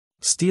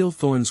Steel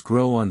thorns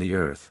grow on the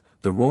earth,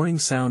 the roaring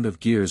sound of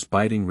gears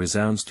biting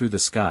resounds through the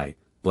sky,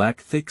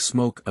 black thick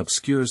smoke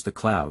obscures the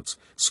clouds,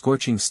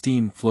 scorching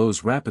steam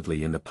flows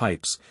rapidly in the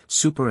pipes,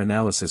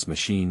 super-analysis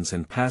machines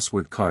and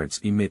password cards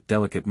emit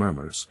delicate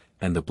murmurs,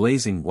 and the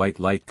blazing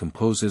white light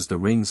composes the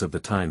rings of the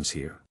times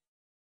here.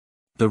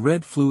 The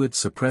red fluid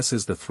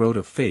suppresses the throat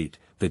of fate,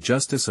 the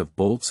justice of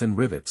bolts and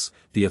rivets,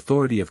 the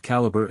authority of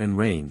caliber and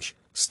range,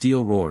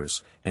 steel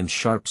roars, and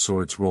sharp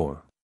swords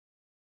roar.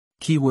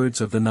 Keywords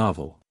of the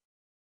novel.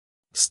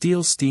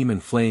 Steel Steam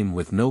and Flame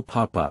with no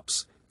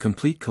pop-ups,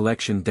 complete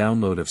collection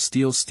download of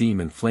Steel Steam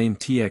and Flame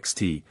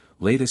TXT,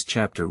 latest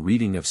chapter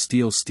reading of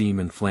Steel Steam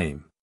and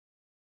Flame.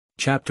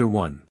 Chapter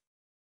 1.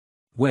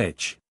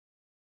 Wedge.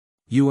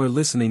 You are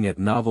listening at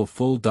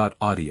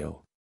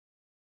novelfull.audio.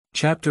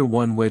 Chapter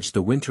 1 Wedge.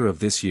 The winter of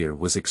this year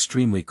was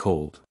extremely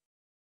cold.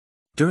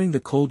 During the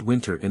cold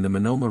winter in the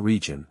Monoma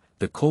region,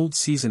 the cold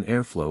season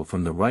airflow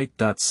from the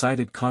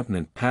right-sided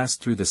continent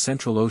passed through the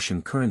Central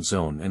Ocean current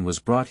zone and was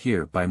brought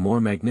here by more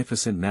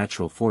magnificent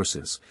natural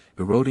forces,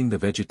 eroding the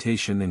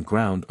vegetation and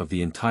ground of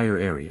the entire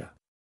area.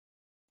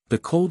 The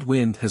cold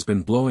wind has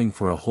been blowing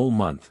for a whole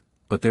month,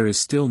 but there is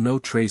still no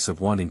trace of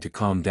wanting to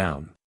calm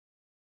down.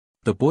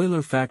 The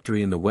boiler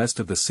factory in the west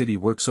of the city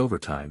works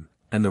overtime,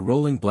 and the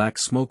rolling black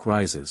smoke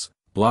rises,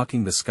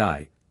 blocking the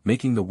sky,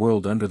 making the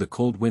world under the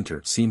cold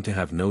winter seem to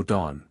have no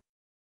dawn.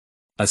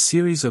 A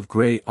series of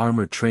grey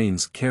armoured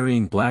trains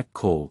carrying black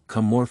coal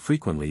come more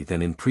frequently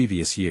than in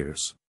previous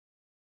years.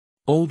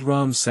 Old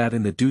Ram sat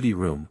in the duty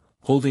room,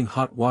 holding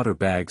hot water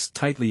bags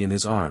tightly in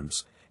his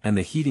arms, and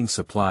the heating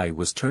supply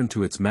was turned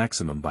to its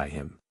maximum by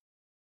him.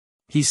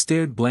 He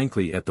stared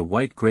blankly at the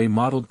white-grey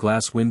mottled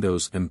glass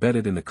windows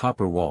embedded in the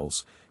copper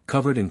walls,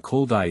 covered in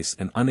cold ice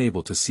and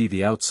unable to see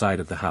the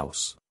outside of the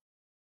house.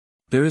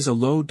 There is a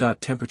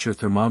low-temperature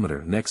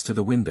thermometer next to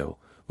the window,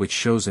 which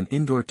shows an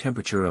indoor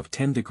temperature of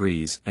 10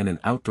 degrees and an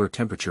outdoor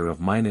temperature of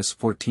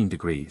 -14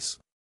 degrees.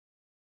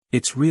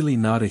 It's really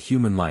not a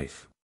human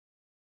life.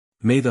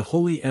 May the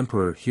Holy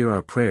Emperor hear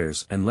our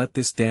prayers and let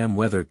this damn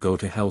weather go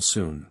to hell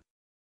soon.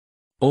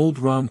 Old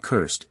Ram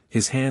cursed,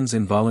 his hands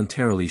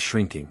involuntarily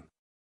shrinking.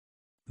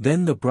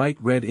 Then the bright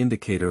red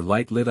indicator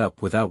light lit up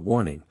without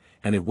warning,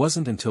 and it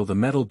wasn't until the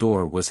metal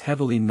door was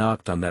heavily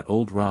knocked on that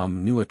old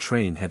Ram knew a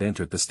train had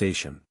entered the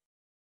station.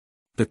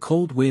 The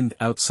cold wind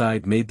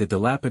outside made the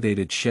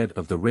dilapidated shed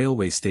of the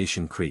railway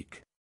station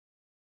creak.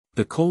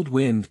 The cold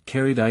wind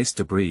carried ice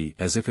debris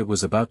as if it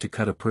was about to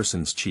cut a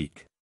person's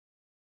cheek.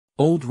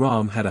 Old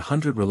Ram had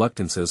 100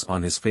 reluctances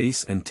on his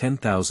face and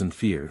 10,000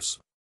 fears.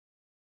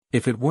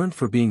 If it weren't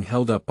for being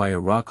held up by a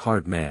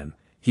rock-hard man,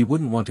 he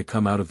wouldn't want to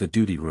come out of the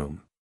duty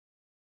room.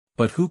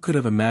 But who could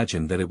have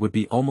imagined that it would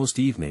be almost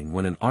evening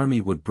when an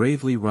army would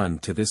bravely run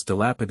to this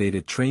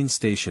dilapidated train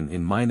station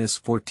in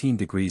 -14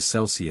 degrees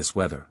Celsius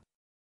weather?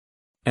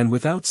 And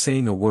without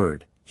saying a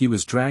word, he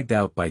was dragged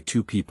out by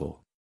two people.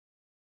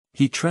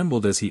 He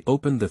trembled as he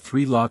opened the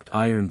three-locked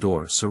iron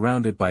door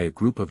surrounded by a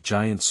group of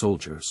giant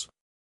soldiers.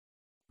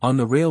 On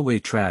the railway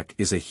track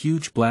is a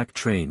huge black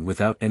train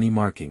without any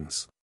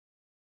markings.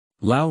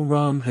 Lao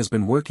Ram has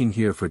been working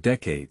here for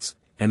decades,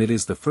 and it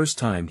is the first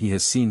time he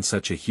has seen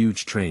such a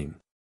huge train.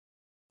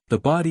 The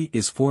body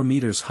is 4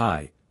 meters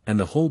high, and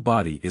the whole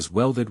body is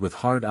welded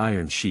with hard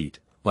iron sheet,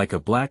 like a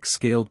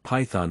black-scaled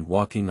python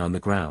walking on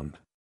the ground.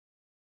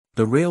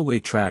 The railway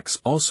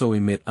tracks also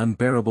emit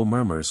unbearable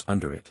murmurs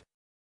under it.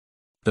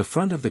 The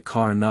front of the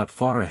car not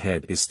far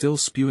ahead is still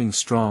spewing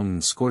strong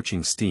and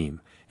scorching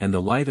steam, and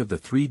the light of the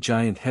 3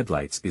 giant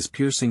headlights is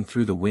piercing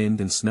through the wind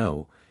and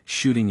snow,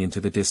 shooting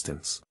into the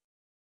distance.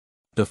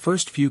 The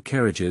first few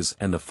carriages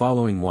and the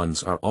following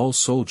ones are all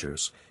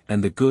soldiers,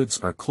 and the goods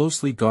are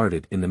closely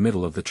guarded in the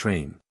middle of the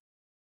train.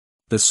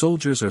 The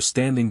soldiers are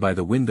standing by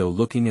the window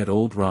looking at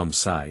old Ram's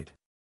side.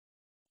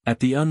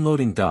 At the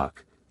unloading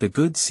dock, the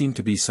goods seem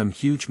to be some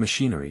huge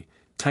machinery,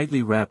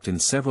 tightly wrapped in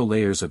several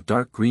layers of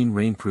dark green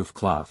rainproof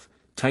cloth,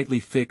 tightly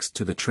fixed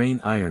to the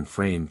train iron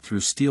frame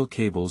through steel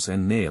cables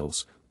and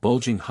nails,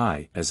 bulging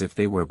high as if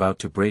they were about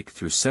to break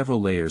through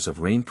several layers of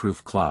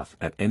rainproof cloth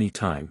at any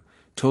time,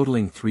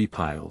 totaling 3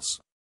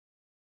 piles.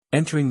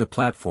 Entering the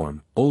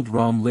platform, old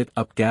Ram lit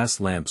up gas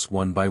lamps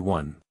one by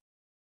one.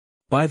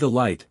 By the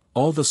light,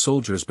 all the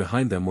soldiers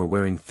behind them were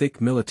wearing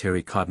thick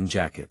military cotton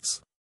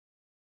jackets.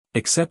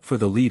 Except for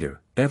the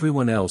leader,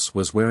 everyone else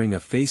was wearing a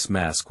face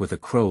mask with a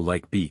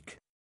crow-like beak.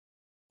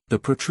 The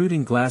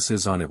protruding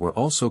glasses on it were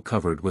also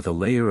covered with a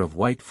layer of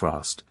white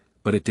frost,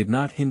 but it did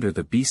not hinder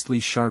the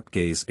beastly sharp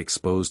gaze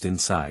exposed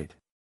inside.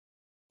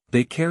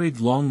 They carried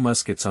long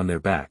muskets on their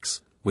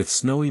backs, with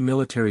snowy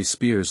military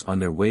spears on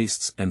their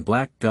waists and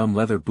black gum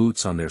leather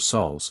boots on their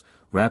soles,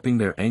 wrapping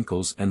their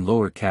ankles and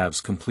lower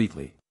calves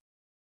completely.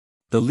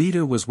 The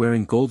leader was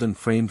wearing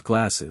golden-framed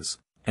glasses,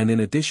 and in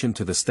addition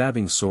to the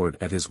stabbing sword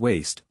at his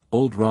waist,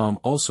 old Ram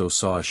also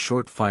saw a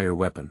short-fire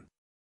weapon.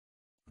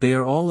 They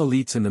are all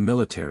elites in the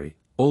military,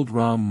 old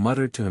Ram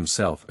muttered to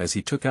himself as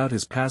he took out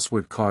his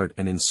password card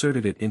and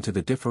inserted it into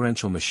the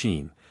differential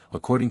machine,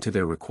 according to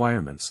their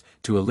requirements,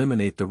 to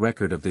eliminate the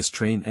record of this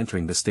train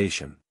entering the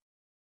station.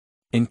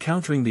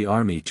 Encountering the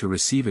army to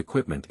receive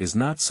equipment is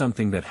not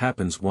something that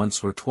happens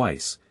once or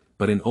twice,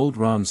 but in Old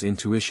Rom's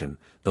intuition,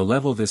 the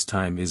level this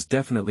time is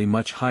definitely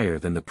much higher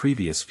than the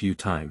previous few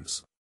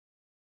times.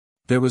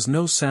 There was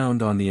no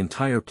sound on the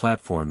entire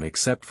platform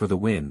except for the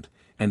wind,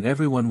 and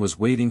everyone was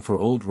waiting for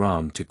Old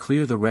Rom to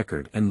clear the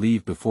record and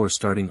leave before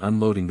starting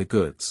unloading the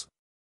goods.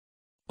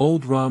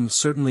 Old Rom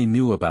certainly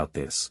knew about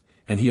this,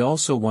 and he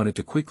also wanted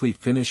to quickly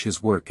finish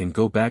his work and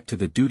go back to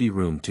the duty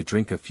room to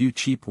drink a few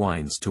cheap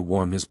wines to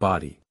warm his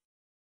body.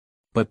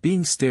 But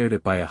being stared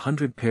at by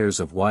 100 pairs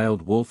of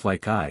wild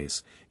wolf-like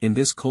eyes, in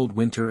this cold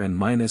winter and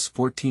minus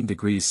 14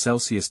 degrees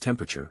Celsius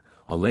temperature,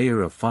 a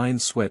layer of fine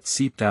sweat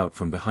seeped out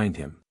from behind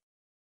him.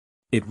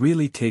 It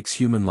really takes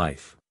human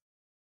life.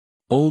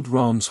 Old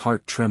Rom's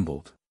heart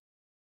trembled.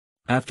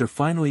 After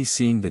finally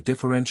seeing the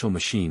differential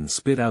machine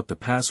spit out the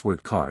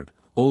password card,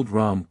 Old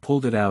Rom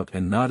pulled it out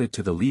and nodded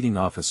to the leading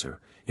officer,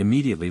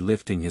 immediately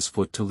lifting his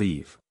foot to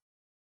leave.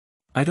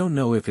 I don't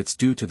know if it's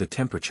due to the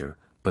temperature,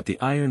 but the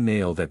iron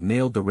nail that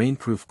nailed the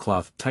rainproof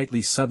cloth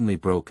tightly suddenly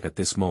broke at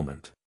this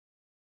moment.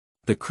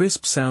 The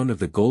crisp sound of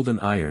the golden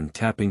iron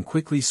tapping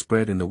quickly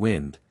spread in the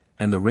wind,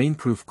 and the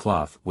rainproof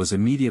cloth was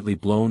immediately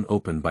blown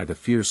open by the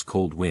fierce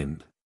cold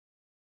wind.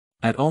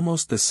 At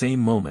almost the same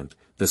moment,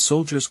 the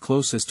soldiers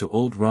closest to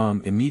Old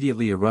Rom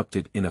immediately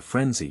erupted in a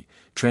frenzy,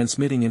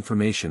 transmitting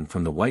information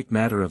from the white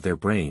matter of their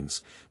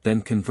brains,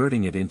 then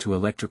converting it into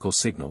electrical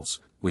signals,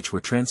 which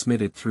were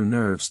transmitted through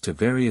nerves to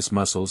various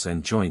muscles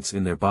and joints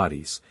in their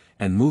bodies,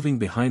 and moving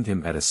behind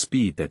him at a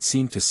speed that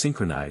seemed to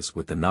synchronize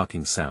with the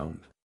knocking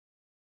sound.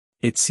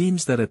 It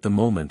seems that at the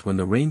moment when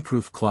the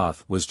rainproof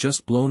cloth was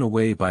just blown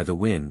away by the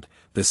wind,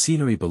 the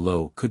scenery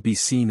below could be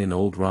seen in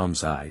Old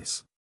Rom's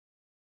eyes.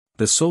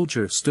 The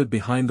soldier stood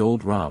behind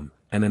Old Rom,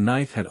 and a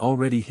knife had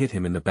already hit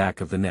him in the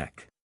back of the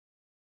neck.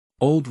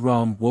 Old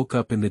Rom woke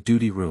up in the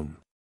duty room.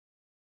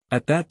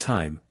 At that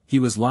time, he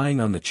was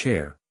lying on the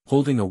chair,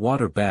 holding a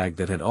water bag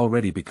that had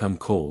already become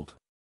cold.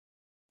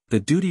 The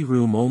duty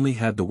room only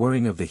had the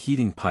whirring of the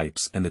heating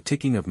pipes and the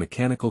ticking of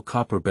mechanical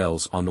copper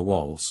bells on the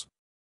walls.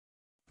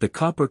 The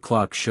copper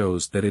clock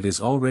shows that it is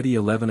already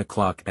 11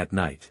 o'clock at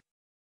night.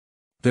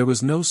 There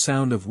was no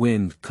sound of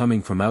wind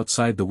coming from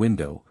outside the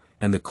window,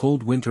 and the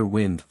cold winter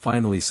wind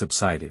finally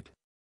subsided.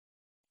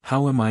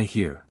 How am I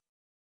here?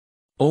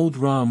 Old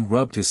Rom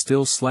rubbed his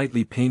still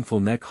slightly painful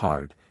neck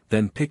hard,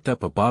 then picked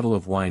up a bottle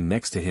of wine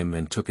next to him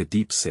and took a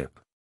deep sip.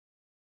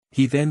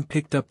 He then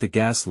picked up the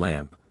gas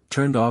lamp,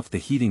 turned off the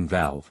heating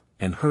valve,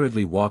 and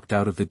hurriedly walked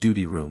out of the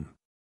duty room.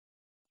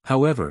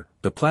 However,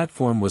 the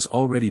platform was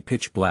already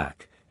pitch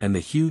black, and the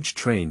huge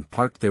train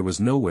parked there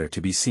was nowhere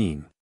to be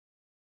seen.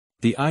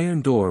 The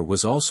iron door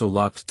was also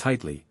locked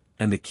tightly,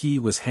 and the key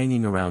was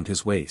hanging around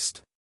his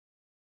waist.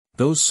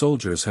 Those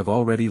soldiers have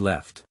already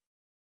left.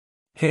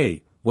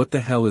 Hey, what the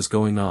hell is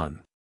going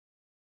on?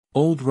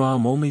 Old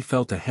Rom only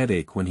felt a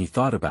headache when he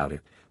thought about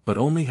it, but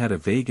only had a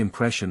vague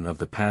impression of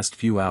the past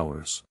few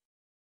hours.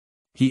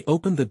 He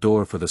opened the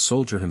door for the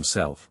soldier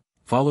himself,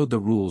 followed the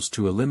rules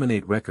to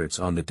eliminate records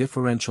on the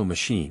differential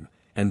machine,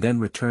 and then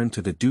returned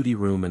to the duty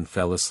room and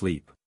fell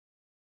asleep.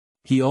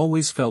 He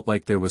always felt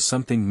like there was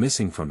something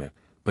missing from it,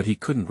 but he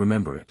couldn't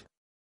remember it.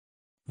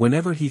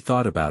 Whenever he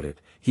thought about it,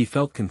 he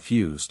felt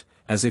confused,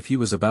 as if he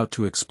was about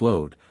to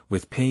explode,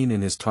 with pain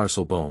in his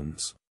tarsal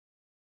bones.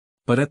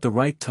 But at the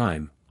right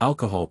time,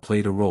 alcohol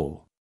played a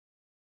role.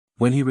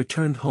 When he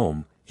returned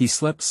home, he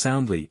slept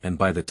soundly, and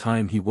by the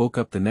time he woke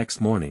up the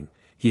next morning,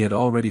 he had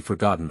already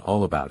forgotten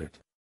all about it.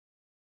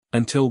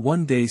 Until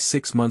one day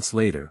 6 months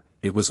later,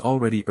 it was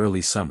already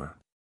early summer.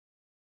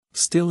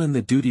 Still in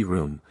the duty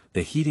room,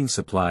 the heating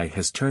supply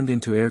has turned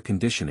into air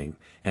conditioning,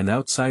 and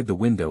outside the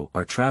window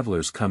are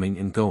travelers coming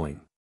and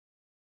going.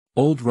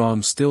 Old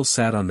Rom still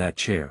sat on that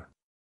chair.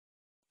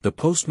 The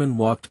postman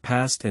walked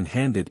past and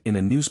handed in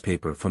a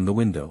newspaper from the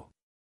window.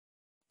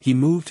 He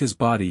moved his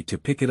body to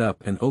pick it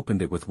up and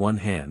opened it with one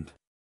hand.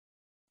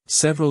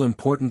 Several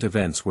important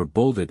events were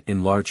bolded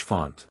in large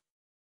font.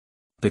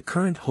 The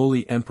current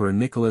Holy Emperor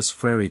Nicholas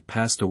Freri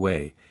passed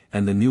away,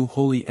 and the new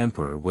Holy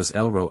Emperor was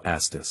Elro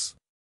Astus.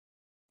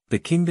 The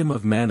Kingdom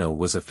of Mano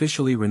was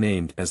officially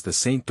renamed as the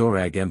Saint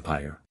Dorag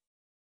Empire.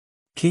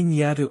 King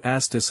Yatu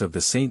Astus of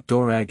the Saint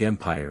Dorag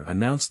Empire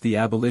announced the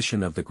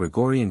abolition of the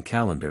Gregorian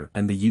calendar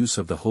and the use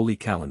of the Holy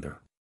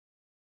Calendar.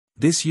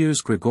 This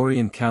year's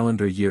Gregorian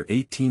calendar year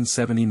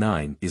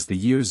 1879 is the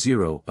year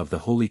 0 of the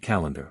Holy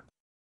Calendar.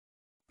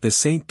 The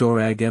Saint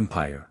Dorag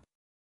Empire.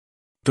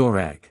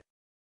 Dorag.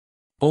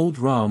 Old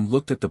Rom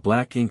looked at the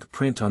black ink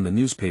print on the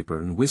newspaper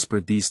and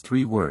whispered these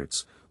 3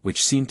 words,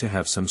 which seemed to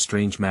have some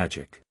strange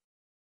magic.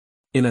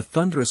 In a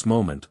thunderous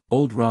moment,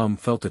 Old Rom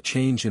felt a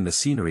change in the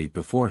scenery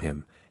before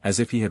him, as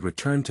if he had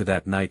returned to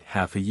that night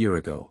half a year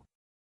ago.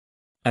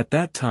 At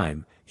that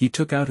time, he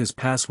took out his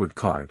password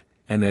card,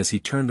 and as he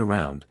turned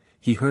around,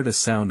 he heard a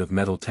sound of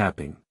metal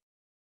tapping.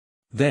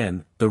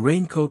 Then, the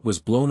raincoat was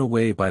blown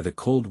away by the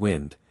cold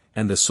wind,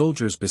 and the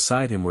soldiers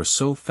beside him were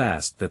so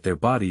fast that their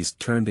bodies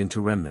turned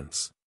into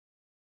remnants.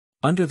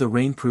 Under the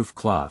rainproof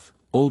cloth,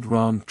 Old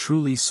Rom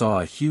truly saw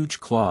a huge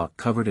claw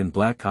covered in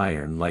black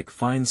iron like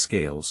fine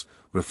scales,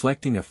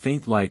 reflecting a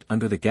faint light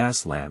under the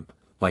gas lamp,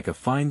 like a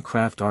fine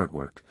craft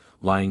artwork,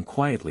 lying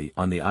quietly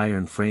on the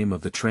iron frame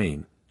of the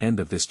train. End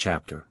of this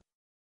chapter.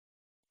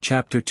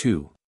 Chapter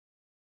 2.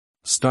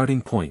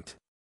 Starting Point.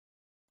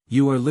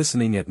 You are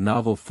listening at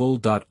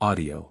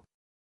novelfull.audio.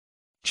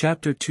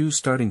 Chapter 2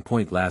 Starting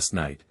Point. Last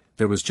night,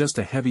 there was just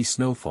a heavy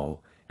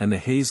snowfall, and the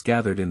haze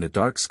gathered in the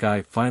dark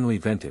sky finally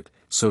vented,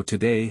 so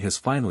today has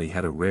finally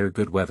had a rare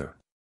good weather.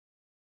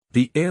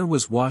 The air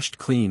was washed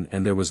clean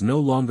and there was no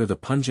longer the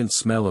pungent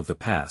smell of the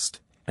past,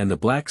 and the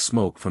black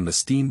smoke from the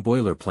steam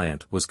boiler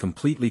plant was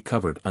completely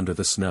covered under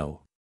the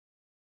snow.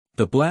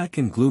 The black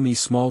and gloomy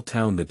small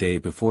town the day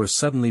before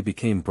suddenly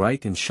became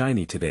bright and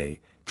shiny today,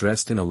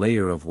 dressed in a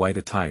layer of white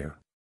attire.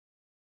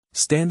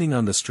 Standing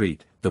on the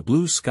street, the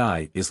blue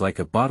sky is like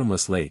a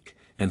bottomless lake,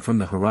 and from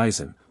the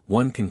horizon,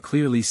 one can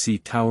clearly see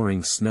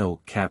towering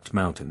snow-capped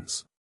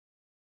mountains.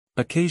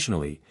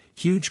 Occasionally,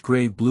 huge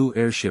gray-blue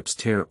airships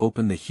tear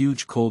open the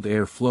huge cold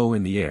air flow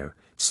in the air,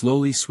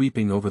 slowly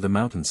sweeping over the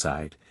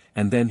mountainside,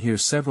 and then hear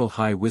several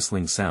high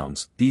whistling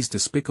sounds. These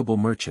despicable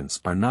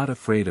merchants are not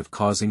afraid of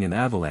causing an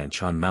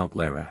avalanche on Mount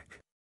Larac.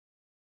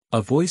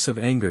 A voice of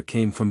anger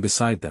came from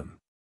beside them.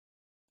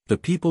 The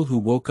people who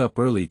woke up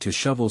early to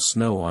shovel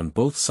snow on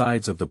both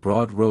sides of the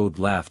broad road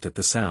laughed at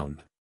the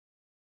sound.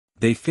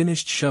 They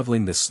finished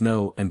shoveling the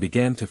snow and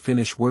began to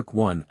finish work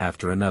one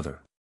after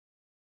another.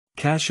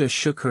 Kasia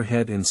shook her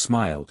head and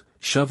smiled,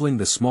 shoveling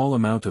the small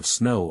amount of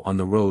snow on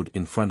the road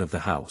in front of the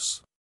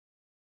house.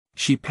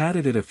 She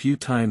patted it a few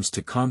times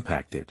to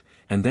compact it,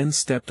 and then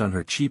stepped on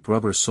her cheap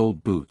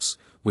rubber-soled boots,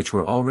 which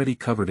were already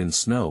covered in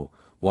snow,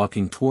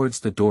 walking towards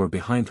the door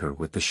behind her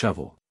with the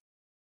shovel.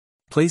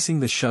 Placing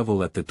the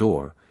shovel at the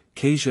door,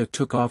 Kasia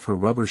took off her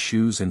rubber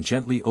shoes and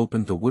gently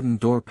opened the wooden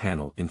door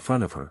panel in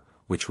front of her,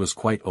 which was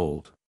quite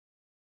old.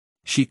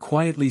 She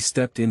quietly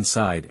stepped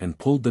inside and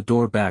pulled the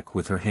door back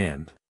with her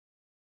hand.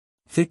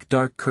 Thick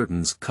dark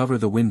curtains cover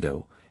the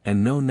window,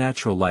 and no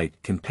natural light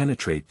can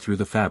penetrate through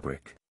the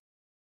fabric.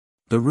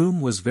 The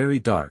room was very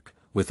dark,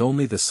 with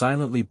only the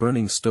silently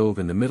burning stove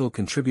in the middle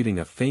contributing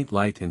a faint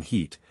light and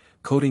heat,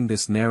 coating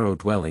this narrow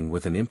dwelling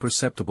with an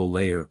imperceptible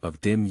layer of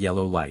dim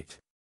yellow light.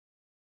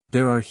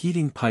 There are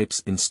heating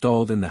pipes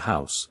installed in the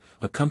house,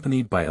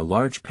 accompanied by a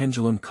large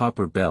pendulum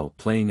copper bell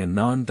playing a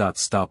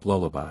non-stop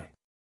lullaby.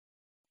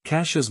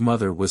 Kasia's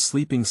mother was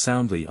sleeping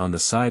soundly on the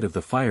side of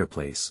the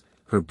fireplace,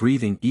 her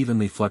breathing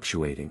evenly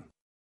fluctuating.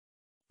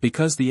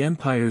 Because the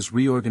empire's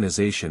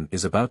reorganization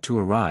is about to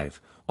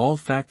arrive, all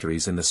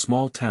factories in the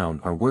small town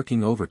are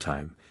working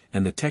overtime,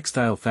 and the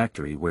textile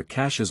factory where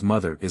Kasia's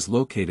mother is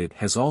located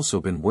has also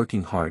been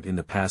working hard in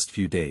the past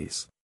few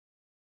days.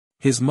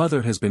 His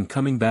mother has been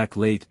coming back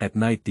late at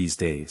night these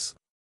days.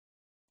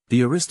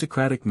 The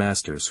aristocratic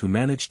masters who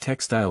manage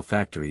textile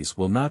factories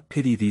will not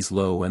pity these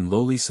low and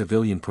lowly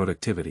civilian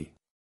productivity.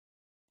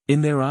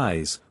 In their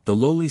eyes, the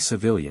lowly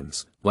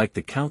civilians, like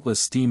the countless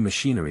steam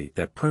machinery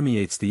that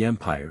permeates the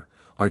empire,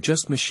 are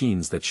just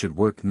machines that should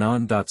work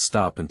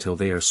non-stop until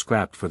they are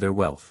scrapped for their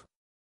wealth.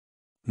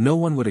 No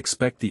one would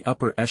expect the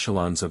upper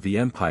echelons of the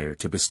empire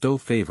to bestow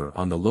favor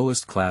on the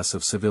lowest class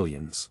of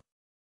civilians.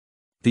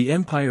 The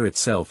empire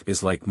itself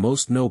is like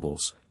most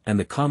nobles, and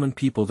the common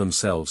people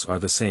themselves are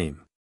the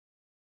same.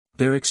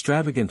 Their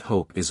extravagant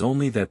hope is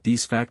only that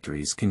these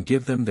factories can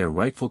give them their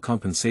rightful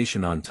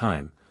compensation on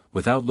time,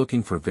 without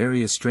looking for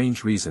various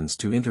strange reasons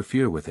to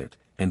interfere with it,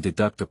 and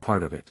deduct a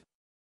part of it.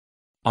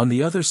 On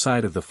the other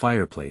side of the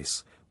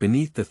fireplace,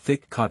 beneath the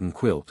thick cotton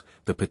quilt,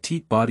 the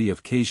petite body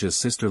of Kasia's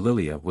sister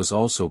Lilia was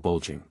also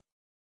bulging.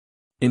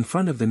 In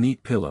front of the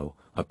neat pillow,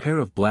 a pair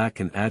of black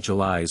and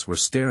agile eyes were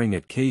staring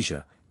at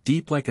Kasia,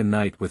 deep like a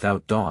night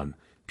without dawn,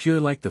 pure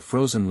like the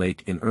frozen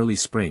lake in early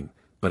spring,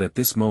 but at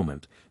this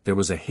moment, there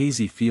was a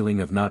hazy feeling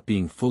of not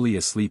being fully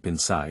asleep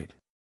inside.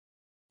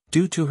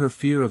 Due to her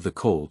fear of the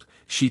cold,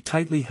 she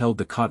tightly held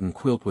the cotton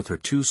quilt with her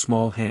two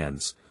small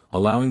hands,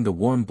 allowing the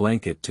warm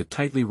blanket to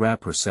tightly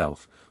wrap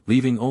herself,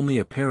 leaving only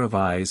a pair of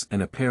eyes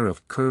and a pair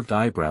of curved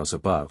eyebrows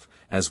above,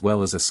 as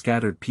well as a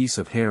scattered piece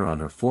of hair on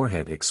her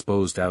forehead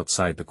exposed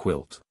outside the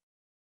quilt.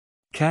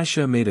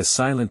 Kasia made a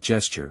silent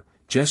gesture,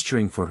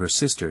 gesturing for her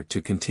sister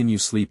to continue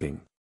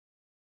sleeping.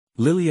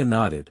 Lilia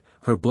nodded,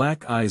 her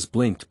black eyes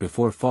blinked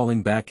before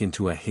falling back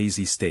into a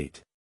hazy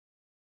state.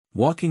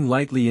 Walking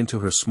lightly into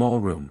her small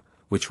room,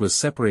 which was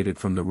separated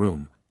from the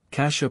room,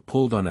 Kasia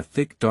pulled on a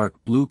thick dark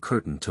blue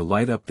curtain to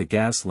light up the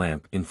gas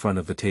lamp in front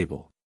of the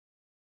table.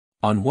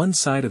 On one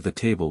side of the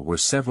table were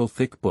several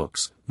thick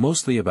books,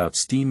 mostly about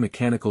steam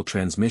mechanical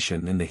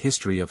transmission and the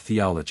history of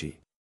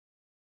theology.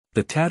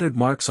 The tattered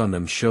marks on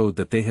them showed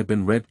that they had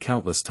been read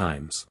countless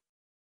times.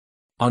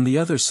 On the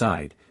other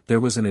side, there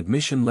was an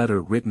admission letter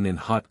written in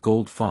hot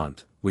gold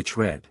font, which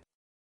read,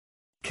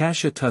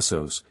 Kasia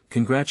Tussos,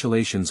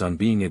 congratulations on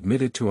being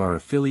admitted to our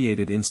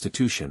affiliated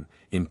institution,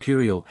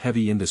 Imperial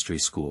Heavy Industry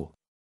School.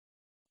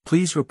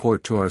 Please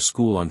report to our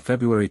school on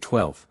February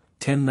 12,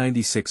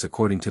 1096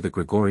 according to the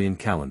Gregorian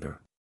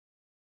calendar.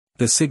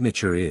 The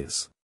signature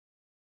is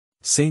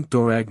St.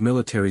 Dorag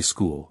Military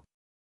School.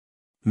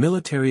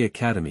 Military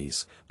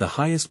academies, the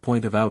highest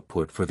point of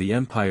output for the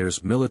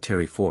empire's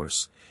military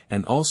force,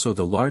 and also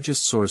the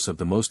largest source of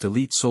the most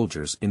elite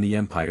soldiers in the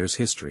empire's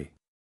history.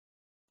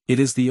 It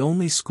is the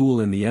only school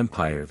in the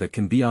empire that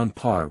can be on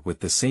par with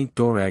the St.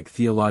 Dorag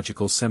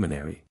Theological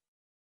Seminary.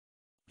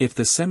 If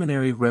the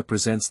seminary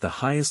represents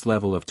the highest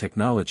level of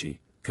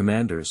technology,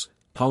 commanders,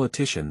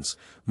 politicians,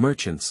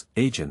 merchants,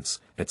 agents,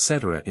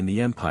 etc. in the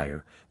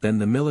empire, then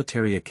the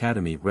military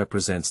academy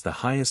represents the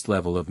highest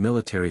level of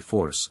military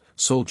force,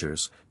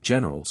 soldiers,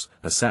 generals,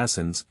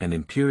 assassins, and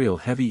imperial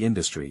heavy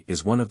industry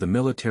is one of the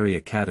military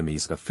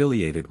academies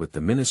affiliated with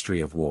the Ministry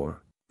of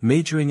War,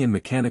 majoring in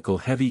mechanical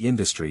heavy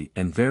industry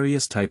and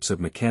various types of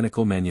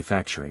mechanical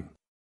manufacturing.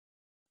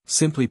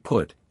 Simply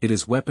put, it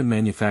is weapon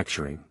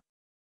manufacturing.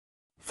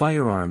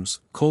 Firearms,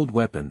 cold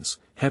weapons,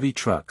 heavy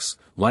trucks,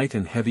 light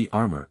and heavy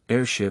armor,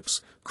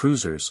 airships,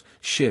 cruisers,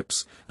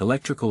 ships,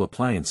 electrical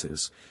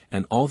appliances,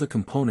 and all the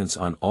components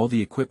on all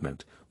the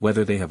equipment,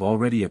 whether they have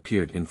already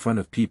appeared in front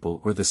of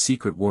people or the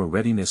secret war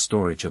readiness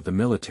storage of the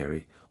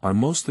military, are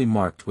mostly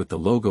marked with the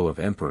logo of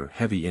Emperor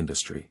Heavy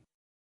Industry.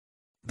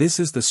 This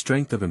is the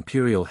strength of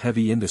imperial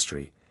heavy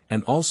industry,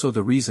 and also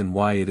the reason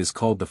why it is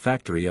called the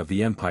factory of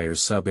the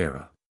empire's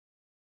sub-era.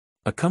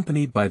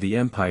 Accompanied by the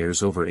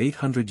empire's over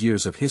 800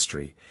 years of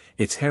history,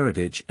 its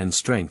heritage and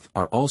strength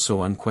are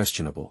also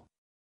unquestionable.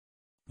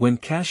 When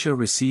Kasia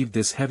received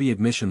this heavy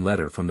admission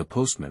letter from the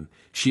postman,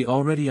 she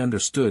already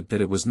understood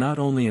that it was not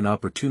only an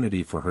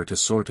opportunity for her to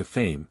soar to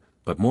fame,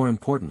 but more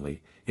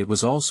importantly, it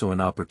was also an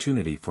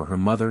opportunity for her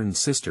mother and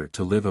sister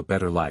to live a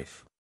better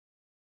life.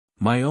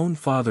 My own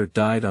father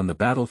died on the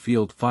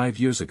battlefield 5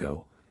 years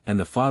ago, and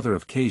the father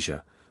of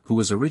Kasia, who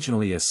was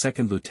originally a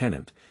second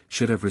lieutenant,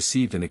 should have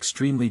received an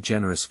extremely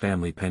generous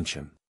family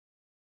pension.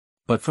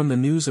 But from the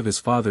news of his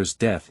father's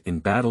death in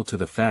battle to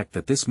the fact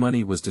that this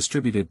money was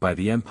distributed by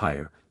the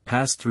empire,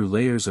 passed through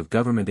layers of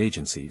government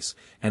agencies,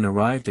 and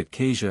arrived at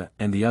Kasia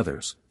and the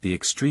others, the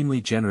extremely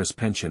generous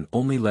pension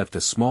only left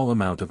a small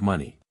amount of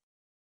money.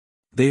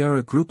 They are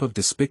a group of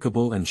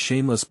despicable and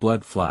shameless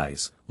blood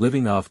flies,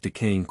 living off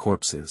decaying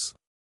corpses.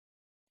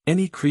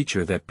 Any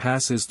creature that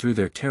passes through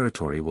their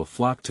territory will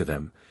flock to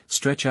them,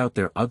 stretch out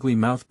their ugly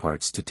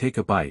mouthparts to take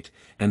a bite,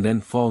 and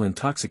then fall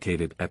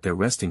intoxicated at their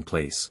resting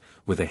place,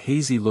 with a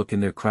hazy look in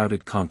their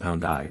crowded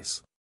compound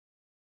eyes.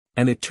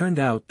 And it turned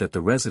out that the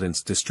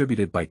residence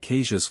distributed by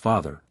Kasia's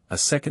father, a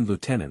second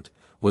lieutenant,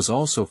 was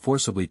also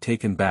forcibly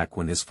taken back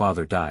when his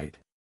father died.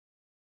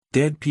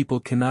 Dead people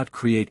cannot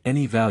create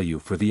any value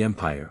for the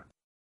empire.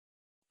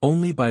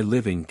 Only by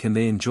living can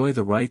they enjoy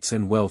the rights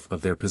and wealth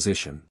of their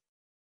position.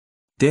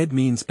 Dead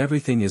means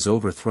everything is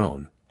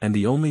overthrown, and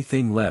the only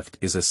thing left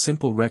is a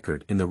simple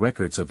record in the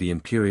records of the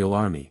imperial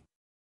army.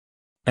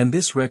 And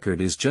this record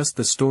is just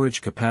the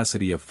storage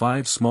capacity of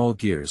 5 small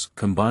gears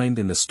combined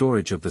in the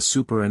storage of the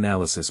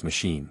super-analysis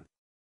machine.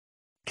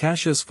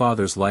 Kasia's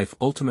father's life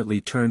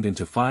ultimately turned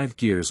into 5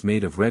 gears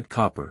made of red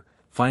copper,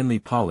 finely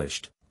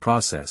polished,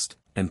 processed,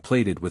 and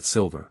plated with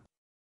silver.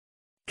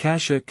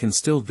 Kasia can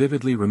still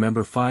vividly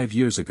remember 5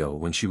 years ago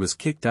when she was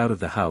kicked out of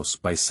the house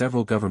by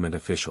several government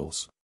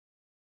officials.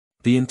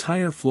 The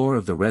entire floor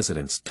of the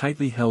residence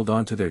tightly held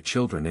onto their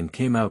children and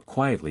came out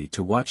quietly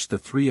to watch the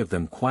 3 of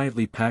them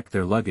quietly pack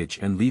their luggage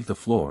and leave the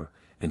floor,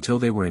 until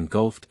they were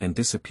engulfed and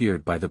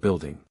disappeared by the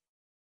building.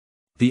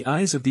 The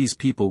eyes of these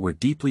people were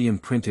deeply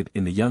imprinted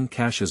in the young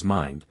Kasia's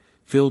mind,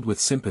 filled with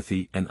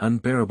sympathy and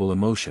unbearable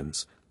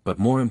emotions, but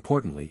more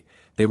importantly,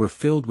 they were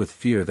filled with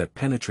fear that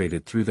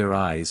penetrated through their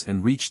eyes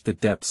and reached the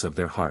depths of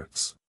their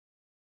hearts.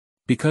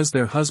 Because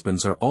their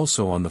husbands are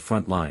also on the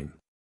front line.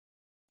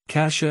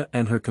 Kasia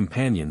and her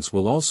companions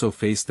will also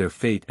face their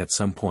fate at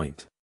some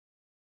point.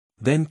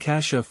 Then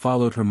Kasia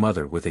followed her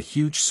mother with a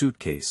huge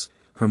suitcase,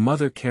 her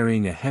mother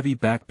carrying a heavy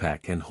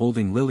backpack and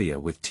holding Lilia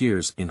with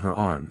tears in her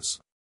arms.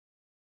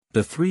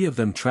 The 3 of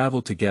them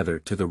traveled together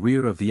to the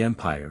rear of the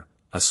empire,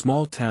 a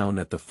small town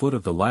at the foot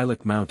of the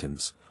Lilac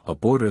Mountains, a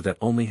border that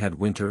only had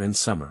winter and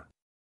summer.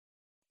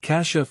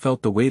 Kasia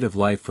felt the weight of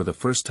life for the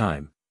first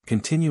time,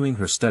 continuing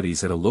her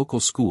studies at a local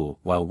school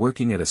while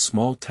working at a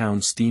small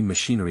town steam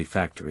machinery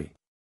factory.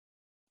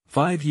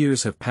 5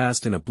 years have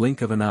passed in a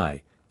blink of an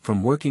eye,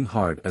 from working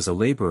hard as a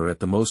laborer at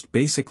the most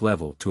basic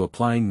level to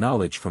applying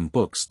knowledge from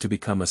books to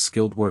become a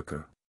skilled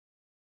worker.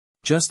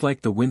 Just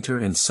like the winter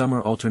and summer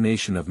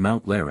alternation of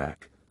Mount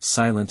Larac,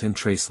 silent and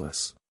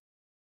traceless.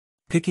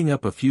 Picking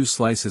up a few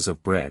slices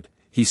of bread,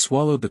 he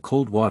swallowed the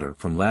cold water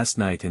from last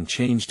night and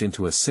changed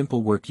into a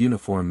simple work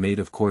uniform made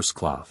of coarse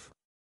cloth.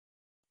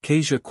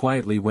 Kasia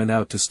quietly went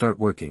out to start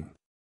working.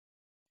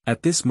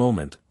 At this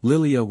moment,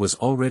 Lilia was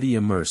already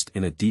immersed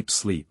in a deep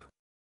sleep.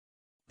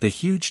 The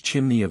huge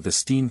chimney of the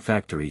steam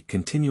factory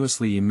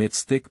continuously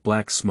emits thick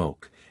black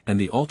smoke, and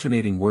the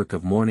alternating work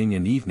of morning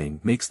and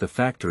evening makes the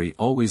factory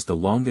always the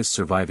longest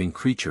surviving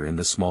creature in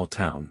the small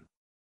town.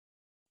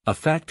 A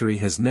factory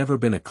has never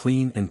been a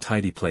clean and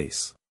tidy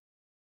place.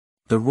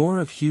 The roar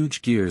of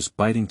huge gears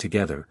biting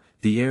together,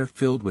 the air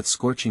filled with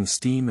scorching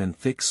steam and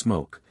thick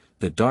smoke,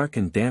 the dark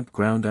and damp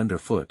ground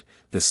underfoot,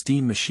 the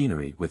steam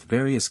machinery with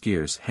various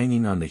gears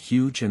hanging on the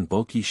huge and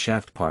bulky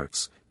shaft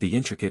parts, the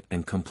intricate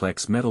and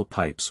complex metal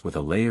pipes with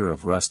a layer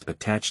of rust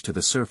attached to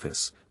the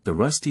surface, the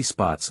rusty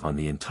spots on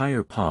the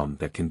entire palm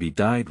that can be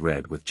dyed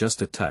red with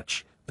just a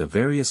touch, the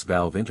various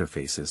valve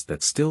interfaces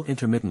that still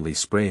intermittently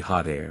spray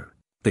hot air,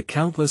 the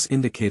countless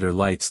indicator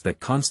lights that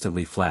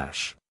constantly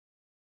flash,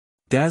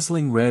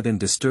 dazzling red and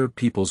disturb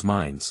people's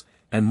minds,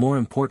 and more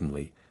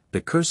importantly,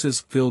 the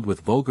curses filled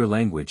with vulgar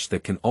language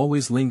that can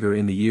always linger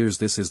in the ears.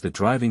 This is the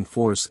driving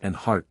force and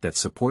heart that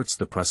supports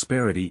the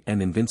prosperity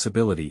and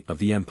invincibility of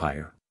the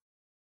empire.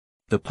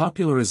 The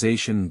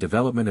popularization and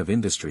development of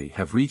industry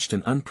have reached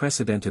an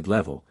unprecedented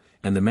level,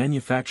 and the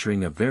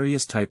manufacturing of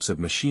various types of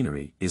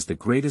machinery is the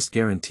greatest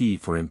guarantee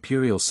for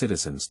imperial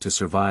citizens to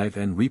survive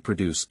and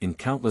reproduce in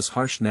countless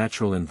harsh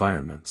natural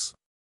environments.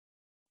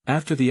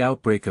 After the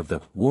outbreak of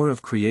the War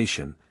of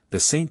Creation, the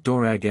Saint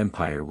Dorag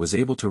Empire was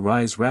able to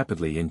rise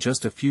rapidly in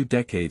just a few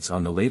decades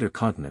on the later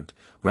continent,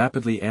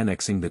 rapidly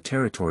annexing the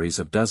territories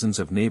of dozens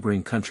of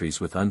neighboring countries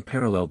with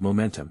unparalleled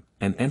momentum,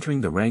 and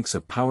entering the ranks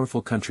of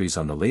powerful countries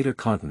on the later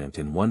continent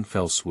in one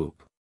fell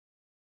swoop.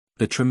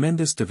 The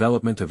tremendous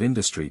development of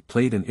industry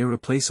played an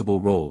irreplaceable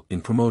role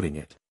in promoting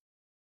it.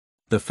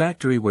 The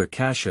factory where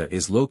Kasha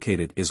is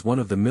located is one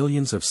of the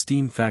millions of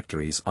steam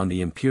factories on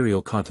the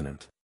imperial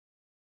continent.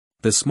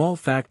 The small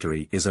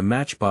factory is a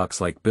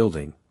matchbox-like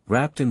building,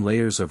 wrapped in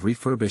layers of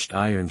refurbished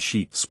iron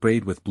sheet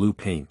sprayed with blue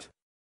paint.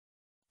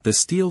 The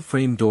steel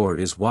frame door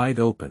is wide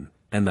open,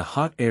 and the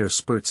hot air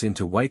spurts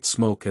into white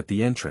smoke at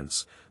the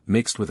entrance,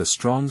 mixed with a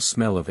strong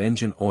smell of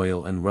engine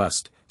oil and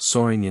rust,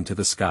 soaring into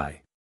the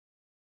sky.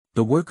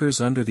 The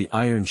workers under the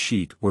iron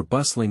sheet were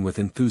bustling with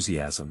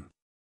enthusiasm.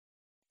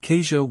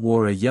 Kasia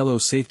wore a yellow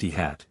safety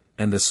hat,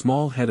 and the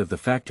small head of the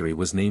factory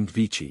was named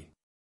Vici.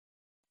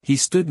 He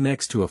stood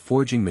next to a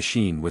forging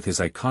machine with his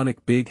iconic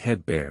big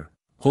head bare,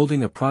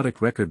 holding a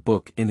product record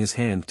book in his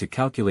hand to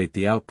calculate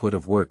the output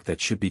of work that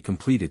should be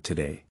completed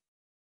today.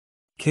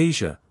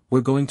 Kasia,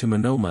 we're going to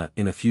Monoma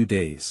in a few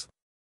days.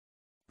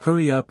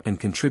 Hurry up and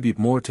contribute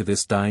more to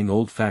this dying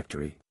old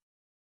factory.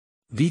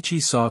 Vici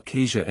saw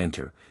Kasia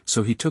enter,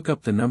 so he took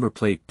up the number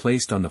plate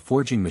placed on the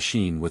forging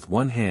machine with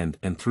one hand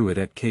and threw it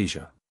at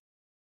Kasia.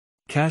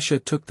 Kasia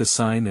took the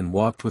sign and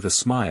walked with a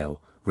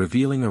smile,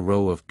 revealing a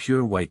row of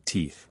pure white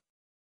teeth.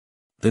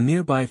 The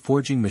nearby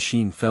forging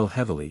machine fell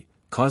heavily,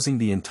 causing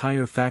the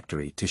entire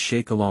factory to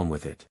shake along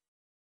with it.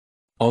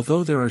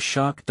 Although there are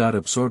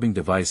shock-absorbing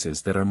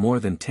devices that are more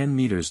than 10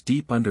 meters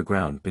deep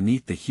underground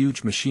beneath the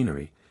huge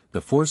machinery,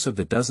 the force of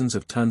the dozens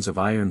of tons of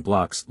iron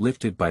blocks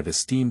lifted by the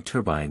steam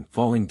turbine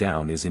falling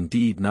down is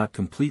indeed not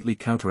completely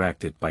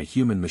counteracted by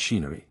human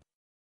machinery.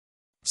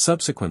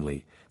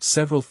 Subsequently,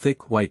 several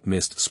thick white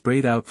mist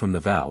sprayed out from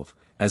the valve,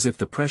 as if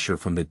the pressure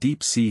from the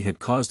deep sea had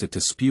caused it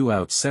to spew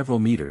out several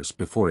meters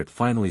before it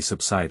finally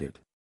subsided.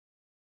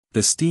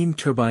 The steam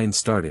turbine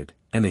started,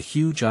 and a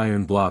huge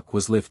iron block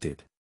was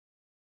lifted.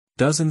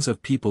 Dozens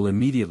of people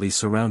immediately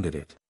surrounded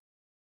it.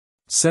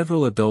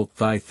 Several adult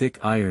thigh-thick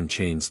iron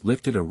chains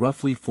lifted a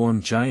roughly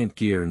formed giant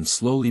gear and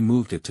slowly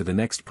moved it to the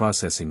next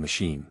processing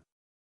machine.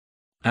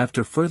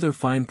 After further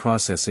fine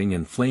processing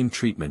and flame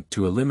treatment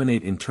to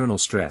eliminate internal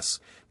stress,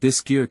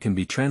 this gear can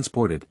be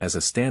transported as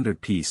a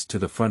standard piece to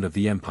the front of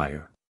the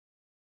empire.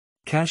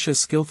 Kasia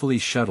skillfully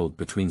shuttled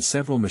between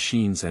several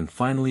machines and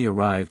finally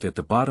arrived at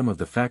the bottom of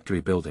the factory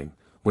building,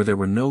 where there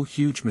were no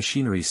huge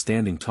machinery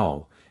standing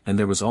tall, and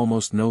there was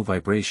almost no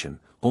vibration,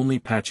 only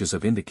patches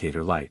of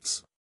indicator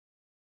lights.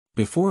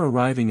 Before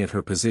arriving at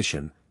her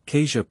position,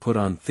 Kasia put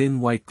on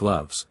thin white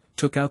gloves,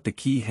 took out the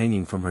key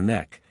hanging from her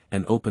neck,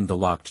 and opened the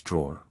locked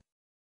drawer.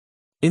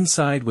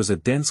 Inside was a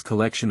dense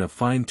collection of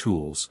fine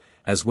tools,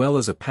 as well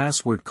as a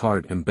password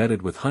card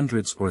embedded with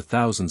hundreds or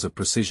thousands of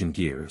precision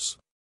gears.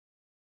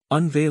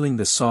 Unveiling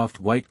the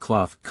soft white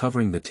cloth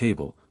covering the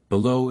table,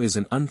 below is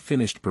an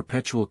unfinished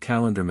perpetual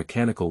calendar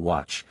mechanical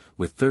watch,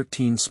 with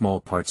 13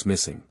 small parts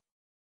missing.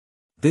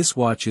 This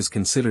watch is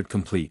considered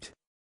complete.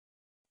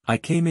 I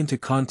came into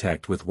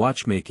contact with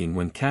watchmaking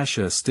when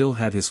Kasia still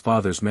had his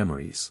father's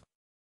memories.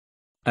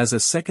 As a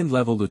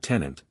second-level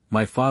lieutenant,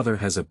 my father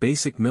has a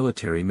basic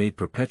military-made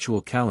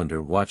perpetual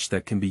calendar watch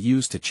that can be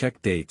used to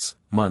check dates,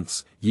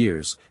 months,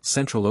 years,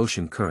 central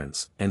ocean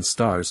currents, and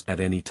stars at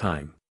any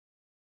time.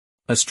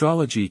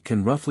 Astrology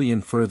can roughly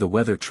infer the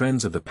weather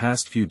trends of the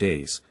past few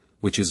days,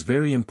 which is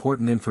very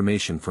important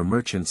information for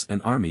merchants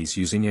and armies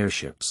using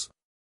airships.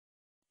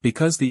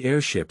 Because the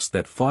airships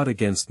that fought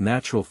against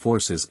natural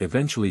forces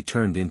eventually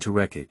turned into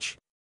wreckage.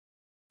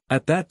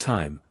 At that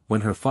time,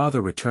 when her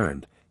father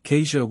returned,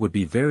 Kasia would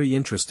be very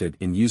interested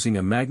in using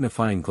a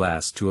magnifying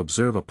glass to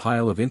observe a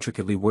pile of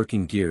intricately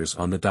working gears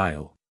on the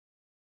dial.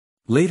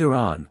 Later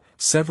on,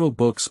 several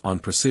books on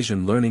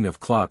precision learning of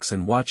clocks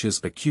and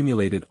watches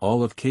accumulated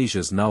all of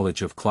Kasia's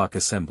knowledge of clock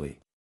assembly.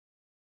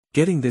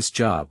 Getting this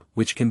job,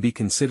 which can be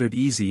considered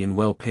easy and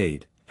well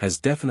paid, has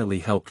definitely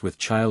helped with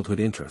childhood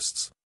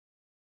interests.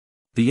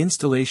 The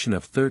installation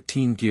of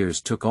 13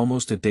 gears took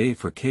almost a day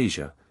for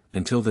Kasia,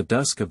 until the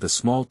dusk of the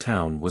small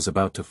town was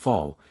about to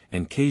fall,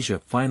 and Kasia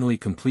finally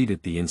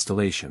completed the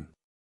installation.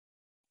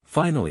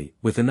 Finally,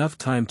 with enough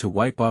time to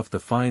wipe off the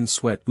fine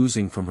sweat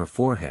oozing from her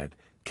forehead,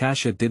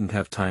 Kasia didn't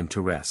have time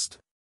to rest.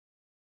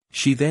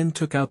 She then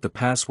took out the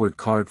password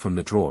card from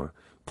the drawer,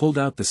 pulled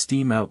out the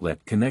steam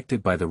outlet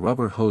connected by the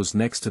rubber hose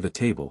next to the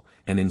table,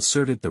 and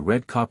inserted the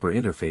red copper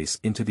interface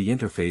into the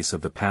interface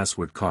of the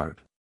password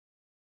card.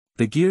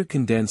 The gear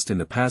condensed in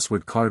the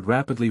password card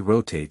rapidly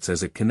rotates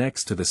as it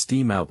connects to the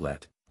steam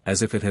outlet,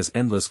 as if it has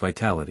endless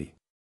vitality.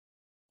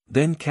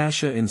 Then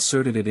Kasia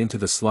inserted it into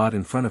the slot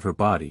in front of her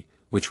body,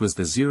 which was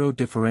the zero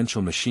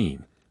differential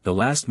machine, the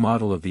last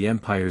model of the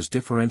Empire's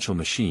differential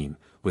machine,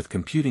 with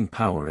computing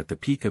power at the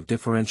peak of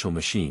differential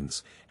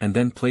machines, and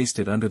then placed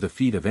it under the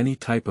feet of any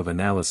type of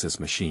analysis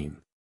machine.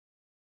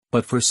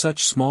 But for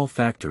such small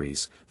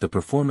factories, the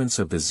performance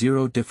of the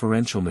zero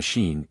differential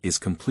machine is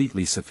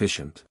completely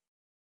sufficient.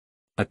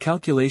 A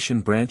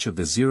calculation branch of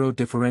the zero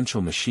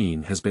differential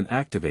machine has been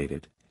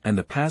activated, and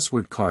the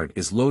password card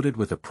is loaded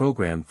with a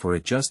program for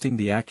adjusting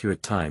the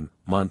accurate time,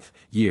 month,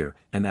 year,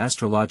 and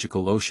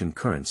astrological ocean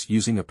currents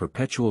using a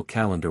perpetual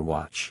calendar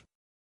watch.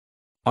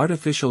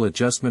 Artificial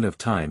adjustment of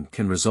time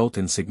can result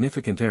in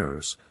significant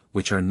errors,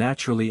 which are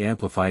naturally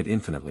amplified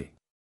infinitely.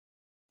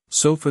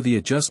 So for the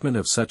adjustment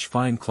of such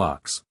fine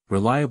clocks,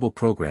 reliable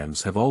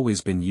programs have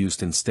always been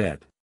used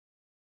instead.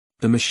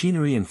 The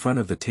machinery in front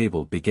of the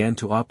table began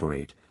to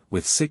operate,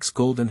 with 6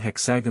 golden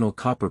hexagonal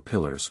copper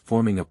pillars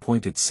forming a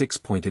pointed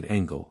 6-pointed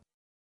angle.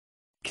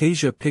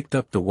 Kasia picked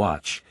up the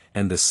watch,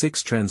 and the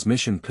 6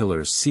 transmission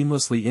pillars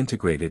seamlessly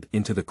integrated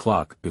into the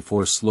clock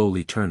before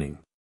slowly turning.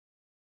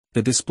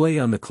 The display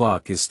on the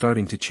clock is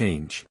starting to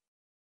change.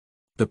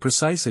 The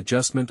precise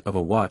adjustment of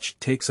a watch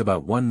takes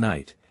about one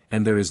night,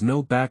 and there is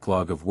no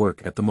backlog of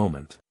work at the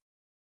moment.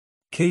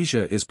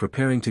 Kasia is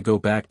preparing to go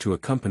back to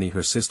accompany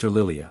her sister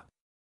Lilia.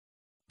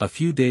 A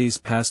few days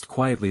passed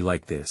quietly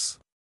like this.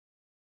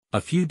 A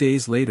few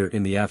days later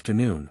in the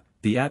afternoon,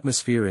 the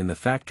atmosphere in the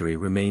factory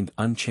remained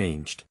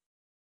unchanged.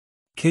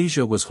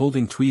 Kasia was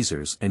holding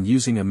tweezers and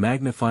using a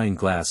magnifying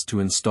glass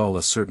to install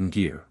a certain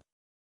gear.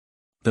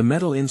 The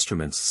metal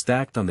instruments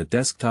stacked on the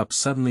desktop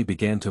suddenly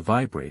began to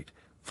vibrate,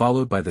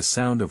 followed by the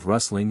sound of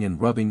rustling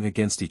and rubbing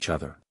against each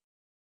other.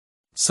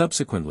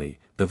 Subsequently,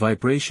 the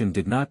vibration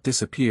did not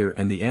disappear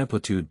and the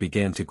amplitude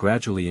began to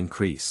gradually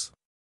increase.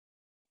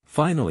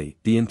 Finally,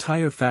 the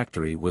entire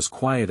factory was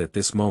quiet at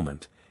this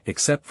moment,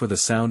 except for the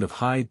sound of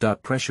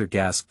high-pressure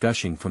gas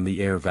gushing from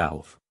the air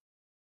valve.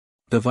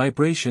 The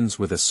vibrations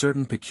with a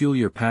certain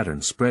peculiar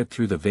pattern spread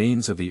through the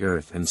veins of the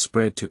earth and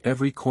spread to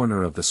every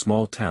corner of the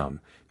small town,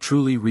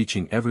 truly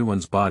reaching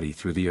everyone's body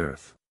through the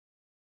earth.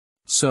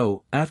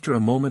 So, after a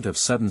moment of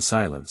sudden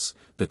silence,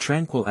 the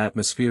tranquil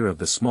atmosphere of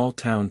the small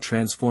town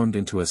transformed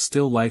into a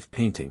still life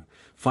painting,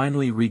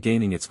 finally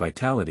regaining its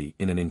vitality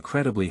in an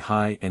incredibly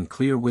high and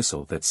clear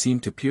whistle that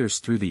seemed to pierce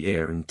through the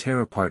air and tear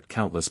apart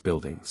countless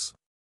buildings.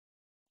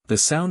 The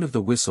sound of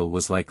the whistle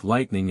was like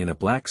lightning in a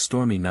black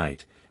stormy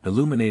night,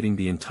 illuminating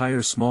the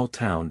entire small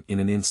town in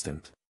an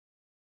instant.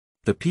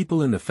 The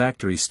people in the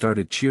factory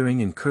started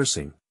cheering and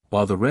cursing,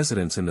 while the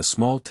residents in the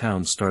small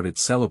town started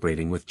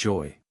celebrating with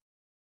joy.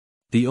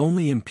 The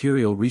only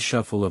imperial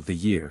reshuffle of the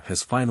year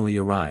has finally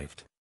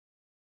arrived.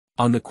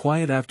 On the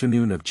quiet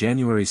afternoon of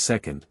January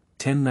 2nd,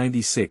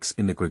 1096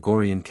 in the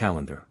Gregorian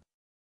calendar.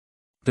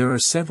 There are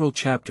several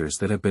chapters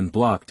that have been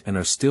blocked and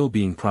are still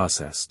being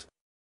processed.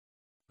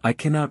 I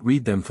cannot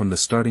read them from the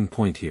starting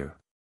point here.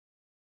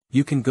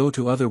 You can go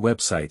to other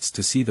websites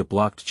to see the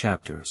blocked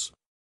chapters.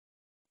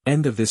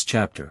 End of this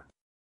chapter.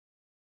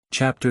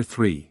 Chapter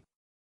 3.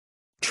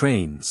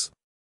 Trains.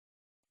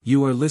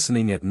 You are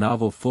listening at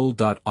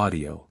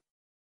novelfull.audio.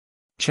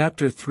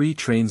 Chapter 3.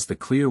 Trains. The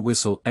clear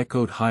whistle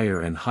echoed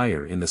higher and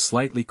higher in the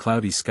slightly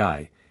cloudy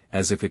sky,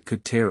 as if it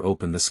could tear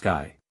open the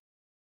sky.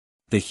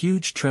 The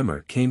huge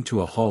tremor came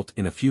to a halt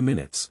in a few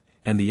minutes,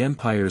 and the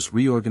Empire's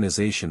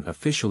reorganization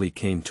officially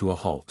came to a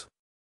halt.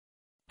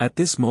 At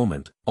this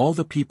moment, all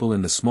the people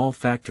in the small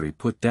factory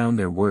put down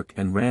their work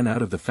and ran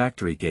out of the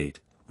factory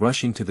gate,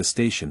 rushing to the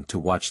station to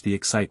watch the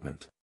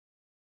excitement.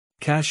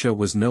 Kasia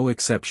was no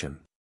exception.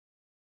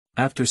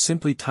 After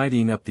simply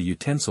tidying up the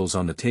utensils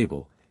on the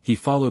table, he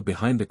followed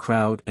behind the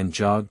crowd and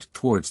jogged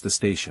towards the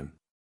station.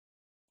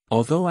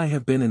 Although I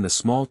have been in the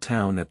small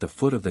town at the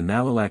foot of the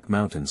Nalilak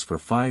Mountains for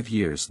 5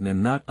 years and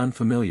am not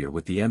unfamiliar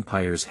with the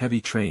Empire's heavy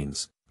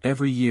trains,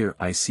 every year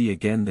I see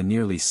again the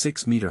nearly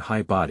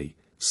 6-meter-high body,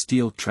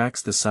 steel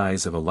tracks the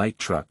size of a light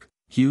truck,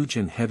 huge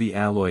and heavy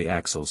alloy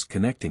axles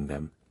connecting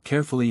them,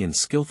 carefully and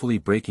skillfully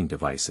braking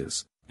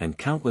devices, and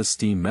countless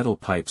steam metal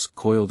pipes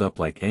coiled up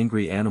like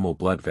angry animal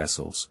blood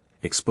vessels,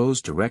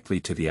 exposed directly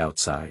to the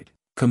outside,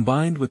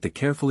 combined with the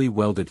carefully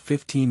welded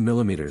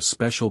 15mm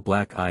special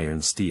black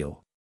iron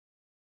steel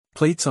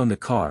plates on the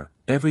car.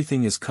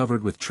 Everything is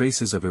covered with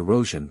traces of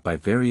erosion by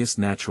various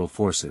natural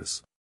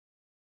forces.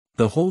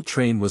 The whole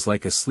train was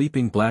like a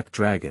sleeping black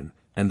dragon,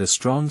 and the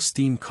strong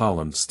steam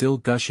column still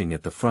gushing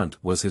at the front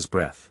was his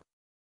breath.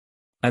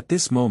 At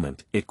this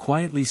moment, it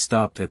quietly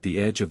stopped at the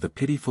edge of the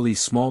pitifully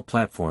small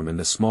platform in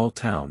the small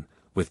town,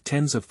 with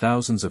tens of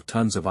thousands of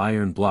tons of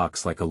iron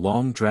blocks like a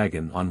long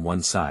dragon on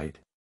one side.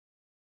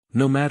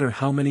 No matter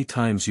how many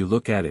times you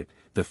look at it,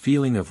 the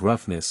feeling of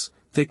roughness,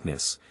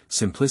 thickness,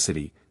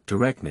 simplicity,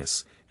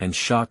 directness, and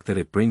shock that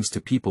it brings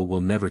to people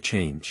will never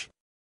change.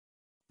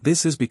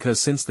 This is because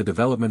since the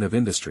development of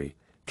industry,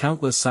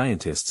 countless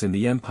scientists in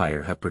the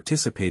empire have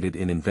participated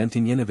in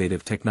inventing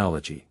innovative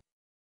technology.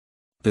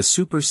 The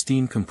super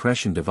steam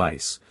compression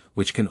device,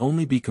 which can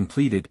only be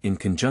completed in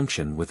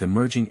conjunction with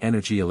emerging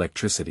energy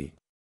electricity.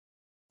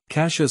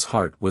 Kasia's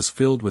heart was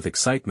filled with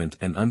excitement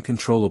and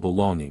uncontrollable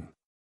longing.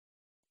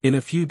 In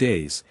a few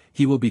days,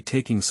 he will be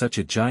taking such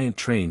a giant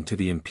train to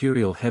the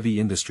Imperial Heavy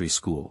Industry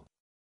School.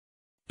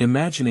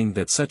 Imagining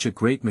that such a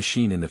great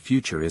machine in the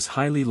future is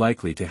highly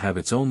likely to have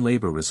its own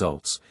labor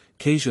results,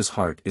 Kasia's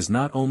heart is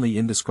not only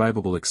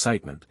indescribable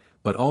excitement,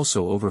 but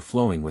also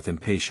overflowing with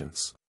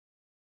impatience.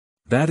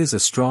 That is a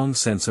strong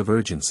sense of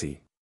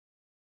urgency.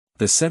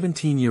 The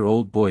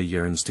 17-year-old boy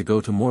yearns to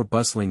go to more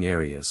bustling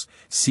areas,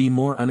 see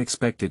more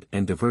unexpected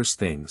and diverse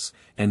things,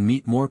 and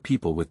meet more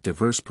people with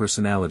diverse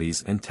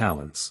personalities and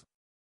talents.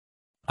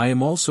 I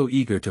am also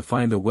eager to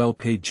find a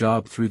well-paid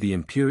job through the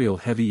Imperial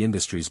Heavy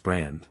Industries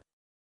brand.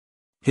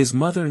 His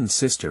mother and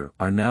sister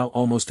are now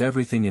almost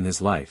everything in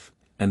his life,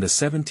 and the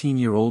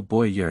 17-year-old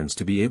boy yearns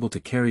to be able to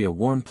carry a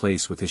warm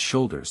place with his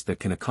shoulders that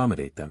can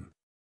accommodate them.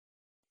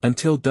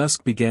 Until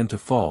dusk began to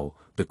fall,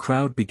 the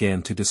crowd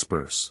began to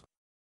disperse.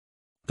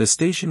 The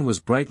station was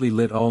brightly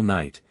lit all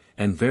night,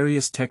 and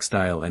various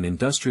textile and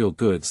industrial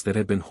goods that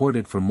had been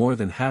hoarded for more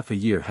than half a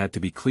year had to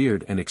be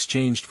cleared and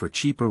exchanged for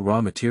cheaper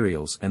raw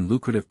materials and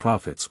lucrative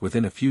profits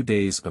within a few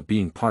days of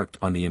being parked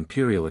on the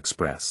Imperial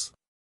Express.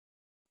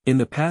 In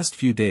the past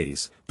few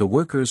days, the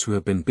workers who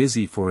have been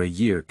busy for a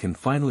year can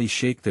finally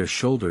shake their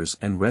shoulders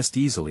and rest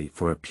easily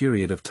for a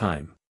period of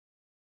time.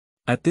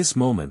 At this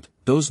moment,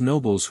 those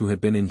nobles who had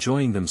been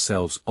enjoying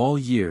themselves all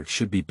year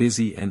should be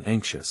busy and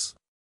anxious.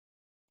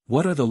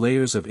 What are the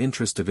layers of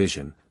interest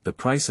division, the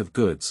price of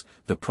goods,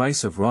 the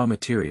price of raw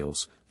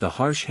materials, the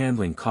harsh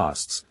handling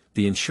costs,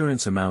 the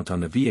insurance amount on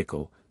the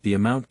vehicle, the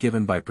amount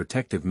given by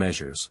protective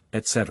measures,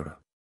 etc.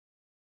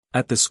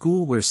 At the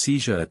school where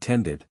Kasia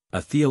attended,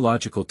 a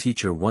theological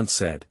teacher once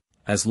said,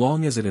 "As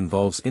long as it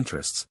involves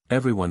interests,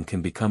 everyone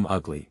can become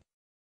ugly.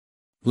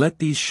 Let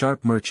these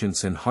sharp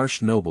merchants and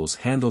harsh nobles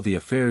handle the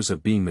affairs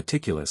of being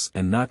meticulous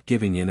and not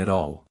giving in at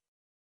all."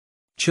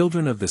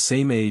 Children of the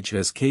same age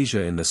as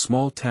Kasia in the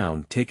small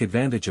town take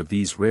advantage of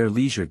these rare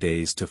leisure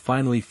days to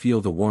finally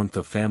feel the warmth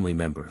of family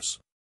members.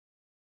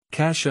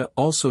 Kasia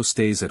also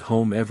stays at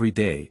home every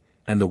day,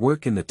 and the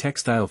work in the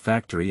textile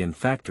factory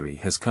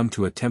has come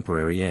to a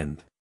temporary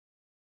end.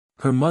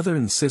 Her mother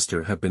and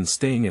sister have been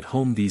staying at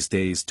home these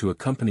days to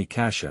accompany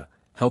Kasia,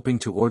 helping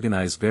to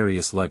organize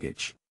various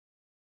luggage.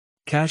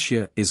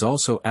 Kasia is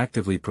also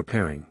actively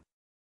preparing.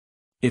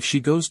 If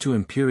she goes to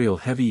Imperial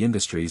Heavy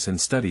Industries and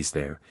studies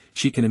there,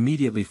 she can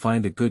immediately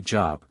find a good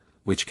job,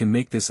 which can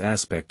make this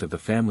aspect of the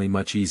family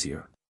much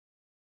easier.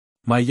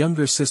 My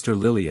younger sister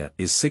Lilia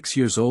is 6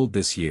 years old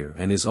this year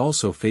and is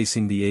also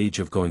facing the age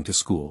of going to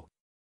school.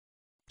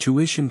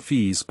 Tuition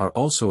fees are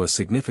also a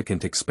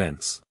significant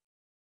expense.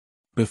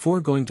 Before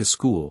going to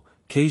school,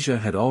 Kasia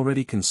had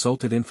already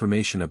consulted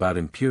information about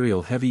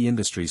Imperial Heavy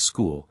Industries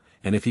School,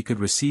 and if he could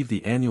receive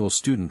the annual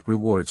student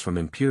rewards from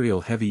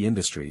Imperial Heavy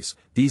Industries,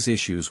 these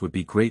issues would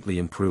be greatly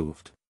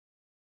improved.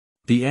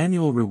 The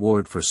annual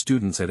reward for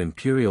students at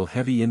Imperial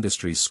Heavy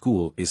Industries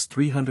School is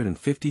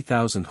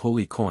 350,000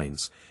 holy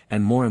coins,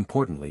 and more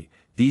importantly,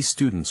 these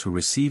students who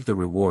receive the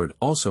reward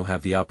also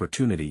have the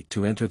opportunity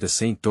to enter the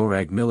St.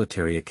 Dorag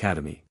Military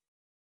Academy.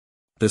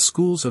 The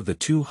schools of the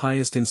two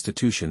highest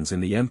institutions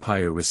in the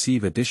Empire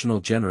receive additional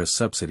generous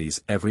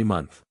subsidies every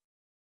month.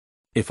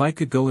 If I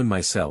could go in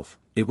myself,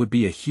 it would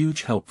be a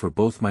huge help for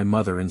both my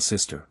mother and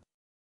sister.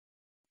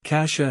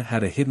 Kasia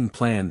had a hidden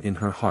plan in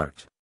her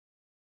heart.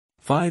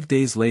 5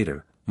 days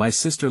later, my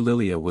sister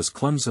Lilia was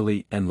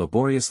clumsily and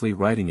laboriously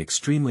writing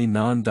extremely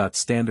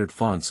non-standard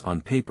fonts on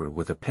paper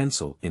with a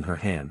pencil in her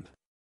hand.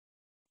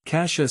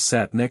 Kasia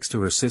sat next to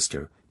her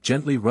sister,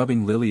 gently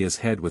rubbing Lilia's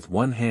head with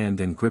one hand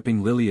and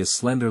gripping Lilia's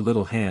slender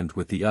little hand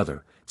with the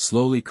other,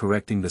 slowly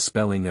correcting the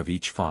spelling of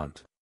each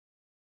font.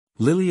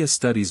 Lilia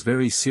studies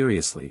very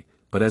seriously,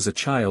 but as a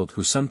child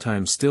who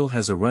sometimes still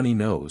has a runny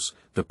nose,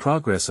 the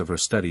progress of her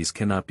studies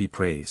cannot be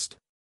praised.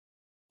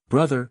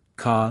 Brother,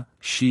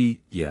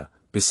 Kasia,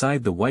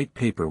 beside the white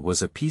paper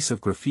was a piece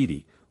of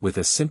graffiti, with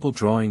a simple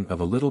drawing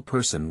of a little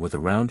person with a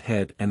round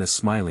head and a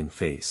smiling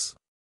face.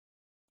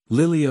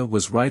 Lilia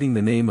was writing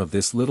the name of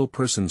this little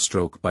person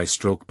stroke by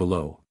stroke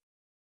below.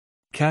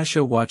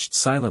 Kasia watched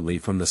silently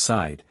from the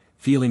side,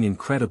 feeling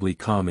incredibly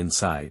calm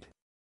inside.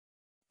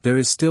 There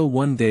is still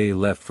 1 day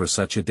left for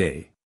such a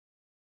day.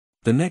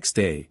 The next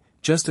day,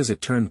 just as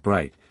it turned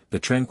bright, the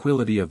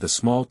tranquility of the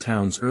small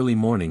town's early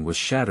morning was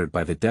shattered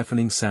by the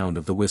deafening sound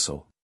of the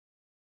whistle.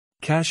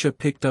 Kasia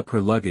picked up her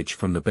luggage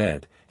from the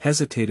bed,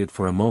 hesitated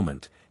for a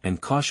moment,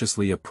 and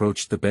cautiously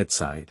approached the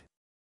bedside.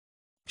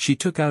 She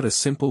took out a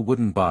simple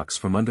wooden box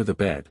from under the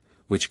bed,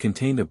 which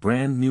contained a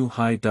brand new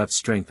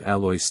high-strength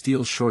alloy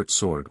steel short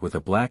sword with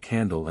a black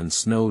handle and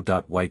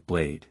snow-white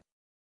blade.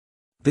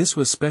 This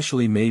was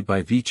specially made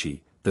by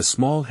Vici, the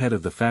small head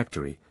of the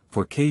factory,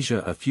 for Kasia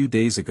a few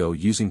days ago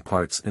using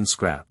parts and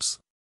scraps.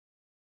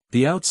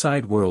 The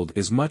outside world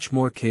is much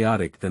more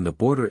chaotic than the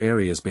border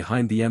areas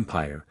behind the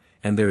Empire,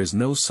 and there is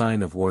no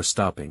sign of war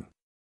stopping.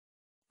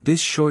 This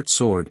short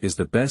sword is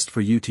the best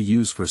for you to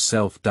use for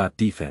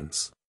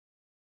self-defense.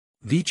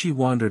 Vici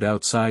wandered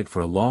outside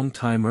for a long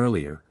time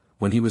earlier.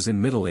 When he was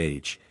in middle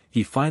age,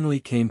 he finally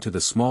came to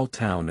the small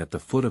town at the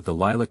foot of the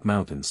Lilac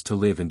Mountains to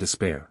live in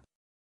despair.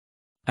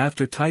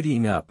 After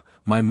tidying up,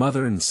 my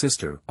mother and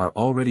sister are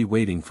already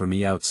waiting for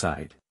me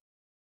outside.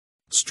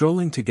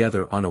 Strolling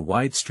together on a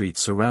wide street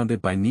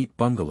surrounded by neat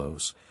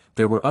bungalows,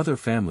 there were other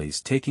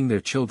families taking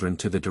their children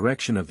to the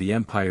direction of the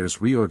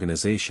Empire's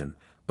reorganization,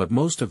 but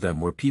most of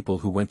them were people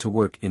who went to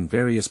work in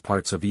various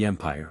parts of the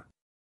Empire.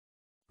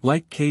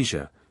 Like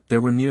Kasia, there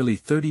were nearly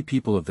 30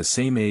 people of the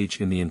same age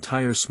in the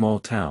entire small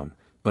town,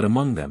 but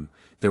among them,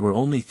 there were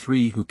only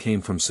 3 who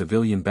came from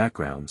civilian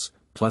backgrounds,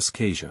 plus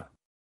Kasia.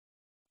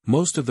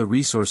 Most of the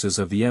resources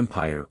of the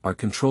Empire are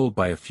controlled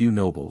by a few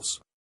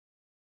nobles.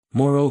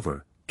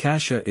 Moreover,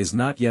 Kasia is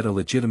not yet a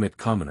legitimate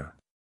commoner.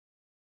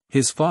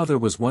 His father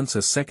was once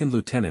a second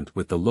lieutenant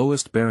with the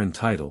lowest baron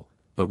title,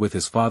 but with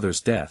his father's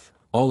death,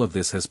 all of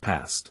this has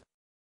passed.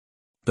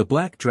 The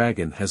Black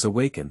Dragon has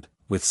awakened,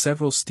 with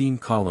several steam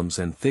columns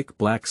and thick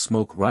black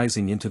smoke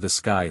rising into the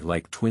sky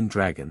like twin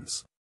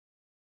dragons.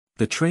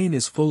 The train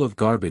is full of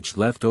garbage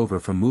left over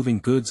from moving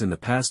goods in the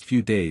past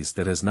few days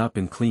that has not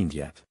been cleaned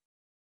yet.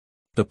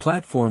 The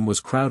platform was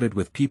crowded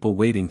with people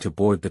waiting to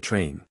board the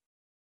train.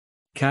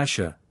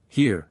 Kasia,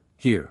 here,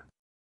 here.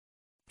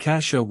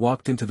 Kasia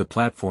walked into the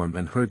platform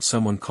and heard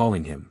someone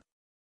calling him.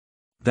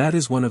 That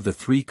is one of the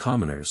 3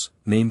 commoners,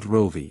 named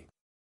Rovi.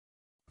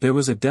 There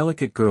was a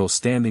delicate girl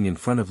standing in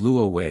front of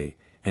Luo Wei,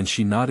 and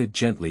she nodded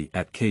gently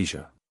at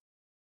Kasia.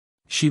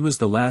 She was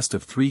the last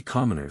of 3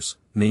 commoners,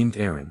 named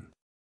Aaron.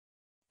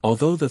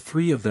 Although the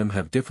 3 of them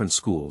have different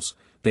schools,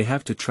 they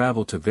have to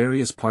travel to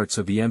various parts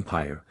of the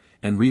Empire,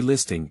 and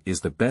relisting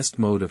is the best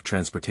mode of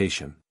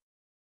transportation.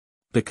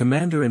 The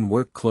commander in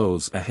work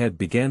clothes ahead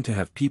began to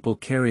have people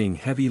carrying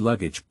heavy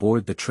luggage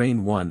board the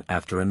train one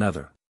after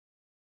another.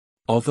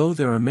 Although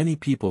there are many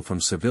people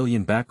from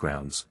civilian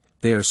backgrounds,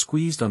 they are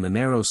squeezed on the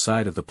narrow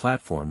side of the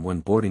platform when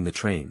boarding the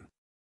train.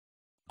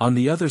 On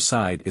the other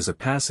side is a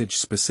passage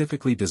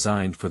specifically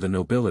designed for the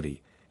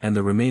nobility, and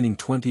the remaining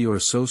 20 or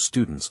so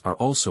students are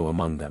also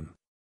among them.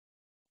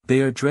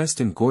 They are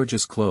dressed in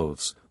gorgeous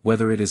clothes,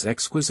 whether it is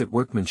exquisite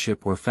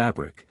workmanship or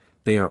fabric,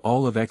 they are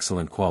all of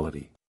excellent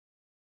quality.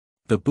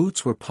 The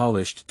boots were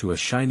polished to a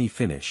shiny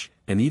finish,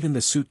 and even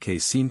the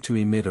suitcase seemed to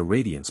emit a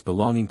radiance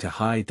belonging to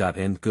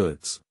high-end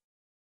goods.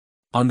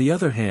 On the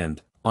other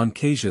hand, on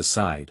Kasia's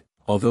side,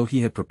 although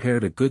he had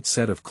prepared a good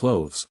set of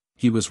clothes,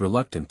 he was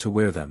reluctant to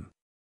wear them.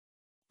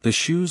 The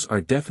shoes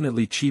are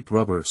definitely cheap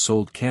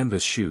rubber-soled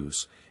canvas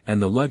shoes,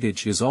 and the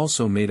luggage is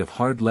also made of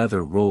hard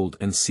leather rolled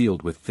and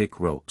sealed with thick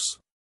ropes.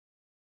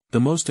 The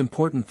most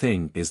important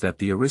thing is that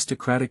the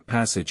aristocratic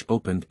passage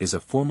opened is a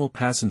formal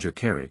passenger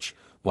carriage,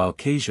 while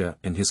Kasia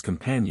and his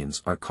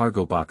companions are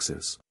cargo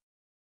boxes.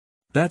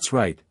 That's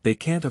right, they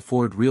can't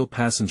afford real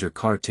passenger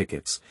car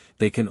tickets,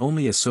 they can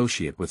only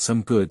associate with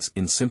some goods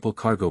in simple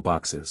cargo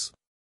boxes.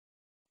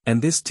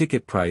 And this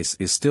ticket price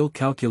is still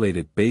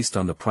calculated based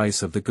on the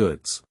price of the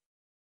goods.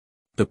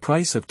 The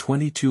price of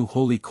 22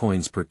 holy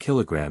coins per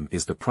kilogram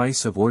is the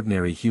price of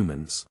ordinary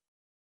humans.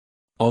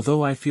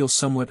 Although I feel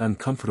somewhat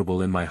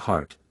uncomfortable in my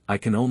heart, I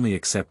can only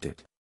accept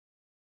it.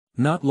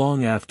 Not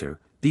long after,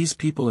 these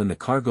people in the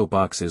cargo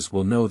boxes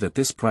will know that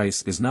this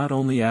price is not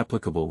only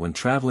applicable when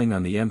traveling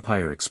on the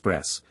Empire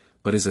Express,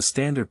 but is a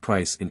standard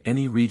price in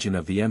any region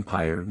of the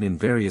Empire and in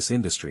various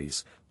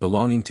industries,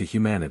 belonging to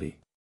humanity.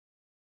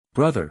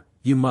 Brother,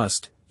 you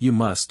must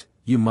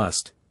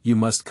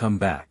come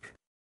back.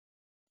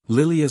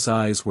 Lilia's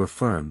eyes were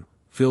firm,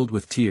 filled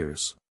with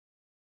tears.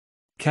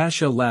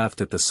 Kasia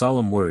laughed at the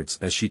solemn words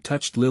as she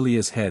touched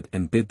Lilia's head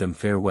and bid them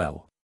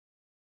farewell.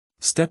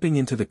 Stepping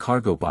into the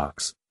cargo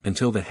box,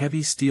 until the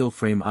heavy steel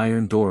frame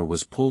iron door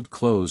was pulled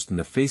closed and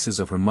the faces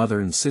of her mother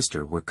and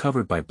sister were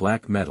covered by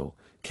black metal,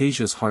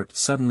 Kasia's heart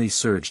suddenly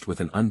surged with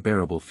an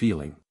unbearable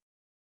feeling.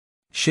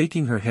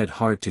 Shaking her head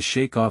hard to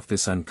shake off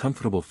this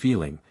uncomfortable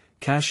feeling,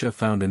 Kasia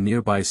found a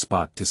nearby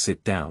spot to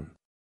sit down.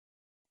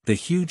 The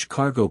huge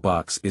cargo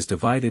box is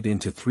divided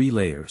into 3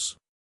 layers.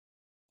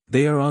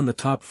 They are on the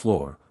top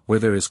floor, where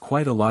there is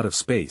quite a lot of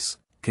space,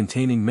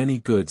 containing many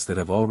goods that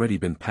have already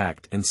been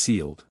packed and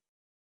sealed.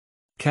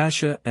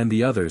 Kasia and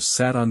the others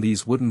sat on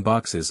these wooden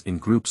boxes in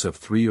groups of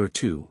 3 or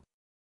 2.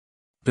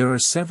 There are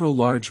several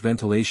large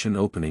ventilation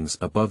openings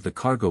above the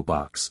cargo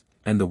box,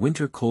 and the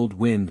winter-cold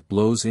wind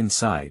blows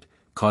inside,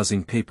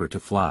 causing paper to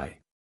fly.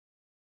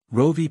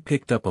 Rovi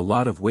picked up a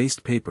lot of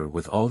waste paper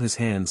with all his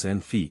hands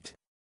and feet.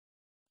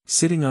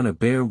 Sitting on a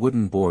bare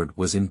wooden board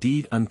was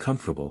indeed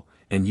uncomfortable,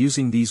 and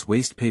using these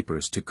waste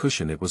papers to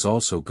cushion it was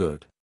also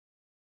good.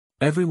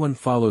 Everyone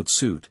followed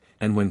suit,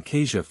 and when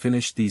Kasia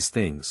finished these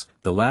things,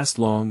 the last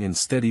long and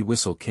steady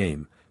whistle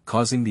came,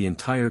 causing the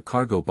entire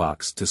cargo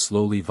box to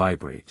slowly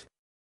vibrate.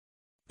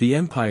 The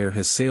Empire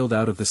has sailed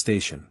out of the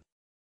station.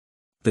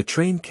 The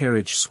train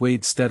carriage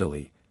swayed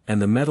steadily,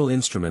 and the metal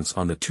instruments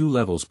on the 2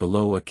 levels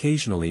below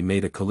occasionally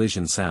made a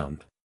collision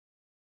sound.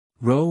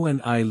 Ro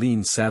and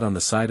Eileen sat on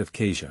the side of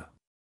Kasia.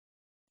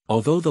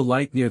 Although the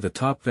light near the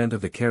top vent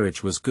of the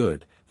carriage was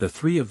good, the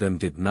 3 of them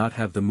did not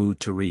have the mood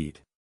to read.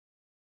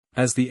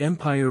 As the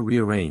Empire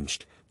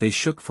rearranged, they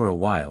shook for a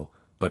while,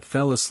 but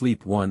fell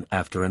asleep one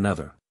after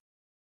another.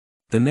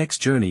 The next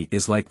journey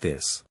is like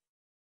this.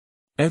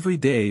 Every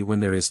day when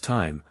there is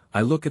time,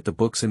 I look at the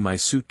books in my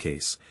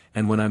suitcase,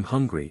 and when I'm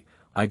hungry,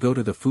 I go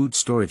to the food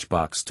storage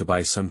box to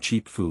buy some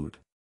cheap food.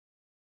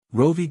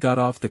 Rovi got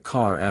off the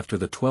car after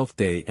the 12th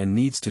day and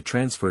needs to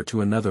transfer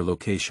to another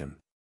location.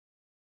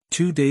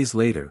 2 days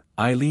later,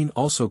 Eileen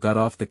also got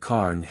off the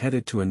car and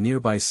headed to a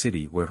nearby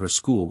city where her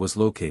school was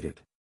located.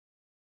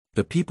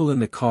 The people in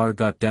the car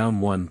got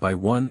down one by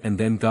one and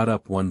then got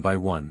up one by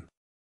one.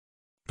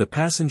 The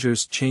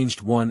passengers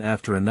changed one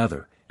after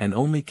another, and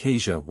only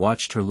Kasia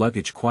watched her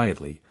luggage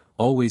quietly,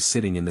 always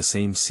sitting in the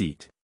same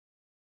seat.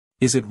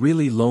 Is it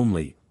really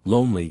lonely,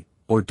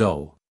 or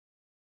dull?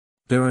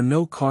 There are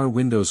no car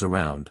windows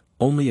around,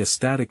 only a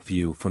static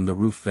view from the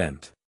roof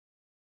vent.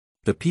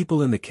 The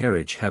people in the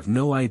carriage have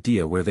no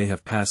idea where they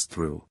have passed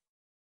through.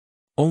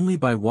 Only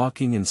by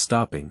walking and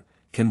stopping,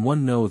 can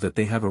one know that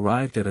they have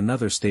arrived at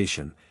another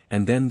station,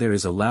 and then there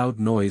is a loud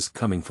noise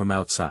coming from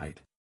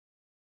outside.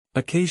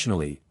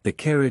 Occasionally, the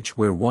carriage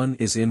where one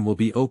is in will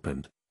be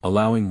opened,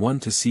 allowing one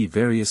to see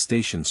various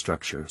station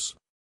structures.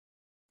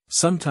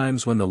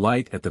 Sometimes when the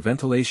light at the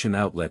ventilation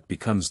outlet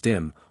becomes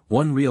dim,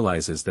 one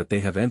realizes that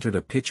they have entered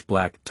a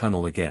pitch-black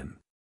tunnel again.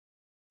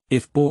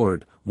 If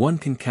bored, one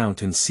can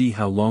count and see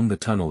how long the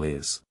tunnel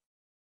is.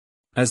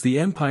 As the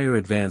Empire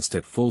advanced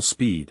at full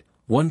speed,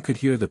 one could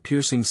hear the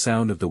piercing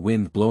sound of the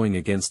wind blowing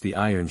against the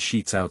iron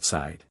sheets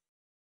outside.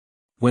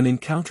 When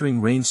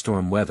encountering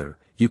rainstorm weather,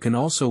 you can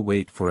also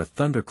wait for a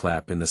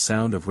thunderclap in the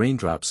sound of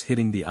raindrops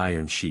hitting the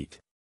iron sheet.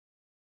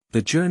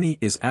 The journey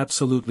is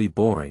absolutely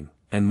boring,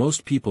 and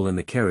most people in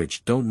the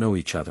carriage don't know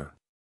each other.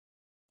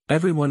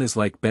 Everyone is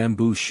like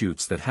bamboo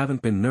shoots that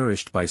haven't been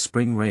nourished by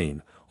spring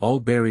rain, all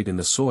buried in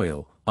the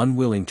soil,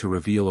 unwilling to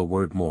reveal a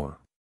word more.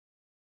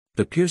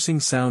 The piercing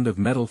sound of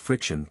metal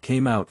friction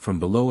came out from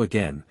below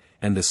again,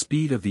 and the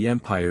speed of the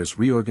Empire's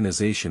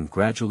reorganization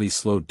gradually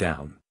slowed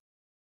down.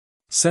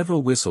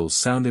 Several whistles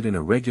sounded in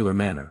a regular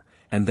manner,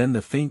 and then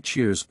the faint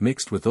cheers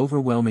mixed with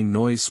overwhelming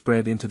noise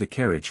spread into the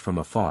carriage from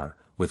afar,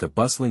 with a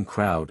bustling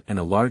crowd and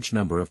a large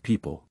number of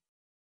people.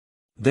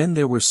 Then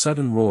there were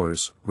sudden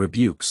roars,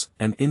 rebukes,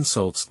 and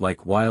insults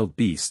like wild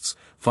beasts,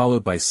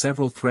 followed by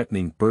several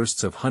threatening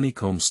bursts of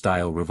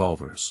honeycomb-style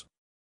revolvers.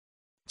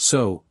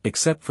 So,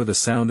 except for the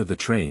sound of the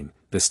train,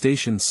 the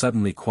station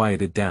suddenly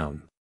quieted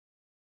down.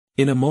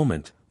 In a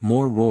moment,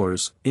 more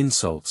roars,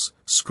 insults,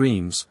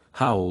 screams,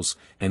 howls,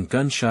 and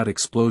gunshot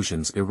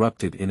explosions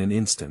erupted in an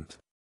instant.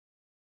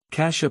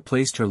 Kasia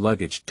placed her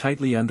luggage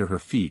tightly under her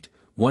feet,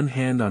 one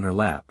hand on her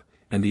lap,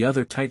 and the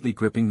other tightly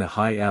gripping the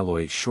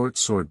high-alloy short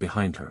sword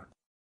behind her.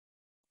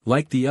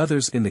 Like the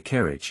others in the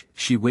carriage,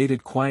 she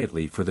waited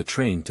quietly for the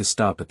train to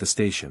stop at the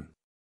station.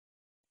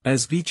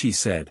 As Vici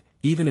said,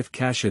 even if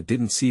Kasia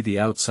didn't see the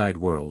outside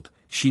world,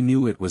 she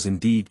knew it was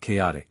indeed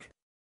chaotic.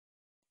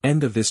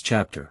 End of this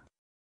chapter.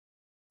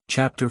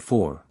 Chapter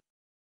 4.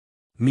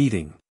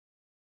 Meeting.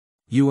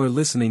 You are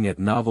listening at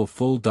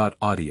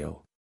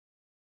novelfull.audio.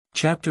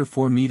 Chapter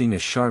 4. Meeting. A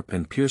sharp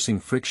and piercing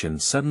friction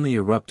suddenly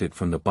erupted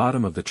from the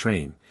bottom of the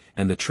train,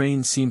 and the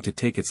train seemed to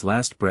take its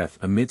last breath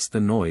amidst the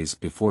noise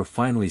before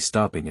finally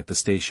stopping at the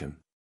station.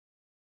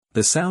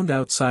 The sound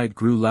outside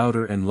grew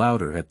louder and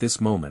louder at this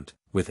moment,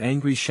 with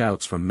angry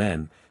shouts from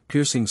men,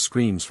 piercing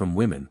screams from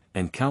women,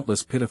 and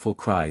countless pitiful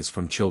cries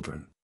from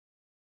children.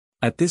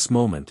 At this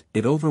moment,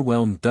 it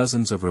overwhelmed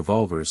dozens of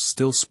revolvers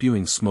still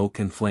spewing smoke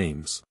and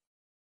flames.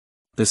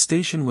 The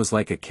station was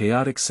like a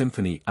chaotic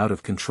symphony out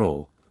of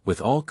control, with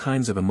all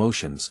kinds of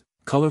emotions,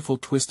 colorful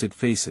twisted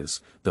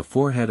faces, the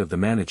forehead of the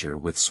manager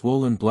with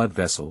swollen blood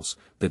vessels,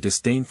 the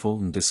disdainful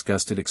and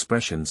disgusted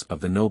expressions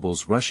of the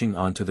nobles rushing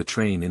onto the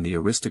train in the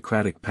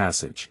aristocratic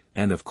passage,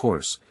 and of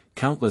course,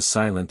 countless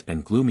silent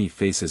and gloomy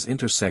faces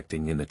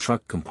intersecting in the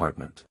truck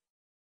compartment.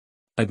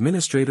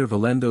 Administrator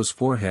Valendo's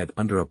forehead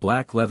under a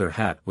black leather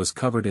hat was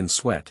covered in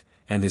sweat,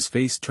 and his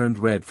face turned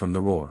red from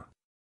the roar.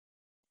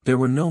 There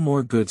were no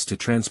more goods to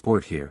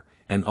transport here,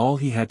 and all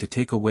he had to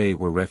take away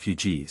were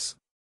refugees.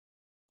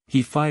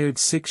 He fired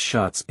 6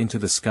 shots into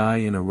the sky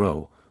in a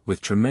row,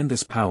 with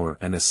tremendous power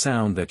and a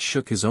sound that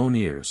shook his own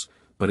ears,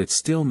 but it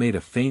still made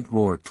a faint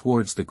roar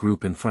towards the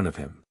group in front of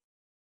him.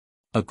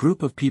 A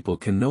group of people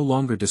can no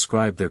longer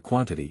describe their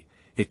quantity,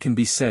 it can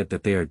be said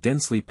that they are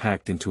densely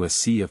packed into a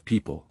sea of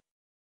people.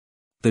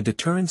 The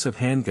deterrence of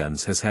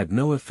handguns has had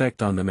no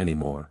effect on them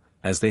anymore,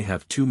 as they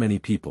have too many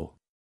people.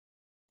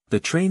 The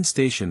train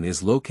station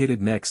is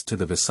located next to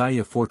the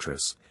Versailles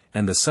fortress,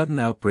 and the sudden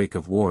outbreak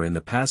of war in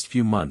the past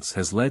few months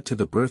has led to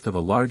the birth of a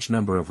large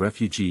number of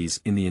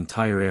refugees in the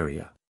entire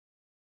area.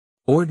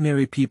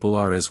 Ordinary people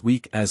are as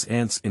weak as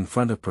ants in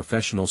front of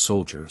professional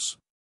soldiers.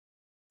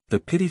 The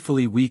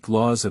pitifully weak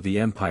laws of the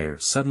empire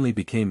suddenly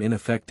became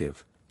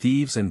ineffective,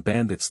 thieves and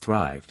bandits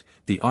thrived,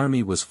 the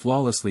army was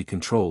flawlessly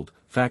controlled,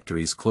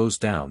 factories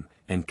closed down,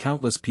 and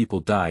countless people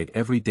died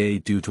every day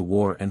due to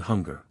war and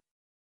hunger.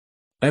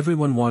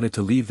 Everyone wanted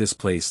to leave this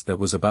place that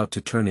was about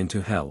to turn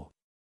into hell.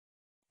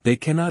 They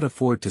cannot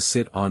afford to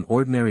sit on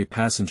ordinary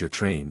passenger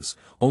trains,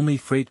 only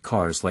freight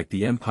cars like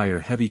the Empire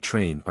heavy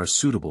train are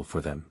suitable for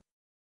them.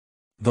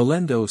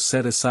 Valendo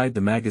set aside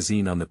the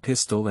magazine on the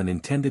pistol and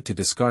intended to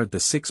discard the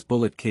 6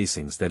 bullet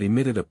casings that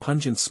emitted a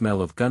pungent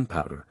smell of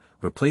gunpowder,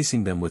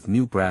 replacing them with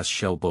new brass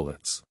shell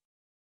bullets.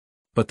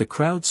 But the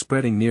crowd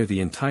spreading near the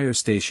entire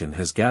station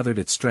has gathered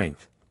its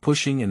strength,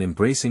 pushing and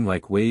embracing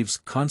like waves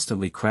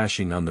constantly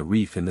crashing on the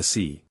reef in the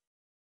sea.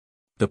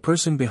 The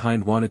person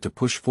behind wanted to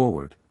push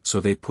forward, so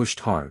they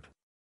pushed hard.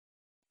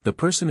 The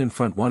person in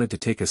front wanted to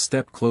take a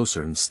step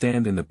closer and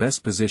stand in the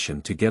best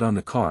position to get on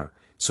the car,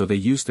 so they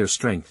used their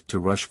strength to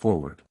rush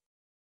forward.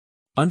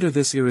 Under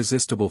this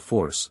irresistible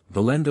force,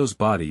 Valendo's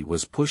body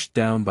was pushed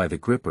down by the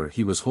gripper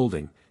he was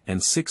holding,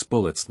 and 6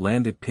 bullets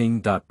landed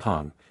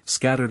ping-pong,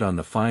 scattered on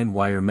the fine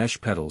wire mesh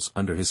pedals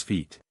under his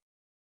feet.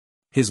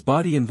 His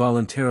body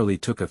involuntarily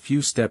took a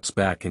few steps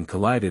back and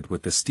collided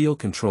with the steel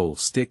control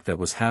stick that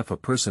was half a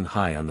person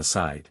high on the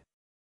side.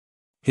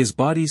 His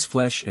body's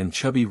flesh and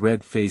chubby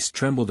red face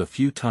trembled a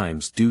few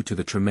times due to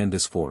the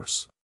tremendous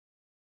force.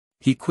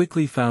 He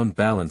quickly found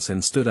balance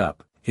and stood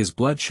up, his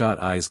bloodshot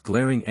eyes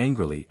glaring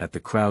angrily at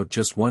the crowd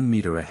just 1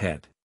 meter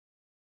ahead.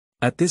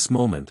 At this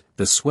moment,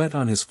 the sweat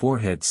on his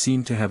forehead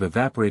seemed to have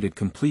evaporated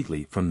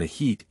completely from the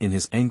heat in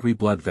his angry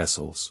blood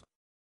vessels.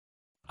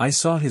 I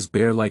saw his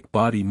bear-like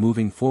body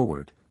moving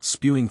forward,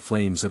 spewing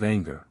flames of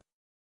anger.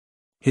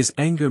 His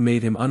anger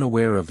made him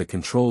unaware of the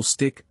control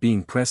stick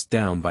being pressed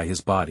down by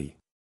his body.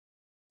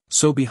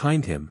 So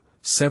behind him,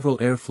 several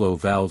airflow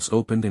valves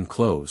opened and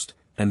closed,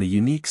 and the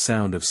unique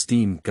sound of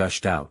steam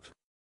gushed out.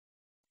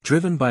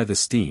 Driven by the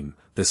steam,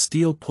 the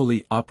steel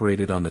pulley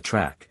operated on the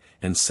track,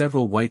 and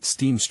several white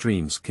steam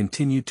streams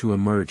continued to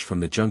emerge from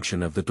the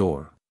junction of the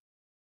door.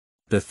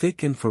 The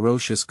thick and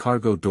ferocious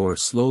cargo door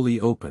slowly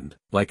opened,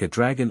 like a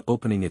dragon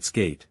opening its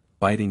gate,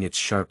 biting its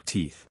sharp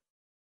teeth.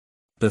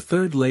 The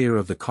third layer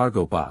of the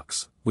cargo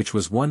box, which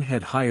was 1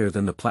 head higher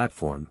than the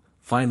platform,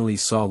 finally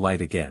saw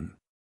light again.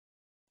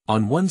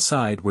 On one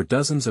side were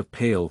dozens of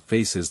pale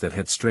faces that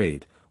had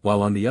strayed,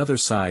 while on the other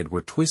side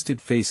were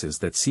twisted faces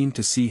that seemed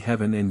to see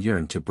heaven and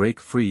yearn to break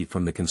free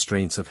from the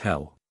constraints of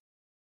hell.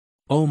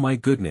 Oh my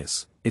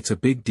goodness, it's a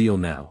big deal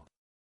now.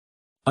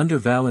 Under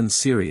Valen's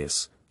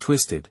serious,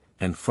 twisted,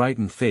 and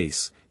frightened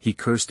face, he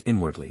cursed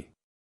inwardly.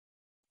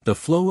 The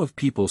flow of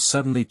people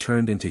suddenly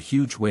turned into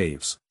huge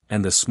waves,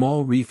 and the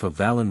small reef of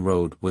Valen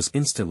Road was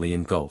instantly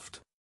engulfed.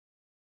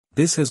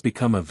 This has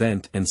become a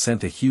vent and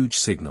sent a huge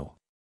signal.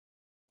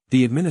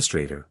 The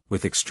administrator,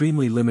 with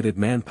extremely limited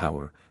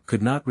manpower,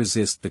 could not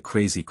resist the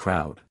crazy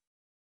crowd.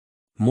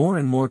 More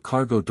and more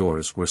cargo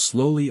doors were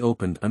slowly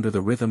opened under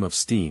the rhythm of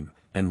steam,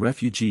 and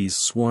refugees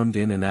swarmed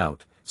in and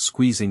out,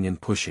 squeezing and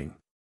pushing.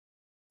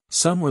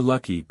 Some were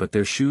lucky but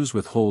their shoes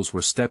with holes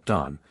were stepped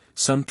on,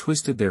 some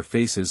twisted their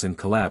faces and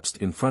collapsed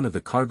in front of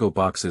the cargo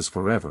boxes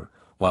forever,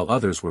 while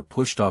others were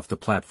pushed off the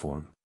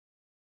platform.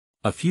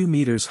 A few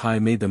meters high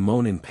made them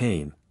moan in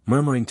pain,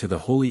 murmuring to the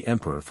Holy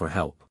Emperor for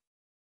help.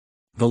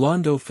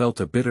 Valendo felt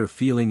a bitter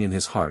feeling in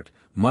his heart,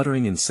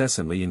 muttering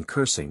incessantly and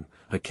cursing,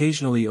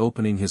 occasionally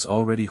opening his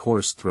already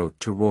hoarse throat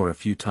to roar a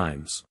few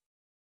times.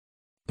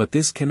 But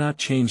this cannot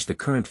change the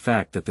current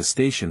fact that the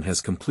station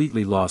has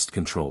completely lost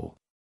control.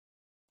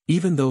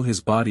 Even though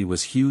his body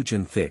was huge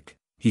and thick,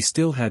 he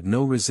still had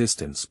no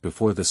resistance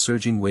before the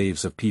surging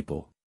waves of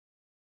people.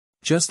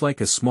 Just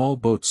like a small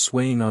boat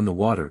swaying on the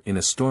water in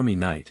a stormy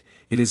night,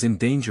 it is in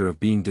danger of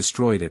being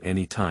destroyed at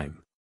any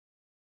time.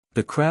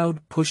 The crowd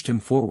pushed him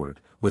forward,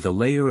 with a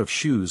layer of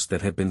shoes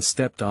that had been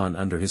stepped on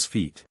under his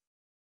feet.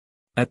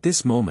 At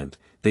this moment,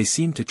 they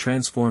seemed to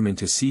transform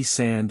into sea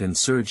sand and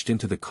surged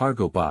into the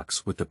cargo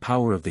box with the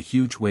power of the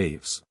huge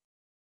waves.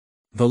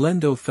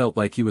 Valendo felt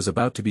like he was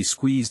about to be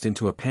squeezed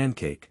into a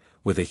pancake,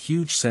 with a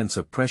huge sense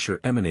of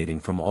pressure emanating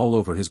from all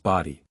over his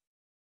body.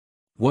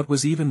 What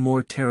was even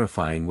more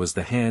terrifying was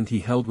the hand he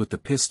held with the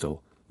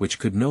pistol, which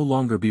could no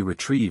longer be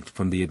retrieved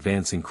from the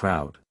advancing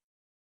crowd.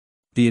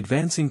 The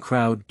advancing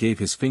crowd gave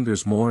his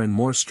fingers more and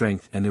more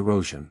strength and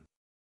erosion.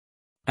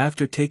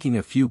 After taking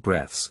a few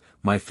breaths,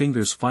 my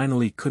fingers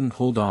finally couldn't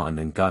hold on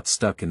and got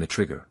stuck in the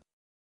trigger.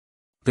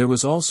 There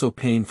was also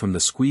pain from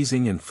the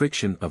squeezing and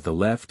friction of the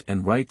left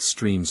and right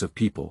streams of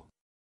people.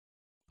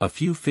 A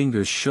few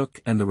fingers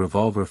shook and the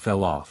revolver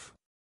fell off.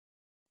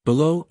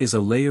 Below is a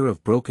layer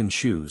of broken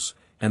shoes,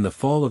 and the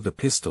fall of the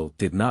pistol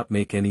did not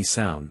make any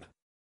sound.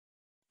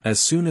 As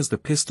soon as the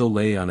pistol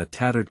lay on a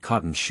tattered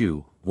cotton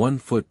shoe, one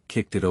foot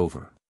kicked it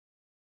over.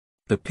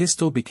 The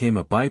pistol became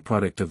a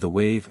byproduct of the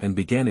wave and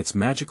began its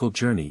magical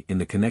journey in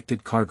the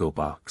connected cargo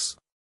box.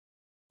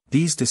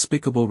 These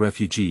despicable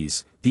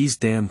refugees, these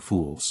damn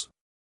fools.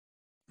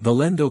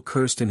 Valendo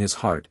cursed in his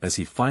heart as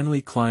he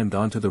finally climbed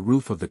onto the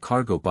roof of the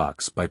cargo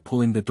box by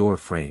pulling the door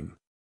frame.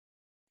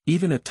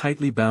 Even a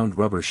tightly bound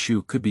rubber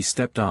shoe could be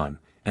stepped on,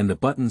 and the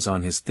buttons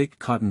on his thick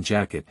cotton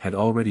jacket had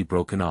already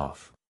broken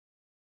off.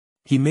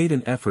 He made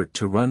an effort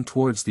to run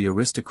towards the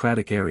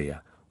aristocratic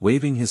area,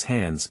 waving his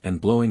hands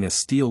and blowing a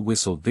steel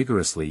whistle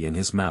vigorously in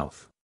his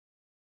mouth.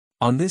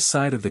 On this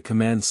side of the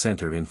command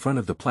center in front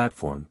of the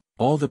platform,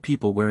 all the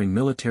people wearing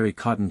military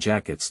cotton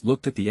jackets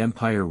looked at the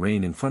Empire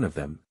rain in front of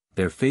them,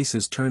 their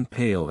faces turned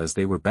pale as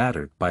they were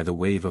battered by the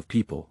wave of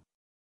people.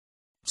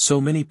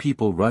 So many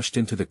people rushed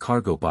into the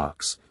cargo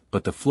box,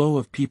 but the flow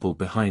of people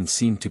behind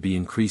seemed to be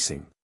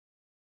increasing.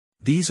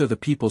 These are the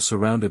people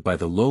surrounded by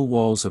the low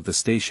walls of the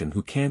station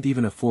who can't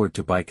even afford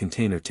to buy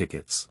container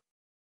tickets.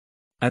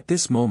 At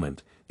this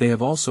moment, they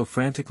have also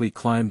frantically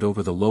climbed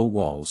over the low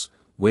walls,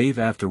 wave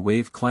after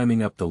wave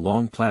climbing up the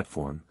long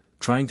platform,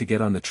 trying to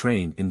get on the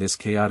train in this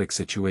chaotic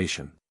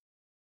situation.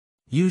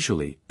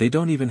 Usually, they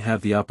don't even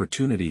have the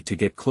opportunity to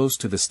get close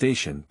to the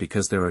station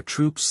because there are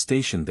troops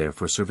stationed there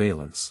for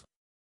surveillance.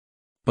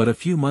 But a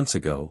few months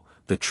ago,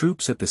 the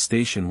troops at the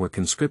station were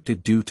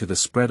conscripted due to the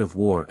spread of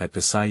war at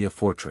Visaya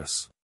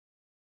Fortress.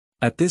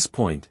 At this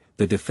point,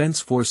 the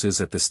defense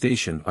forces at the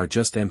station are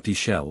just empty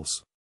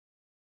shells.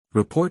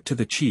 Report to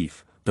the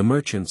chief, the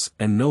merchants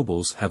and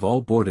nobles have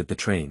all boarded the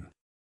train.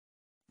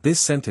 This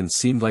sentence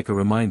seemed like a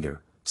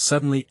reminder,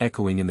 suddenly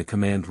echoing in the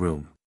command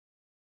room.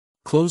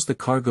 Close the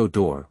cargo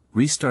door,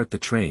 restart the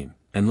train,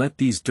 and let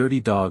these dirty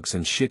dogs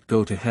and shit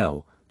go to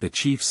hell, the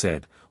chief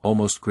said,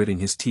 almost gritting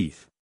his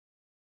teeth.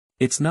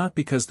 It's not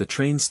because the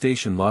train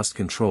station lost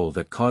control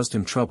that caused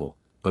him trouble,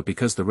 but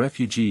because the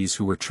refugees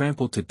who were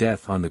trampled to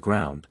death on the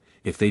ground,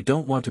 if they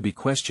don't want to be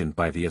questioned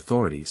by the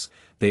authorities,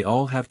 they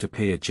all have to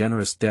pay a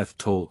generous death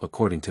toll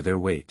according to their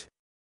weight.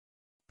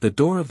 The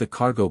door of the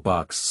cargo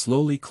box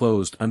slowly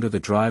closed under the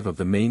drive of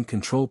the main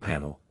control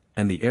panel,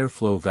 and the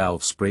airflow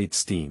valve sprayed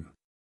steam.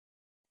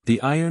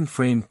 The iron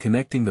frame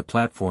connecting the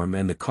platform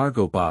and the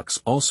cargo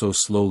box also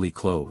slowly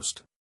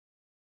closed.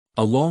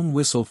 A long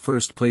whistle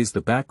first plays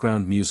the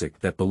background music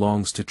that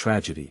belongs to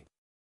tragedy.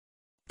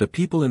 The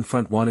people in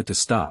front wanted to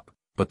stop,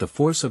 but the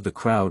force of the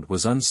crowd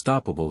was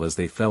unstoppable as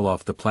they fell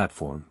off the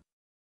platform.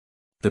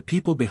 The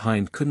people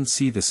behind couldn't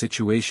see the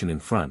situation in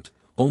front,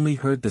 only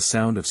heard the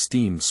sound of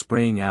steam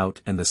spraying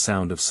out and the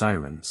sound of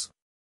sirens.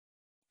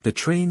 The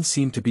train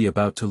seemed to be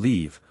about to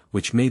leave,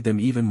 which made them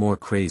even more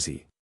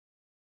crazy.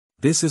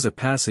 This is a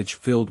passage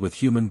filled with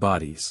human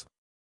bodies.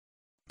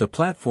 The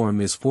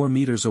platform is 4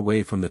 meters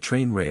away from the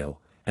train rail,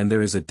 and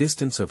there is a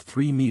distance of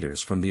 3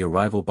 meters from the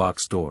arrival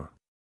box door.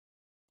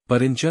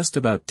 But in just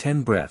about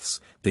 10 breaths,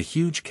 the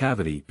huge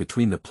cavity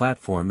between the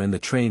platform and the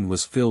train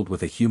was filled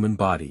with a human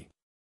body.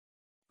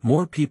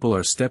 More people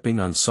are stepping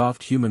on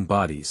soft human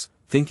bodies,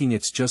 thinking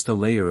it's just a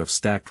layer of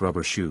stacked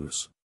rubber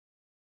shoes.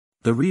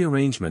 The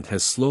rearrangement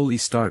has slowly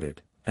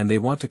started, and they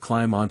want to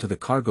climb onto the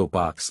cargo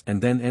box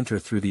and then enter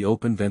through the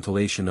open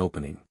ventilation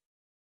opening.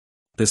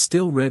 The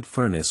still red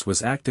furnace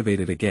was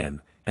activated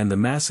again, and the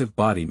massive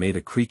body made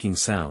a creaking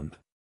sound.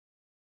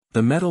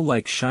 The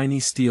metal-like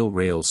shiny steel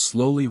rails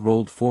slowly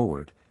rolled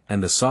forward,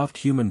 and the soft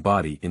human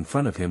body in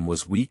front of him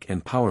was weak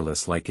and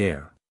powerless like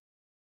air.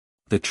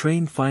 The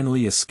train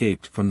finally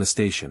escaped from the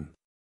station.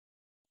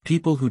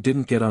 People who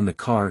didn't get on the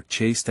car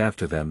chased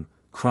after them,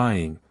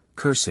 crying,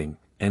 cursing,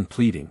 and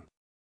pleading.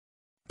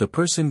 The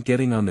person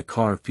getting on the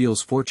car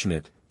feels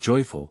fortunate,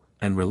 joyful,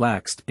 and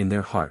relaxed in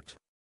their heart.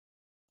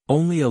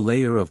 Only a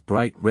layer of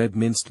bright red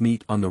minced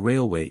meat on the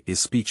railway is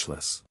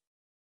speechless.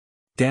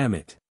 Damn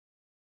it!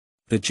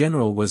 The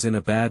general was in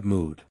a bad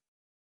mood.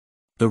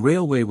 The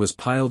railway was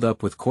piled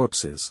up with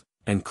corpses,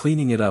 and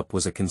cleaning it up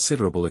was a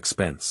considerable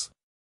expense.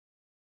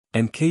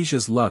 And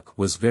Kasia's luck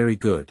was very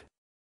good.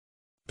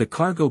 The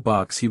cargo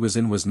box he was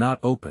in was not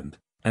opened,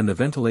 and the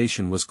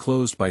ventilation was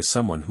closed by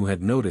someone who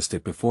had noticed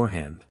it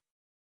beforehand.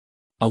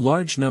 A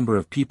large number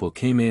of people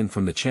came in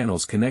from the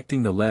channels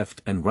connecting the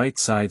left and right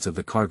sides of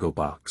the cargo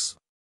box.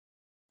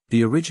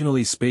 The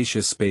originally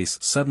spacious space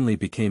suddenly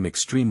became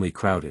extremely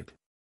crowded.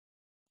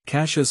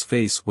 Kasia's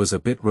face was a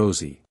bit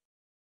rosy.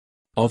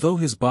 Although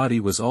his body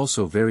was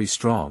also very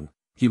strong,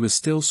 he was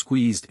still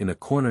squeezed in a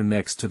corner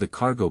next to the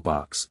cargo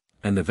box,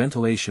 and the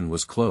ventilation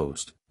was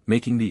closed,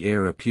 making the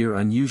air appear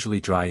unusually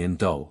dry and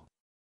dull.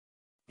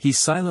 He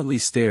silently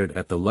stared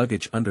at the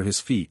luggage under his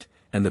feet,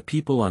 and the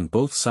people on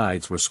both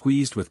sides were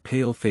squeezed with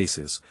pale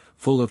faces,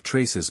 full of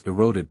traces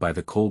eroded by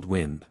the cold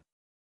wind.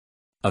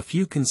 A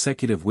few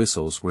consecutive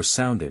whistles were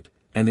sounded,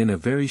 and in a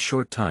very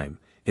short time,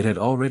 it had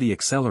already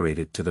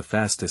accelerated to the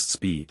fastest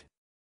speed.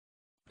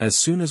 As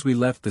soon as we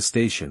left the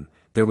station,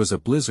 there was a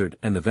blizzard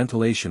and the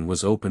ventilation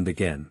was opened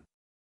again.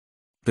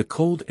 The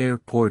cold air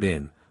poured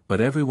in,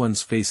 but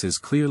everyone's faces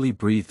clearly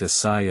breathed a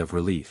sigh of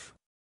relief.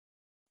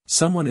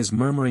 Someone is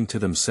murmuring to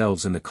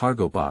themselves in the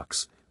cargo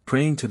box,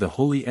 praying to the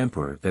Holy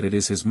Emperor that it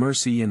is his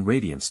mercy and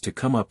radiance to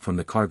come up from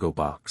the cargo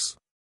box.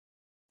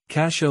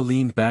 Kasia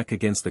leaned back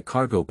against the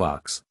cargo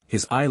box,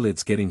 his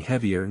eyelids getting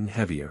heavier and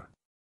heavier.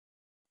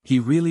 He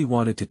really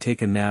wanted to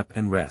take a nap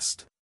and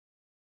rest.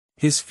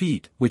 His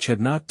feet, which had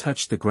not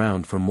touched the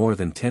ground for more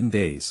than 10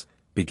 days,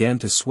 began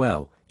to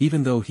swell,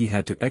 even though he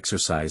had to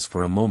exercise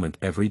for a moment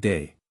every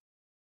day.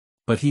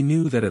 But he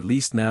knew that at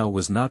least now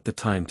was not the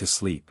time to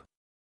sleep.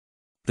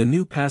 The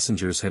new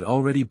passengers had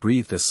already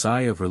breathed a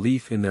sigh of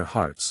relief in their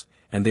hearts,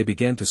 and they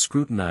began to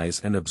scrutinize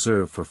and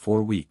observe for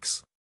 4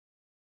 weeks.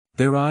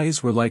 Their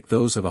eyes were like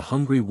those of a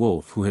hungry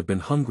wolf who had been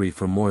hungry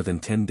for more than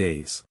 10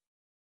 days.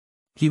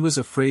 He was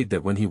afraid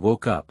that when he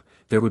woke up,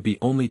 there would be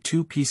only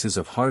 2 pieces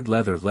of hard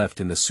leather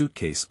left in the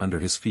suitcase under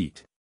his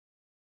feet.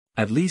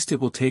 At least it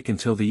will take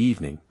until the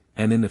evening,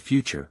 and in the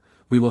future,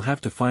 we will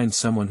have to find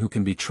someone who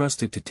can be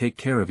trusted to take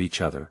care of each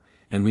other,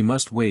 and we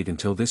must wait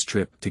until this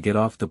trip to get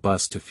off the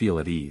bus to feel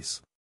at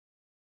ease.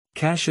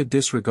 Kasia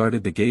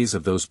disregarded the gaze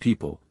of those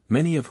people,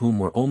 many of whom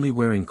were only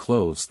wearing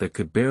clothes that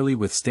could barely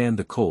withstand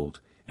the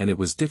cold, and it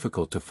was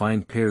difficult to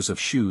find pairs of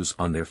shoes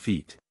on their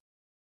feet.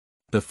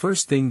 The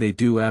first thing they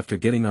do after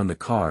getting on the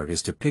car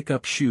is to pick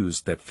up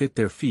shoes that fit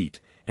their feet,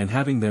 and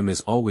having them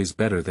is always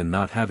better than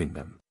not having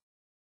them.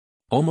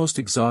 Almost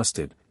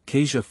exhausted,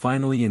 Kasia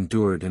finally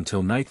endured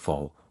until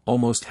nightfall,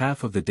 almost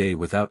half of the day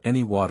without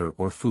any water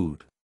or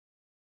food.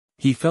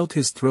 He felt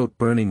his throat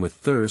burning with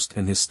thirst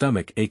and his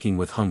stomach aching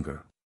with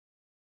hunger.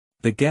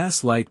 The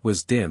gas light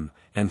was dim,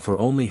 and for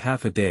only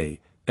half a day,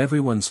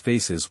 everyone's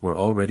faces were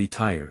already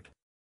tired.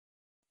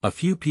 A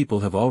few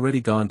people have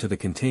already gone to the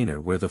container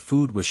where the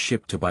food was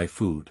shipped to buy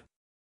food.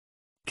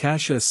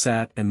 Kasia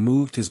sat and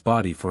moved his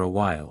body for a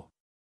while.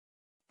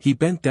 He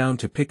bent down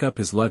to pick up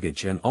his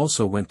luggage and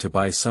also went to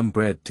buy some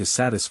bread to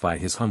satisfy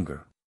his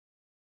hunger.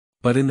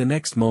 But in the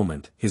next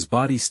moment, his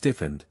body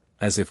stiffened,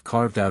 as if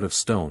carved out of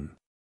stone.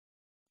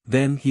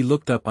 Then he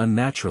looked up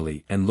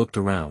unnaturally and looked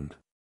around.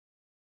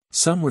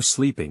 Some were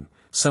sleeping,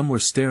 some were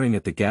staring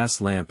at the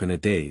gas lamp in a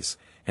daze,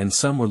 and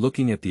some were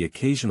looking at the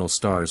occasional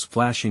stars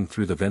flashing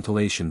through the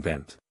ventilation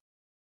vent.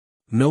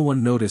 No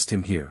one noticed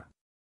him here.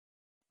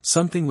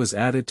 Something was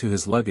added to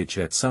his luggage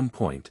at some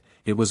point.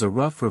 It was a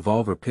rough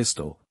revolver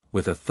pistol,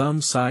 with a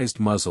thumb-sized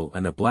muzzle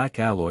and a black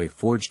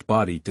alloy-forged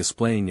body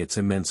displaying its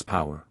immense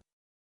power.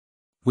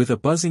 With a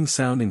buzzing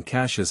sound in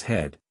Kasia's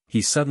head,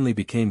 he suddenly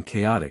became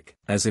chaotic,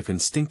 as if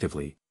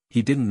instinctively,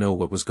 he didn't know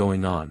what was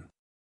going on.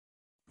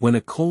 When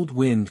a cold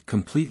wind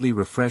completely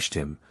refreshed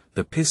him,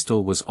 the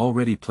pistol was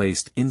already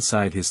placed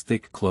inside his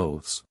thick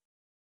clothes.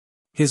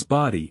 His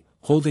body,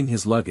 holding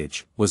his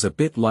luggage, was a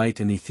bit light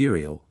and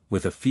ethereal,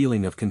 with a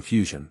feeling of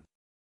confusion.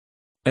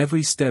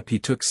 Every step he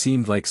took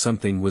seemed like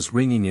something was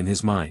ringing in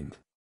his mind.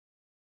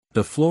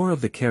 The floor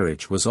of the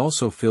carriage was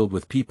also filled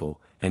with people,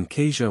 and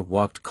Kasia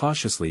walked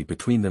cautiously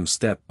between them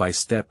step by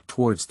step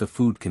towards the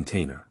food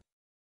container.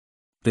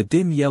 The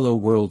dim yellow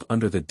world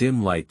under the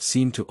dim light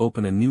seemed to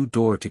open a new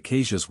door to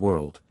Kasia's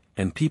world,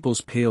 and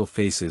people's pale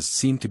faces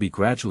seemed to be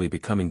gradually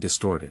becoming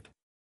distorted.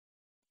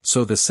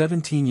 So the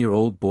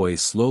 17-year-old boy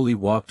slowly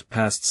walked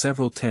past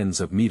several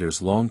tens of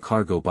meters long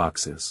cargo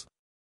boxes.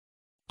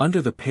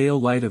 Under the pale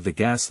light of the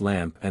gas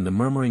lamp and the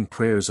murmuring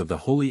prayers of the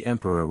Holy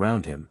Emperor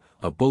around him,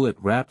 a bullet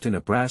wrapped in a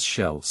brass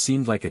shell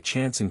seemed like a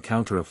chance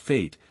encounter of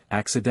fate,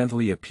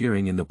 accidentally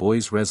appearing in the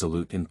boy's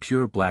resolute and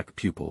pure black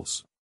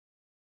pupils.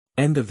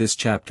 End of this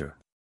chapter.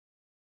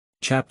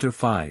 Chapter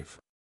 5.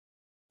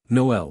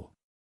 Noel.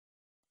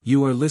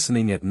 You are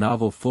listening at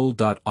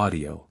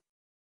novelfull.audio.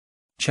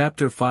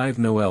 Chapter 5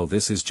 Noel.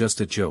 This is just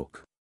a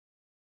joke.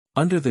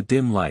 Under the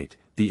dim light,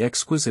 the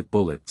exquisite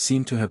bullet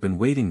seemed to have been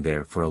waiting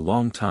there for a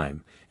long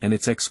time, and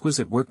its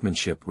exquisite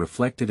workmanship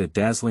reflected a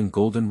dazzling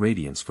golden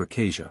radiance for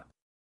Kasia.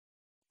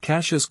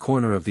 Kasia's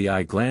corner of the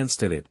eye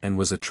glanced at it and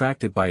was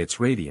attracted by its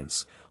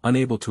radiance,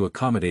 unable to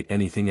accommodate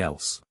anything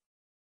else.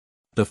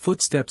 The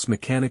footsteps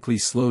mechanically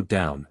slowed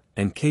down,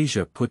 and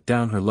Kasia put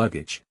down her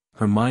luggage,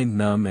 her mind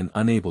numb and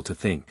unable to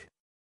think.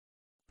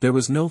 There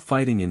was no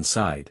fighting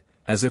inside,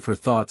 as if her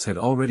thoughts had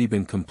already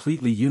been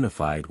completely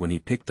unified when he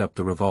picked up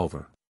the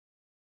revolver.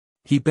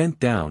 He bent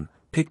down,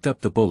 picked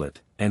up the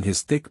bullet, and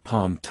his thick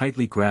palm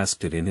tightly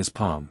grasped it in his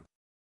palm.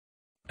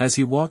 As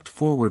he walked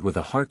forward with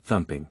a heart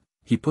thumping,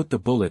 he put the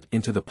bullet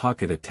into the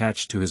pocket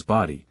attached to his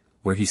body,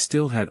 where he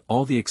still had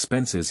all the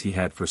expenses he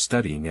had for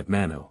studying at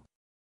Mano.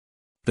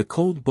 The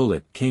cold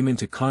bullet came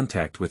into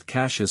contact with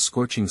Kasia's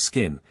scorching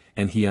skin,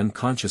 and he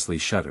unconsciously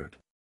shuddered.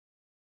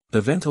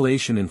 The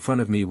ventilation in front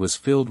of me was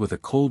filled with a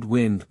cold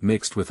wind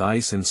mixed with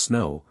ice and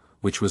snow,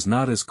 which was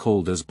not as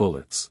cold as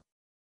bullets.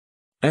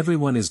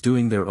 Everyone is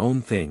doing their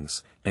own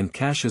things, and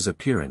Kasia's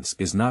appearance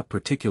is not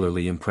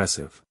particularly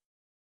impressive.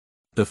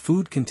 The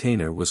food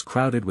container was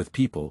crowded with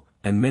people,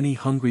 and many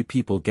hungry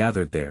people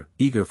gathered there,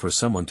 eager for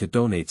someone to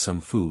donate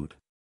some food.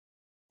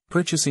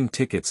 Purchasing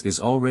tickets is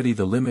already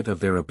the limit of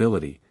their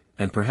ability,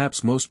 and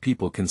perhaps most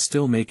people can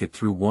still make it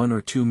through 1 or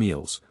 2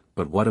 meals,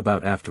 but what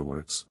about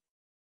afterwards?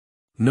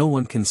 No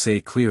one can say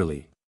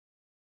clearly.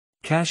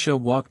 Kasia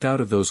walked out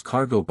of those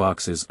cargo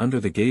boxes under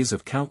the gaze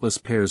of countless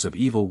pairs of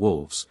evil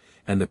wolves,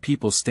 and the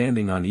people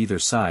standing on either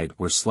side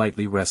were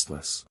slightly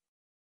restless.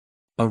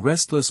 A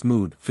restless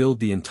mood filled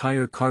the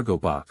entire cargo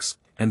box,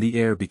 and the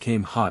air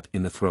became hot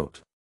in the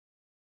throat.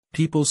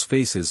 People's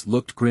faces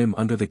looked grim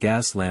under the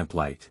gas lamp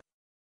light.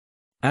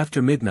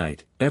 After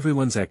midnight,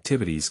 everyone's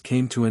activities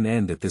came to an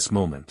end at this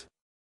moment.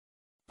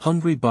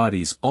 Hungry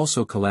bodies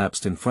also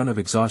collapsed in front of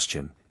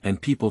exhaustion,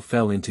 and people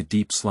fell into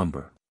deep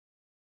slumber.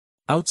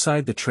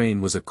 Outside the train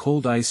was a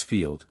cold ice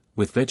field,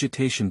 with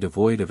vegetation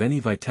devoid of any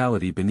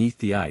vitality beneath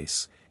the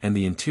ice, and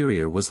the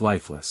interior was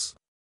lifeless.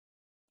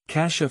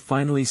 Kasia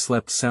finally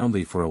slept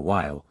soundly for a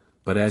while,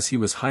 but as he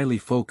was highly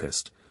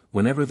focused,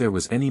 whenever there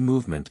was any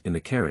movement in the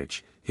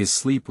carriage, his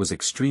sleep was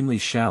extremely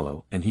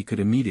shallow and he could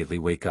immediately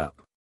wake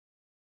up.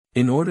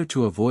 In order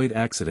to avoid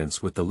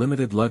accidents with the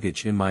limited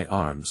luggage in my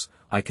arms,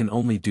 I can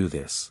only do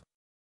this.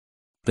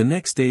 The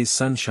next day's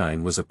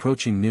sunshine was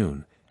approaching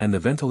noon, and the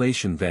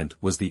ventilation vent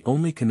was the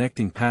only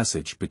connecting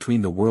passage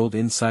between the world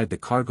inside the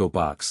cargo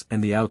box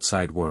and the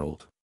outside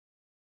world.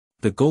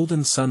 The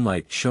golden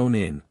sunlight shone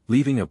in,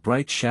 leaving a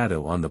bright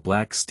shadow on the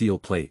black steel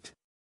plate.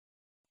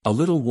 A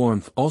little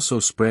warmth also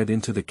spread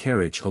into the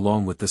carriage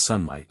along with the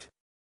sunlight.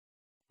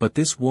 But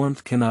this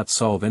warmth cannot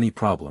solve any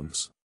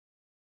problems.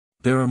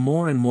 There are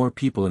more and more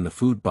people in the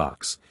food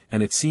box,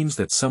 and it seems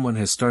that someone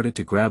has started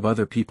to grab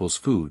other people's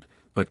food,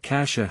 but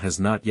Kasia has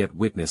not yet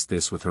witnessed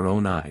this with her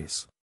own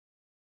eyes.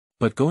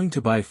 But going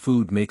to buy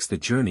food makes the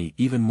journey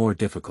even more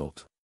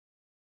difficult.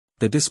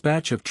 The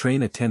dispatch of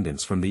train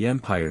attendants from the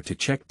Empire to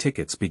check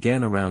tickets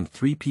began around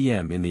 3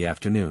 p.m. in the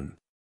afternoon.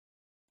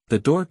 The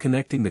door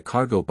connecting the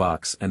cargo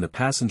box and the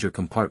passenger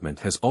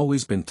compartment has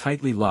always been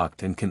tightly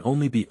locked and can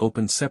only be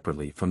opened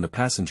separately from the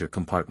passenger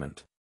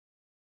compartment.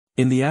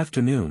 In the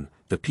afternoon,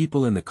 the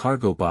people in the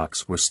cargo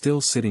box were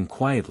still sitting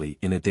quietly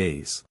in a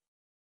daze.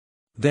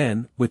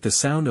 Then, with the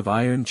sound of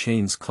iron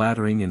chains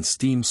clattering and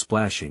steam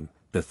splashing,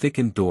 the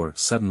thickened door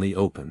suddenly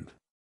opened.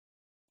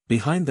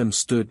 Behind them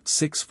stood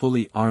 6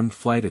 fully armed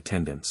flight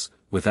attendants,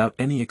 without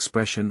any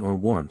expression or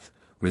warmth,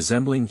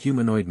 resembling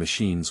humanoid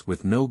machines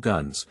with no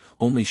guns,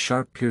 only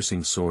sharp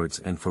piercing swords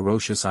and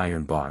ferocious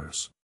iron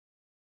bars.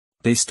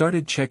 They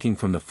started checking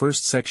from the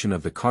first section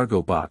of the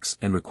cargo box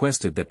and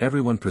requested that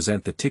everyone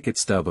present the ticket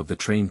stub of the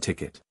train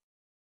ticket.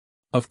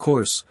 Of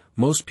course,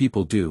 most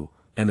people do,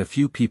 and a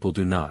few people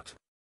do not.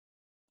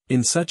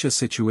 In such a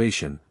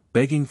situation,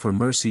 begging for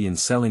mercy and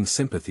selling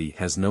sympathy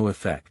has no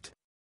effect.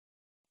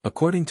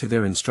 According to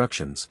their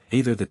instructions,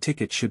 either the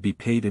ticket should be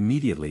paid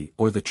immediately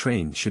or the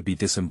train should be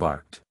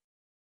disembarked.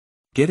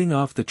 Getting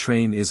off the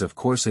train is of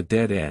course a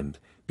dead end,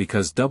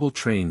 because double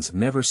trains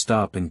never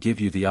stop and give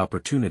you the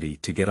opportunity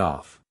to get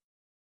off.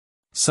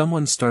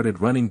 Someone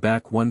started running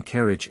back one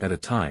carriage at a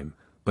time,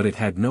 but it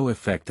had no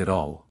effect at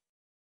all.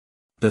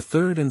 The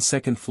third and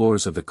second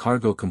floors of the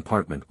cargo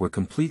compartment were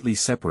completely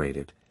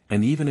separated,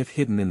 and even if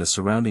hidden in the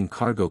surrounding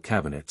cargo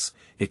cabinets,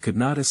 it could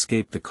not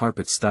escape the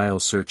carpet-style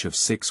search of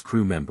 6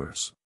 crew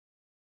members.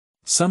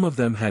 Some of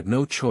them had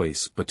no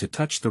choice but to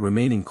touch the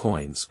remaining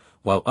coins,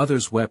 while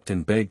others wept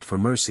and begged for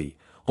mercy,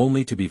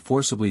 only to be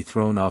forcibly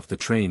thrown off the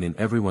train in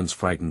everyone's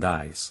frightened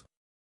eyes.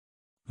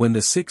 When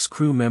the 6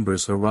 crew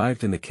members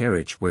arrived in the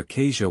carriage where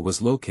Kasia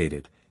was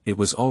located, it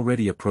was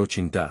already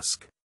approaching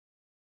dusk.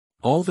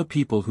 All the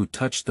people who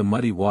touched the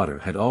muddy water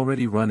had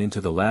already run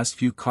into the last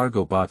few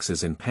cargo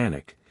boxes in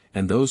panic,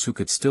 and those who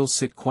could still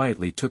sit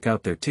quietly took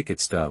out their ticket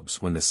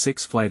stubs when the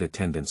 6 flight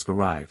attendants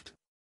arrived.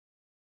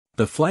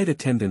 The flight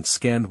attendant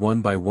scanned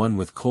one by one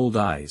with cold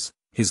eyes,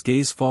 his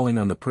gaze falling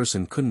on the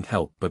person couldn't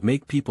help but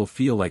make people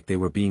feel like they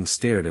were being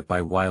stared at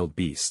by wild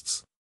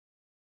beasts.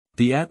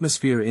 The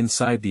atmosphere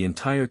inside the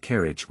entire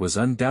carriage was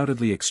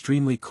undoubtedly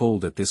extremely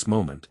cold at this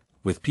moment,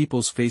 with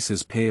people's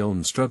faces pale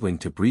and struggling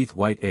to breathe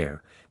white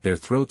air, their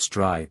throats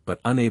dry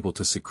but unable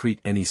to secrete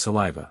any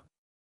saliva.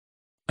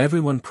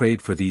 Everyone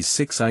prayed for these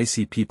 6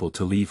 icy people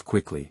to leave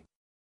quickly.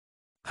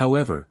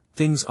 However,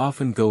 things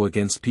often go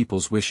against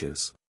people's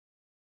wishes.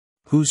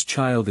 Whose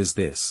child is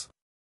this?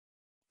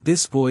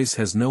 This voice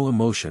has no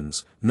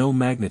emotions, no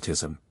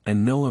magnetism,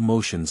 and no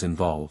emotions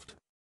involved.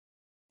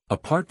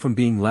 Apart from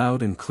being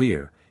loud and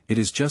clear, it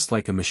is just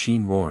like a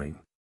machine roaring.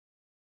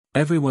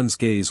 Everyone's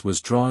gaze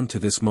was drawn to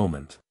this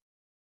moment.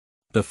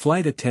 The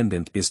flight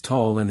attendant is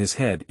tall and his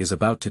head is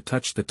about to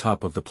touch the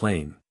top of the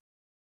plane.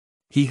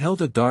 He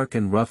held a dark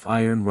and rough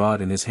iron rod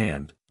in his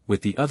hand,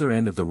 with the other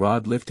end of the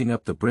rod lifting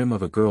up the brim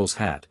of a girl's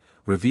hat,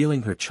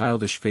 revealing her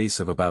childish face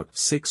of about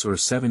 6 or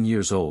 7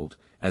 years old,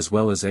 as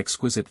well as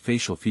exquisite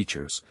facial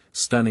features,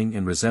 stunning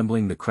and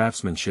resembling the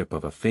craftsmanship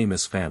of a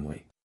famous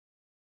family.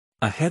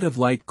 A head of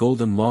light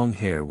golden long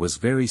hair was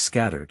very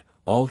scattered,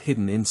 all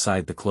hidden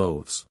inside the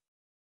clothes.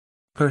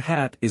 Her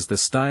hat is the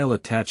style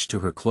attached to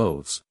her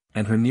clothes,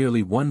 and her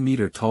nearly 1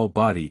 meter tall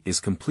body is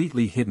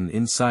completely hidden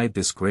inside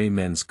this gray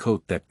men's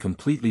coat that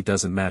completely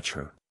doesn't match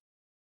her.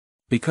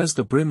 Because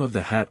the brim of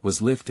the hat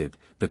was lifted,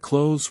 the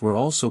clothes were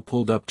also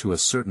pulled up to a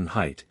certain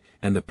height,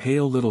 and the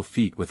pale little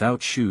feet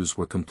without shoes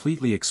were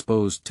completely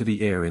exposed to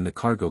the air in the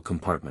cargo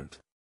compartment.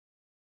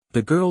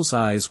 The girl's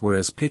eyes were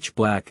as pitch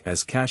black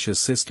as Kasia's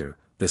sister,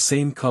 the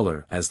same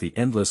color as the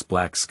endless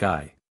black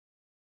sky.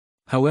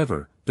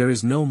 However, there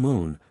is no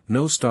moon,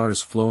 no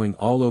stars flowing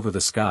all over the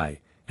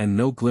sky, and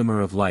no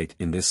glimmer of light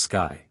in this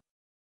sky.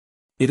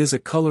 It is a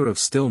color of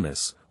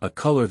stillness, a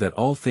color that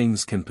all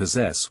things can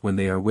possess when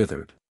they are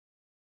withered.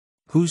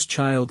 Whose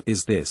child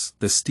is this?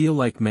 The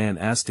steel-like man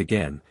asked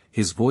again,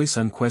 his voice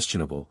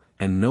unquestionable,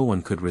 and no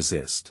one could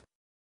resist.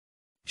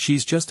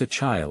 She's just a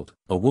child,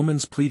 a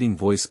woman's pleading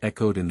voice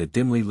echoed in the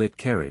dimly lit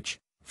carriage,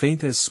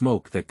 faint as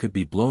smoke that could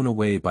be blown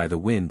away by the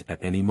wind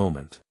at any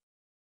moment.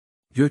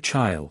 Your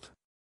child.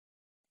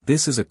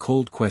 This is a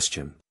cold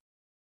question.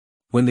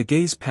 When the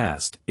gaze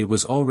passed, it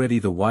was already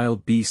the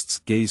wild beast's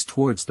gaze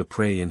towards the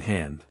prey in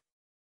hand.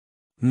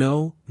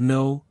 No,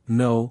 no,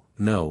 no,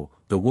 no,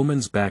 the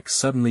woman's back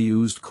suddenly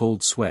oozed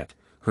cold sweat,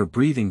 her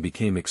breathing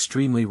became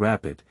extremely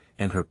rapid,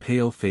 and her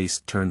pale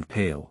face turned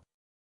pale.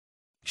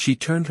 She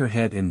turned her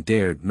head and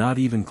dared not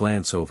even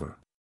glance over.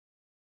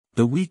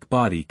 The weak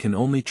body can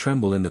only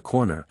tremble in the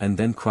corner and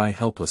then cry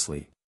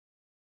helplessly.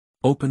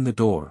 Open the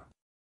door.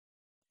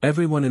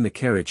 Everyone in the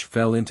carriage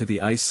fell into the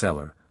ice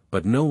cellar,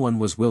 but no one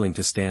was willing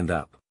to stand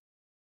up.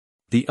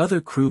 The other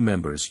crew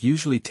members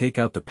usually take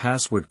out the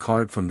password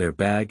card from their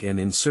bag and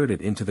insert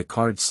it into the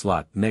card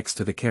slot next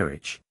to the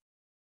carriage.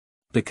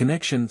 The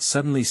connection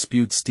suddenly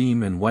spewed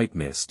steam and white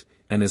mist,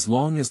 and as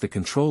long as the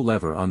control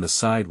lever on the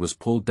side was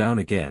pulled down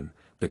again,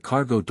 the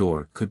cargo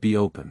door could be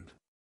opened.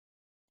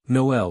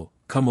 Noel,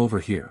 come over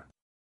here.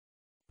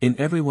 In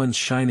everyone's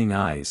shining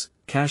eyes,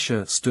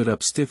 Kasia stood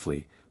up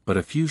stiffly, but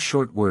a few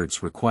short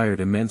words required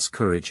immense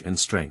courage and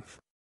strength.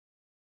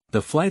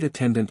 The flight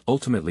attendant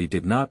ultimately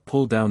did not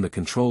pull down the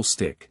control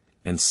stick,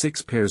 and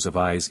 6 pairs of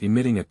eyes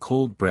emitting a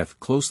cold breath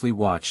closely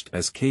watched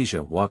as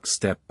Kasia walked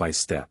step by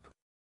step.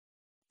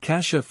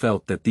 Kasia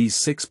felt that these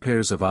 6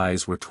 pairs of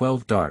eyes were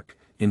 12 dark,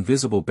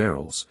 invisible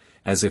barrels,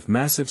 as if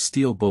massive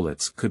steel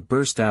bullets could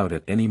burst out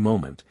at any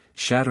moment,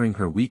 shattering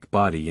her weak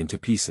body into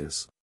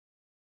pieces.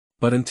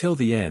 But until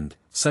the end,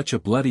 such a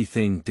bloody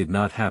thing did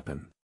not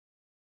happen.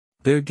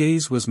 Their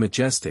gaze was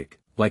majestic,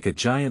 like a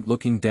giant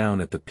looking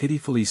down at the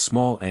pitifully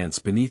small ants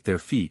beneath their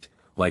feet,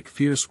 like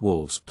fierce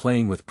wolves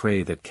playing with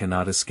prey that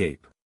cannot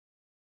escape.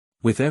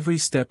 With every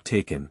step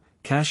taken,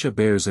 Kasia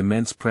bears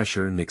immense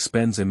pressure and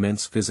expends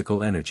immense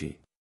physical energy.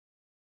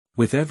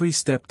 With every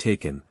step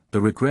taken, the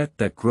regret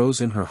that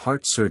grows in her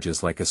heart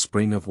surges like a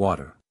spring of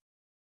water.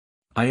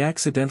 I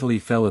accidentally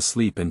fell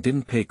asleep and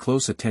didn't pay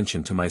close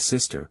attention to my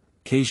sister,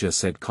 Kasia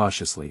said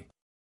cautiously.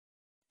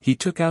 He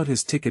took out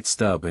his ticket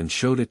stub and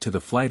showed it to the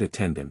flight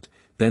attendant,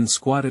 then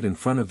squatted in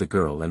front of the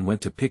girl and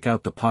went to pick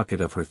out the pocket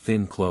of her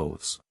thin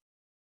clothes.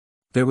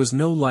 There was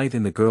no light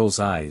in the girl's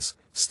eyes,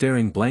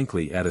 staring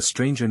blankly at a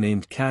stranger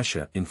named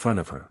Kasia in front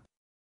of her.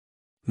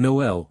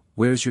 Noel,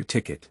 where's your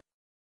ticket?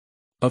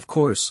 Of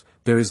course,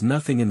 there is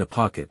nothing in the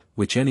pocket,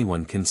 which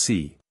anyone can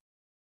see.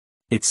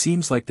 It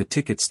seems like the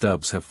ticket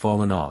stubs have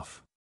fallen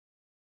off.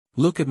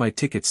 Look at my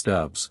ticket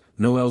stubs,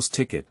 Noel's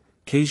ticket.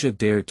 Kasia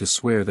dared to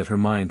swear that her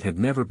mind had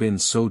never been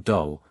so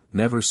dull,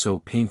 never so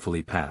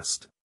painfully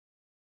passed.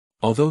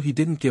 Although he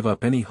didn't give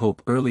up any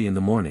hope early in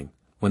the morning,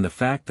 when the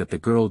fact that the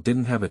girl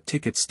didn't have a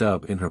ticket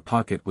stub in her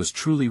pocket was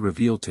truly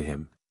revealed to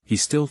him, he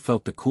still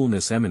felt the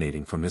coolness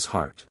emanating from his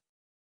heart.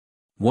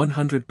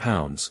 100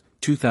 pounds,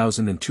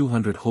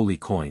 2,200 holy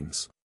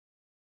coins.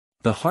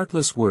 The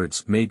heartless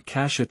words made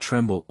Kasia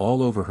tremble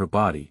all over her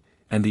body,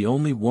 and the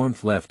only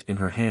warmth left in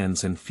her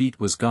hands and feet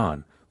was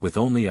gone, with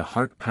only a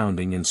heart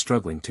pounding and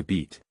struggling to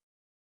beat.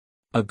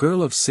 A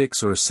girl of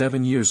 6 or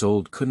 7 years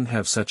old couldn't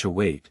have such a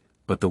weight,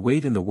 but the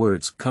weight in the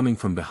words coming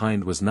from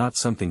behind was not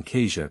something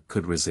Kasia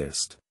could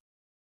resist.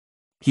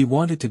 He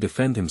wanted to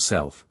defend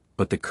himself,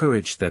 but the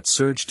courage that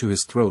surged to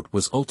his throat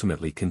was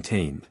ultimately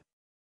contained.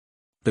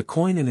 The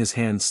coin in his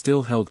hand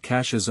still held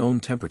Kasia's own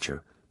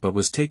temperature, but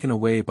was taken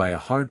away by a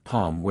hard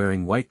palm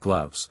wearing white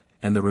gloves,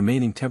 and the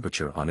remaining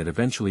temperature on it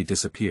eventually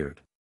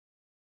disappeared.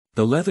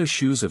 The leather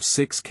shoes of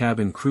 6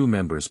 cabin crew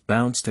members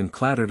bounced and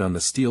clattered on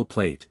the steel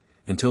plate,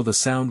 until the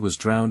sound was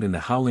drowned in the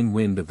howling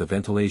wind of the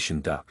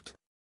ventilation duct.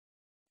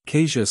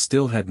 Kasia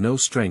still had no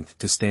strength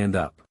to stand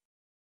up.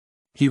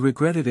 He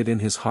regretted it in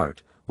his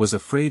heart, was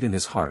afraid in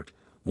his heart,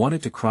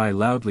 wanted to cry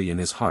loudly in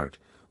his heart,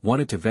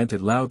 wanted to vent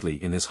it loudly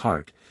in his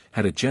heart,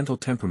 had a gentle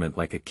temperament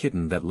like a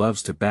kitten that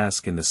loves to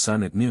bask in the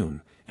sun at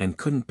noon, and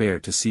couldn't bear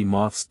to see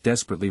moths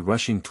desperately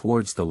rushing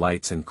towards the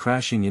lights and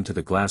crashing into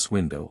the glass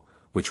window,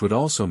 which would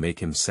also make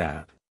him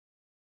sad.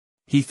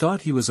 He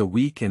thought he was a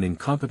weak and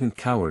incompetent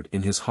coward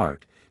in his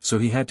heart, so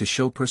he had to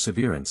show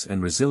perseverance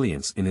and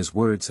resilience in his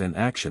words and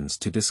actions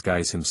to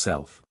disguise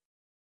himself.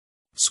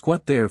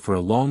 Squat there for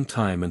a long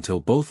time until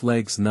both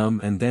legs numb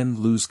and then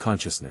lose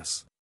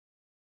consciousness.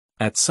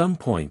 At some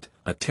point,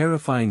 a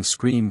terrifying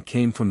scream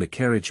came from the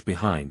carriage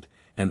behind,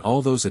 and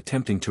all those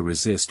attempting to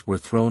resist were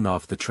thrown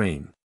off the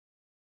train.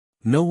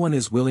 No one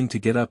is willing to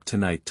get up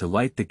tonight to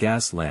light the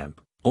gas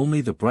lamp,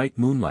 only the bright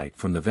moonlight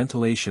from the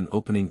ventilation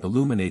opening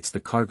illuminates the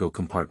cargo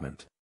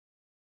compartment.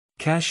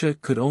 Kasia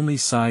could only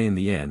sigh in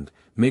the end,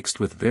 mixed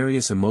with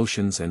various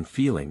emotions and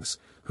feelings.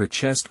 Her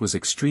chest was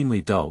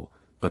extremely dull,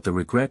 but the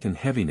regret and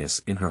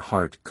heaviness in her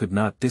heart could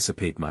not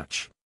dissipate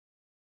much.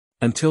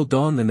 Until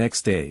dawn the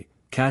next day,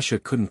 Kasia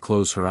couldn't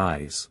close her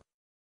eyes.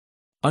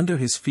 Under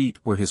his feet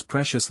were his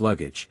precious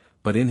luggage,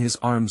 but in his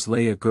arms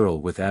lay a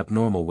girl with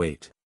abnormal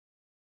weight.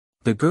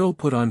 The girl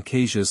put on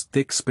Kasia's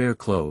thick spare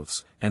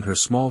clothes, and her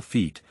small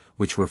feet,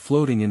 which were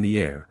floating in the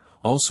air,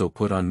 also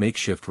put on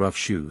makeshift rough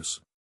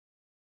shoes.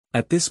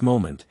 At this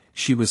moment,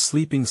 she was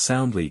sleeping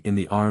soundly in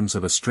the arms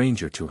of a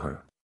stranger to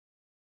her.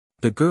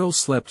 The girl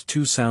slept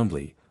too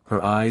soundly,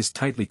 her eyes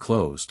tightly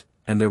closed,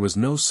 and there was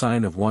no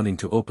sign of wanting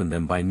to open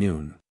them by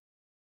noon.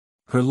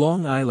 Her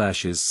long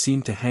eyelashes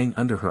seemed to hang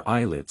under her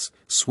eyelids,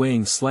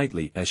 swaying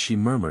slightly as she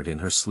murmured in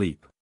her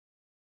sleep.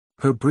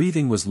 Her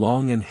breathing was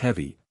long and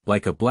heavy,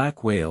 like a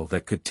black whale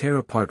that could tear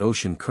apart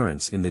ocean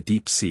currents in the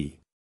deep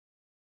sea.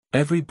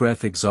 Every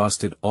breath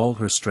exhausted all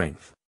her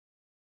strength.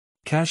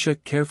 Kasia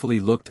carefully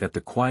looked at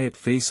the quiet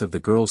face of the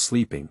girl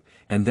sleeping,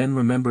 and then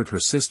remembered her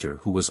sister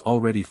who was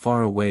already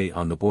far away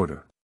on the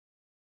border.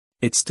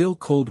 It's still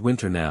cold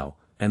winter now,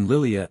 and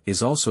Lilia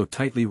is also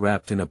tightly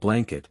wrapped in a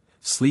blanket,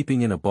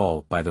 sleeping in a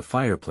ball by the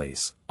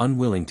fireplace,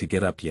 unwilling to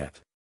get up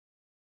yet.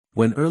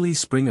 When early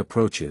spring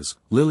approaches,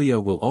 Lilia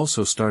will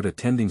also start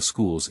attending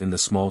schools in the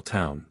small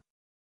town.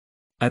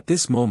 At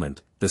this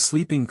moment, the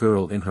sleeping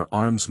girl in her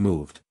arms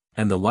moved,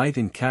 and the light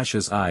in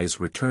Kasia's eyes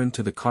returned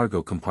to the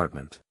cargo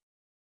compartment.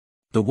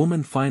 The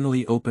woman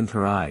finally opened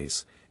her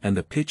eyes, and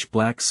the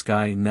pitch-black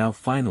sky now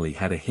finally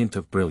had a hint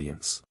of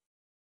brilliance.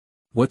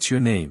 "What's your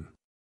name?"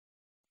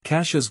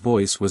 Kasia's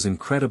voice was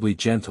incredibly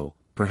gentle,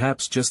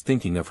 perhaps just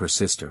thinking of her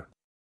sister.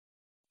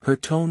 Her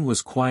tone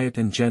was quiet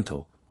and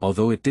gentle,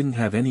 although it didn't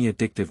have any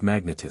addictive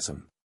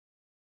magnetism.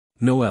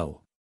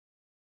 "Noelle."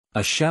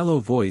 A shallow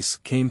voice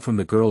came from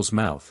the girl's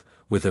mouth,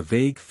 with a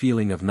vague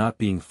feeling of not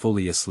being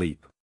fully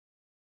asleep.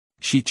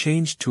 She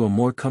changed to a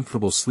more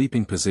comfortable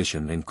sleeping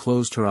position and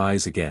closed her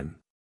eyes again.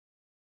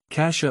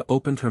 Kasia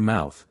opened her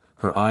mouth,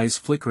 her eyes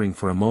flickering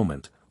for a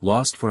moment,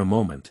 lost for a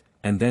moment,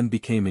 and then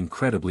became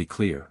incredibly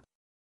clear.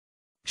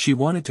 She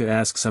wanted to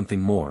ask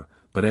something more,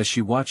 but as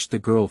she watched the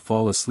girl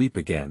fall asleep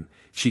again,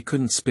 she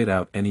couldn't spit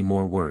out any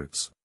more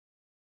words.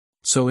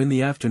 So in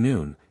the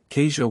afternoon,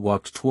 Kasia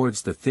walked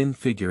towards the thin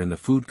figure in the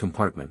food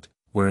compartment,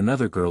 where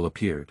another girl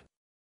appeared.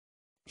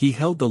 He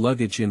held the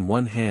luggage in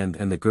one hand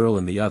and the girl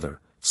in the other,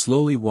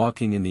 slowly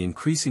walking in the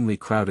increasingly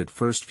crowded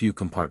first few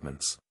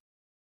compartments.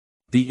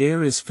 The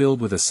air is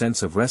filled with a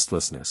sense of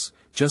restlessness,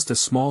 just a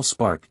small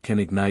spark can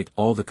ignite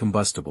all the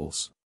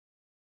combustibles.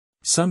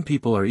 Some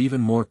people are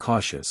even more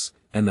cautious,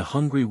 and the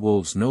hungry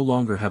wolves no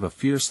longer have a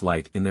fierce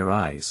light in their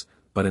eyes,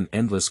 but an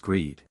endless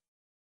greed.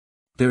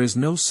 There is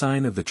no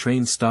sign of the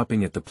train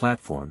stopping at the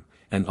platform,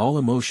 and all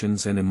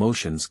emotions and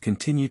emotions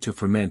continue to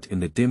ferment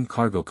in the dim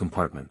cargo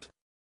compartment.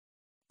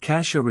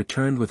 Kasia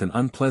returned with an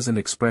unpleasant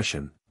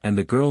expression, and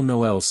the girl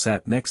Noelle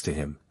sat next to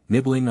him,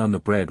 nibbling on the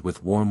bread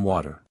with warm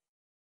water.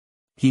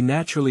 He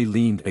naturally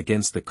leaned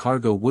against the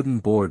cargo wooden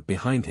board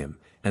behind him,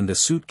 and the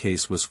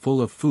suitcase was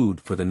full of food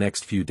for the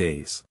next few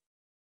days.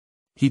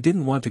 He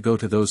didn't want to go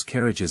to those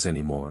carriages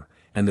anymore,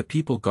 and the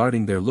people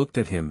guarding there looked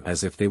at him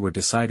as if they were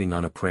deciding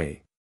on a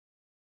prey.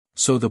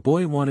 So the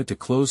boy wanted to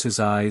close his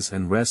eyes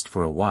and rest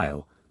for a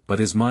while, but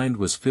his mind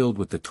was filled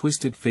with the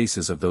twisted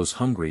faces of those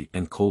hungry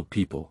and cold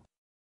people.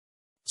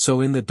 So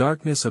in the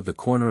darkness of the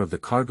corner of the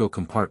cargo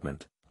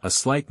compartment, a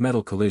slight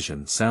metal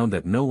collision sound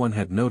that no one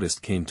had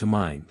noticed came to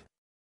mind.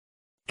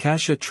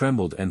 Kasia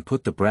trembled and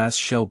put the brass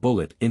shell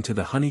bullet into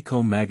the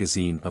honeycomb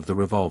magazine of the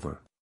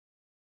revolver.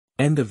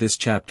 End of this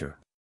chapter.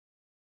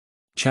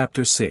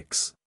 Chapter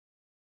 6.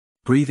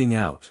 Breathing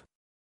Out.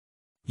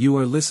 You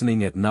are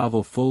listening at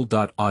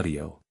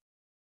novelfull.audio.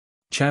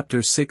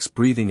 Chapter 6.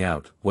 Breathing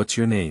Out. What's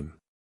your name?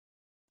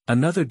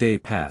 Another day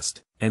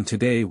passed, and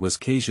today was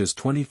Kasia's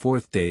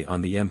 24th day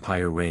on the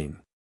Empire reign.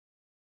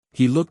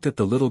 He looked at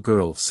the little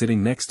girl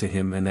sitting next to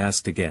him and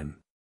asked again.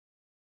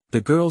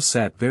 The girl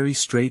sat very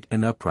straight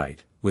and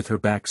upright, with her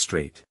back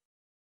straight.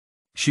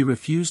 She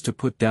refused to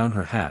put down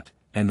her hat,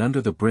 and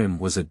under the brim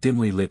was a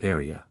dimly lit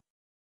area.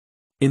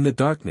 In the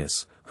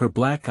darkness, her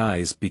black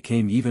eyes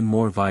became even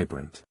more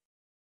vibrant.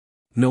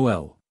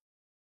 Noelle.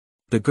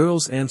 The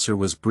girl's answer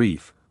was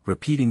brief,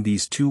 repeating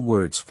these two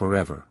words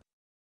forever.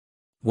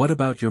 What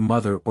about your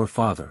mother or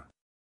father?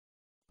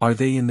 Are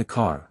they in the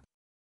car?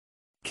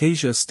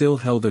 Kasia still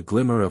held a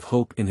glimmer of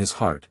hope in his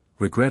heart,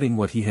 regretting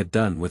what he had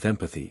done with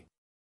empathy.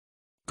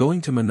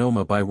 Going to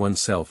Monoma by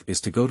oneself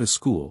is to go to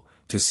school,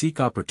 to seek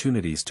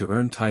opportunities to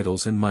earn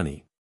titles and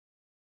money.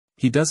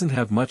 He doesn't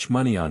have much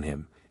money on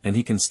him, and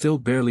he can still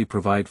barely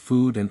provide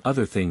food and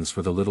other things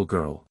for the little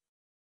girl.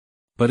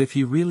 But if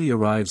he really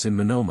arrives in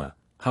Monoma,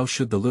 how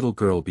should the little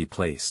girl be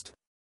placed?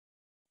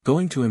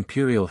 Going to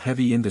Imperial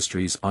Heavy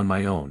Industries on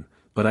my own,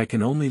 but I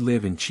can only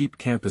live in cheap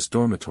campus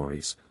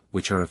dormitories,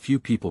 which are a few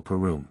people per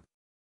room.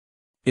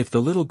 If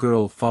the little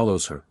girl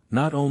follows her,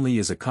 not only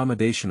is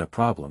accommodation a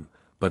problem,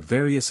 but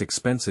various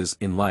expenses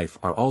in life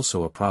are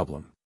also a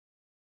problem.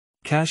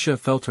 Kasia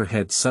felt her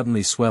head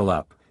suddenly swell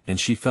up, and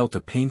she felt a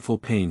painful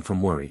pain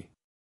from worry.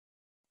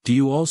 Do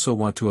you also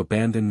want to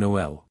abandon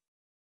Noelle?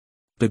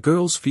 The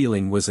girl's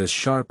feeling was as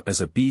sharp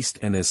as a beast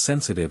and as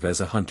sensitive as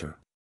a hunter.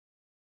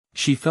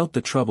 She felt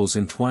the troubles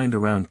entwined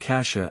around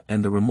Kasia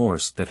and the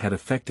remorse that had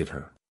affected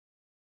her.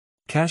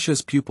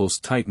 Kasia's pupils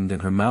tightened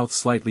and her mouth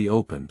slightly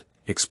opened,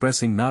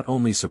 expressing not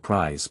only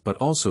surprise but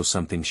also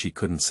something she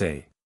couldn't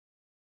say.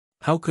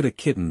 How could a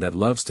kitten that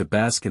loves to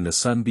bask in the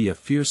sun be a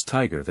fierce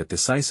tiger that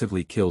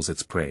decisively kills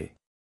its prey?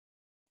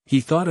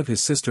 He thought of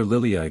his sister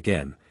Lilia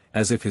again,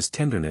 as if his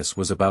tenderness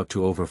was about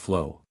to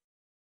overflow.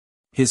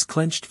 His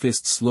clenched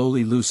fist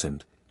slowly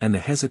loosened, and the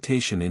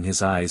hesitation in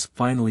his eyes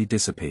finally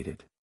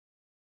dissipated.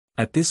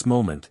 At this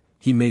moment,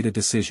 he made a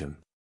decision.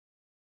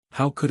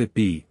 How could it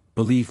be,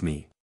 believe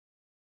me?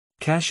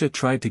 Kasia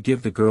tried to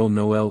give the girl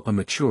Noelle a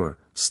mature,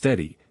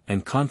 steady,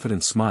 and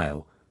confident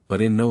smile,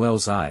 but in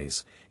Noelle's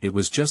eyes, it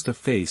was just a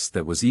face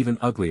that was even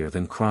uglier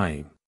than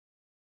crying.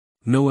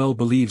 Noelle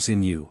believes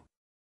in you.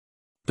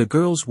 The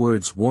girl's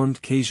words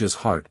warmed Kasia's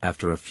heart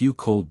after a few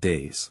cold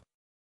days.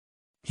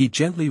 He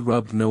gently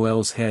rubbed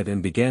Noelle's head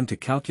and began to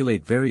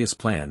calculate various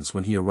plans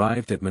when he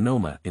arrived at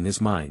Monoma in his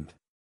mind.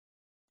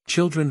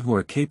 Children who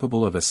are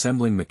capable of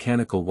assembling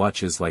mechanical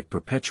watches like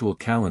perpetual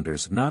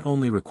calendars not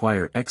only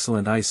require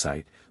excellent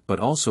eyesight, but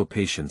also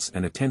patience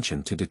and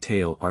attention to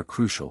detail are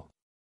crucial.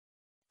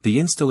 The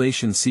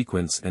installation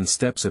sequence and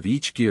steps of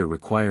each gear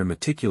require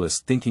meticulous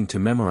thinking to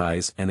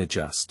memorize and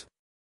adjust.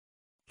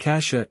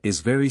 Kasia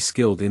is very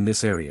skilled in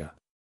this area.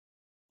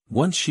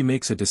 Once she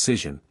makes a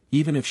decision,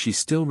 even if she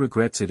still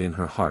regrets it in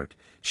her heart,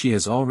 she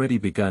has already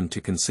begun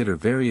to consider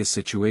various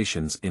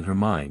situations in her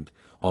mind,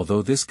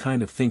 although this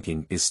kind of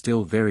thinking is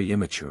still very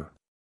immature.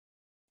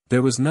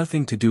 There was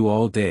nothing to do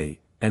all day,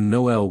 and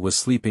Noelle was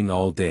sleeping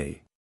all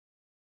day.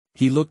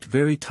 He looked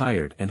very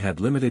tired and had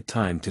limited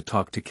time to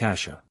talk to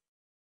Kasia.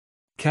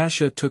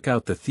 Kasia took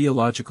out the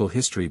theological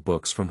history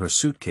books from her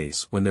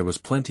suitcase when there was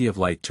plenty of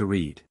light to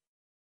read.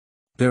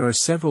 There are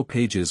several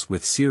pages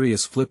with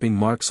serious flipping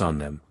marks on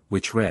them,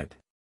 which read: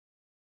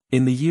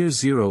 In the year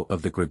 0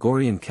 of the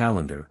Gregorian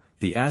calendar,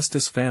 the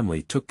Astis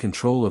family took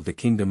control of the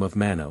kingdom of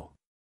Mano.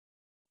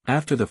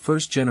 After the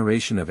first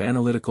generation of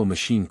analytical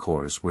machine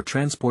cores were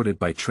transported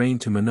by train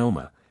to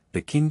Monoma,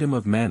 the kingdom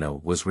of Mano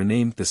was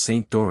renamed the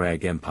Saint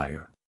Dorag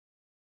Empire.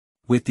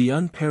 With the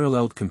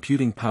unparalleled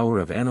computing power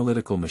of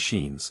analytical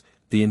machines,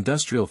 the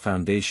industrial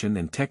foundation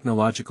and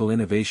technological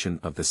innovation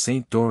of the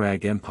Saint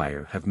Dorag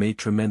Empire have made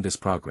tremendous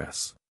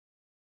progress.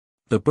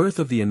 The birth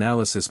of the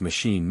analysis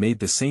machine made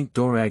the Saint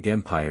Dorag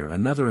Empire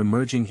another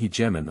emerging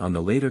hegemon on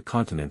the later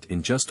continent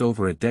in just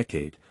over a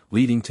decade,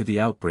 leading to the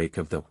outbreak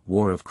of the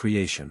War of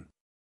Creation.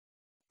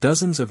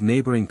 Dozens of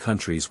neighboring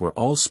countries were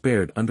all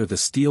spared under the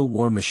steel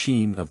war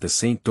machine of the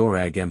Saint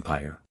Dorag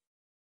Empire.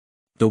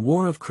 The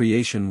War of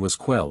Creation was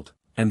quelled,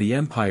 and the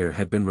empire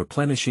had been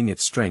replenishing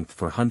its strength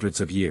for hundreds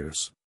of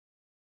years.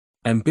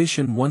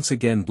 Ambition once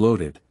again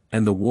bloated,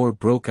 and the war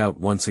broke out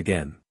once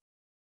again.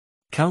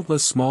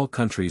 Countless small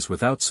countries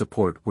without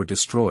support were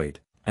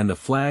destroyed, and the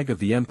flag of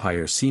the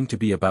empire seemed to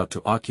be about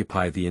to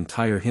occupy the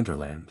entire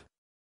hinterland.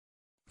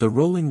 The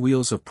rolling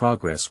wheels of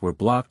progress were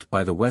blocked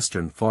by the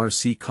western Far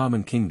Sea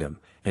Common Kingdom,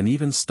 and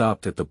even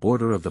stopped at the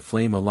border of the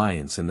Flame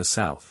Alliance in the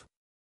south.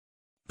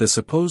 The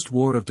supposed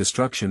war of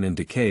destruction and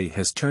decay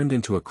has turned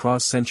into a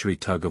cross-century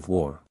tug of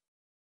war.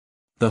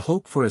 The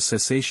hope for a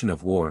cessation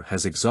of war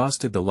has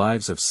exhausted the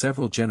lives of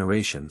several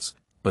generations,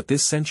 but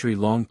this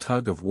century-long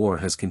tug of war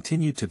has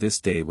continued to this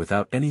day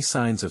without any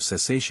signs of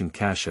cessation.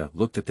 Kasia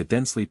looked at the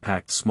densely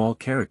packed small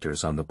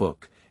characters on the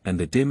book, and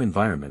the dim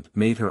environment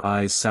made her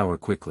eyes sour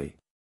quickly.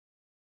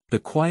 The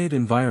quiet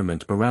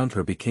environment around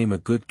her became a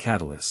good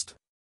catalyst.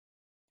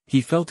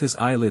 He felt his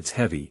eyelids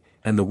heavy,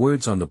 and the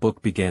words on the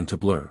book began to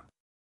blur.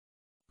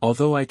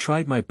 Although I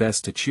tried my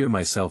best to cheer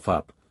myself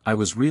up, I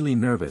was really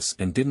nervous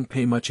and didn't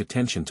pay much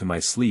attention to my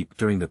sleep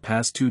during the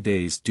past 2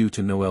 days due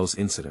to Noelle's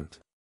incident.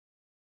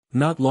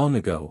 Not long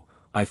ago,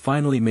 I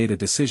finally made a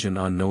decision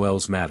on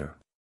Noelle's matter.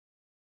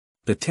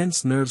 The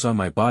tense nerves on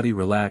my body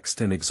relaxed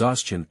and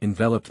exhaustion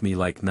enveloped me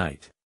like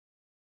night.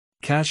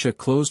 Kasia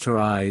closed her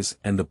eyes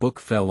and the book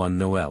fell on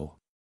Noelle.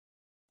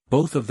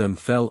 Both of them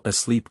fell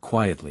asleep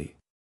quietly.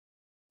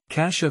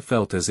 Kasia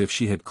felt as if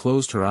she had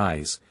closed her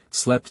eyes,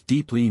 slept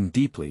deeply and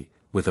deeply,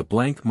 with a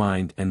blank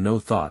mind and no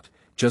thought,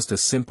 just a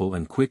simple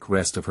and quick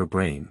rest of her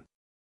brain.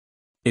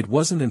 It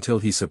wasn't until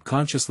he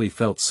subconsciously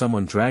felt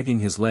someone dragging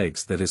his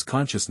legs that his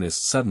consciousness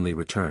suddenly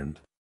returned.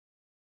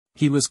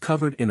 He was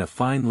covered in a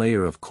fine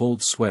layer of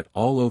cold sweat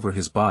all over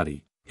his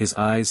body, his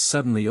eyes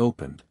suddenly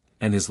opened,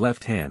 and his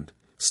left hand,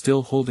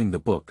 still holding the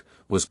book,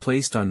 was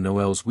placed on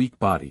Noelle's weak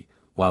body,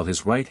 while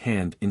his right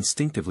hand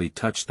instinctively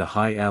touched the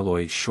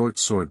high-alloy short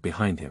sword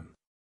behind him.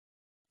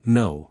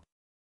 No.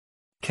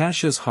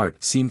 Kasia's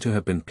heart seemed to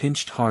have been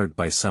pinched hard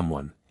by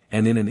someone,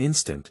 and in an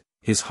instant,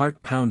 his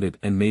heart pounded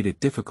and made it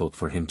difficult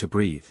for him to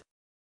breathe.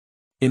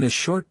 In a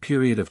short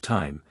period of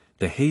time,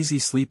 the hazy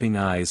sleeping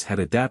eyes had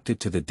adapted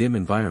to the dim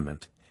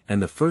environment,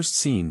 and the first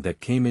scene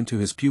that came into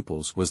his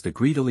pupils was the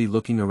greedily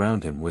looking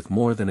around him with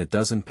more than a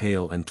dozen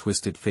pale and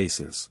twisted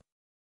faces.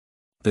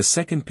 The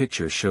second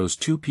picture shows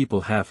 2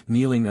 people half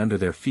kneeling under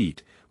their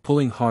feet,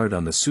 pulling hard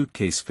on the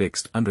suitcase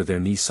fixed under their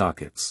knee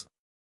sockets.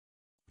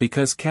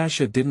 Because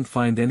Kasia didn't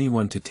find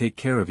anyone to take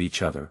care of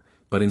each other,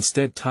 but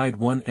instead tied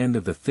one end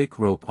of the thick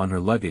rope on her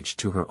luggage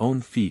to her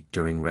own feet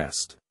during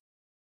rest.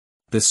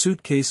 The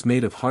suitcase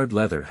made of hard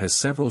leather has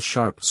several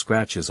sharp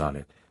scratches on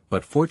it,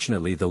 but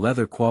fortunately the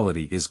leather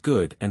quality is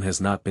good and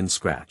has not been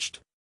scratched.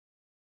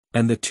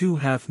 And the 2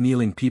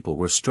 half-kneeling people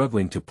were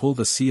struggling to pull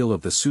the seal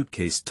of the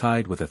suitcase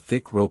tied with a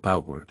thick rope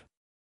outward.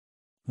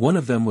 One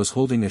of them was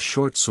holding a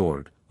short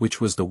sword, which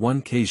was the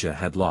one Kasia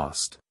had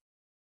lost.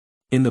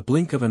 In the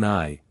blink of an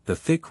eye, the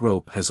thick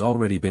rope has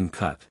already been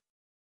cut.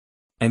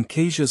 And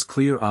Kasia's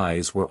clear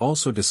eyes were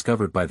also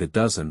discovered by the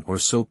dozen or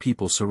so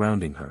people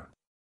surrounding her.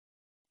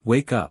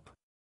 "Wake up!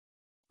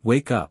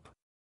 Wake up!"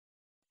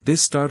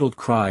 This startled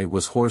cry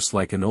was hoarse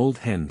like an old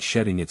hen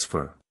shedding its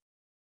fur.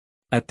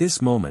 At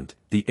this moment,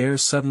 the air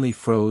suddenly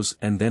froze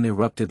and then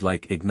erupted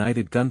like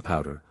ignited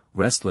gunpowder,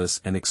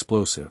 restless and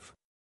explosive.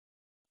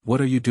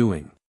 "What are you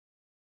doing?"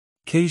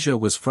 Kasia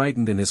was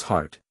frightened in his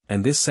heart,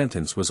 and this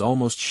sentence was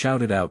almost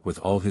shouted out with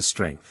all his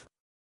strength.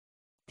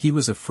 He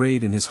was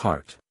afraid in his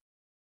heart.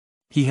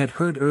 He had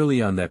heard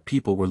early on that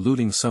people were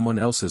looting someone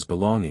else's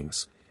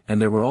belongings,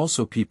 and there were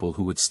also people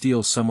who would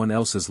steal someone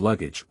else's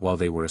luggage while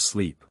they were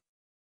asleep.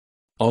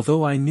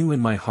 Although I knew in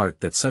my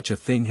heart that such a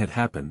thing had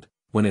happened,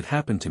 when it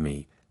happened to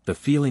me, the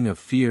feeling of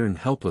fear and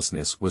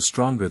helplessness was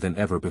stronger than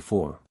ever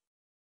before.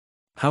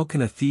 How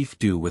can a thief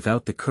do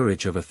without the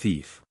courage of a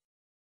thief?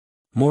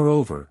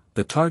 Moreover,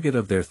 the target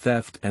of their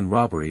theft and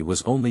robbery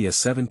was only a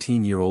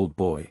 17-year-old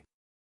boy.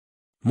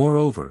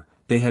 Moreover,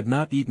 they had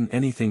not eaten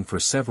anything for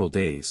several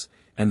days,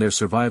 and their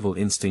survival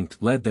instinct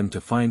led them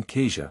to find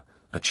Kasia,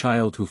 a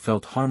child who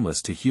felt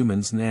harmless to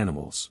humans and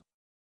animals.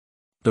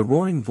 The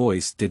roaring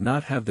voice did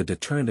not have the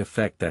deterrent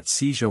effect that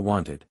Kasia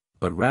wanted,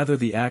 but rather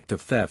the act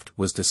of theft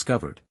was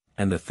discovered,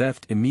 and the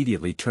theft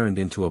immediately turned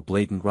into a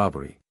blatant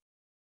robbery.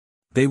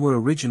 They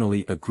were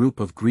originally a group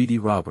of greedy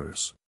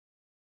robbers.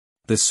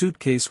 The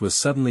suitcase was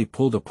suddenly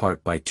pulled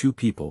apart by two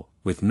people,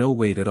 with no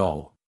weight at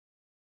all.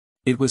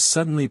 It was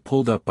suddenly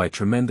pulled up by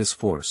tremendous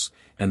force,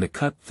 and the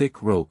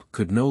cut-thick rope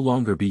could no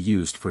longer be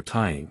used for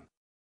tying.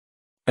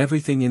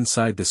 Everything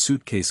inside the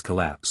suitcase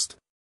collapsed.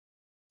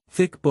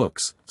 Thick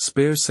books,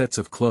 spare sets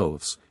of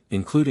clothes,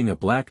 including a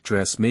black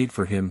dress made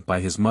for him by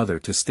his mother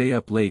to stay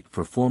up late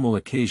for formal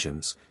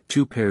occasions,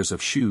 2 pairs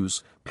of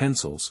shoes,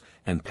 pencils,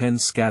 and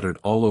pens scattered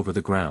all over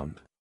the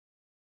ground.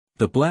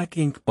 The black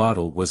ink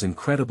bottle was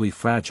incredibly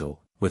fragile,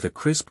 with a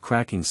crisp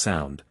cracking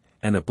sound,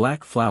 and a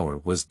black flower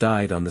was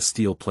dyed on the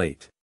steel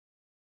plate.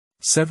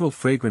 Several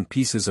fragrant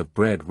pieces of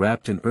bread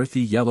wrapped in earthy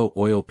yellow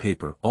oil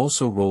paper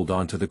also rolled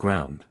onto the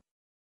ground.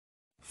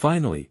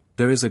 Finally,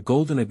 there is a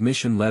golden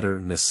admission letter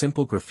and a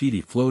simple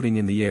graffiti floating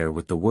in the air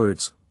with the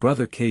words,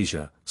 "Brother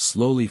Kasia,"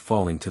 slowly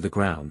falling to the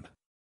ground.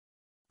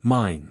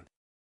 "Mine.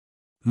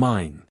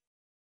 Mine.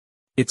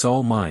 It's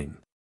all mine."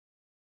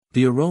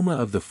 The aroma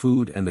of the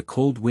food and the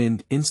cold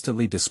wind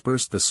instantly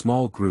dispersed the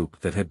small group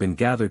that had been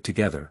gathered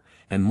together,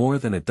 and more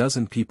than a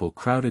dozen people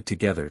crowded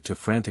together to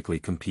frantically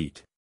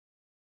compete.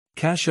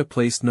 Kasia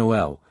placed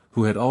Noelle,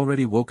 who had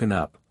already woken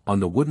up,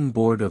 on the wooden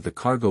board of the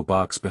cargo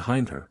box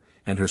behind her,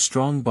 and her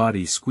strong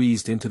body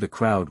squeezed into the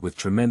crowd with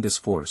tremendous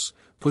force,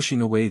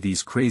 pushing away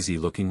these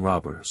crazy-looking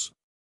robbers.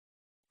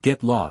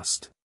 "Get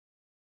lost."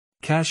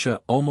 Kasia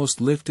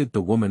almost lifted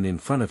the woman in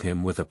front of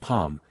him with a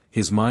palm,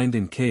 his mind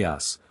in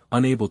chaos,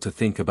 unable to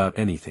think about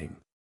anything.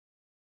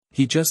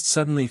 He just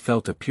suddenly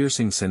felt a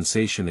piercing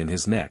sensation in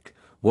his neck,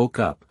 woke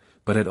up,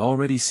 but had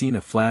already seen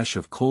a flash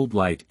of cold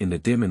light in the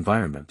dim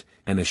environment,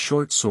 and a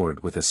short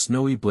sword with a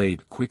snowy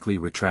blade quickly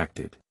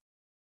retracted.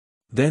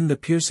 Then the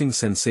piercing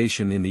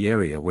sensation in the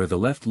area where the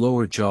left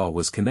lower jaw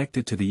was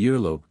connected to the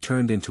earlobe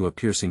turned into a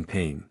piercing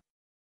pain.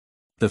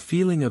 The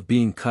feeling of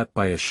being cut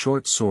by a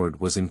short sword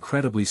was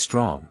incredibly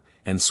strong,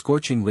 and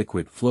scorching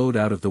liquid flowed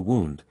out of the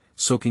wound,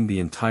 soaking the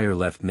entire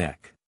left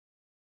neck.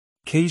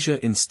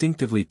 Kasia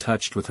instinctively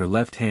touched with her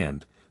left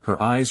hand,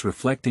 her eyes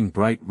reflecting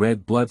bright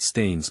red blood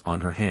stains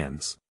on her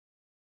hands.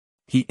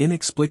 He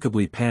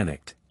inexplicably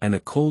panicked, and a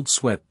cold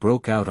sweat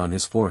broke out on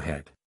his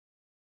forehead.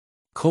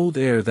 Cold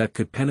air that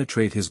could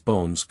penetrate his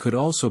bones could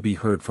also be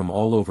heard from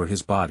all over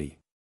his body.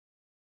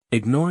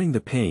 Ignoring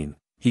the pain,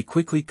 he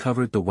quickly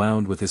covered the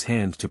wound with his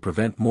hand to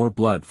prevent more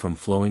blood from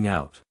flowing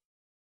out.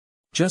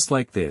 Just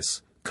like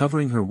this,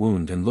 covering her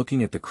wound and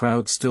looking at the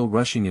crowd still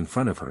rushing in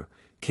front of her,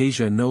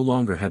 Kasia no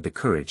longer had the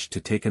courage to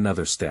take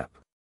another step.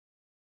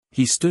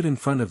 He stood in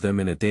front of them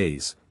in a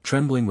daze,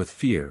 trembling with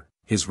fear,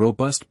 his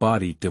robust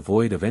body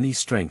devoid of any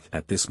strength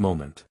at this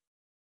moment.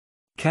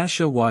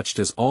 Kasia watched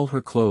as all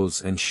her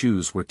clothes and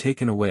shoes were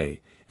taken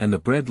away, and the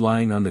bread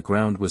lying on the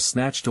ground was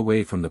snatched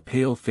away from the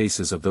pale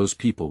faces of those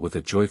people with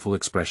a joyful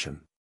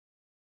expression.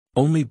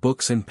 "Only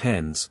books and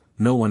pens,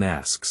 no one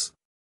asks."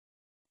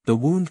 The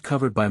wound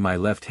covered by my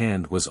left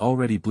hand was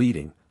already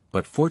bleeding,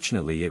 but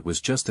fortunately it was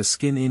just a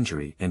skin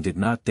injury and did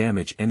not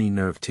damage any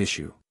nerve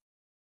tissue.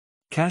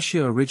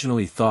 Kasia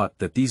originally thought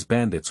that these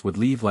bandits would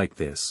leave like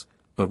this,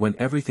 but when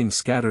everything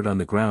scattered on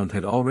the ground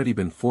had already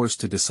been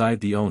forced to decide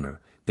the owner,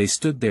 they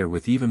stood there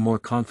with even more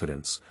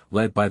confidence,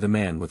 led by the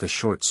man with a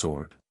short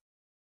sword.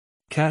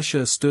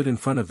 Kasia stood in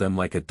front of them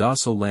like a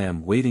docile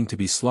lamb waiting to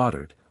be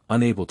slaughtered,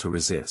 unable to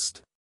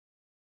resist.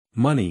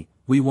 "Money,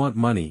 we want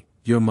money,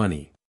 your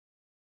money.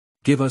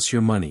 Give us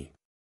your money."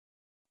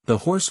 The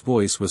hoarse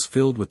voice was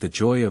filled with the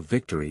joy of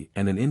victory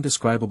and an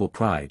indescribable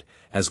pride,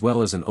 as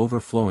well as an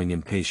overflowing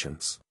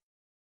impatience.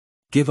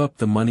 "Give up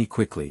the money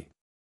quickly.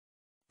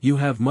 You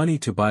have money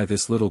to buy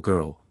this little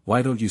girl,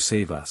 why don't you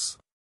save us?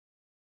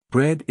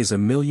 Bread is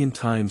 1,000,000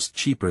 times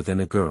cheaper than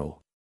a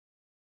girl.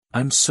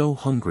 I'm so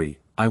hungry,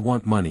 I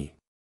want money."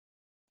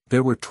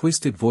 There were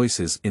twisted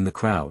voices in the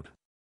crowd.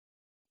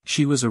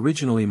 She was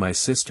originally my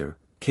sister.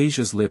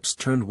 Kasia's lips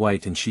turned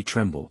white and she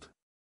trembled.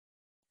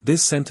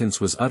 This sentence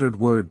was uttered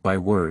word by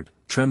word,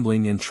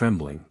 trembling and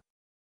trembling.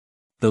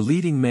 The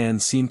leading man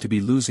seemed to be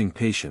losing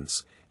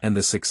patience, and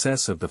the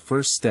success of the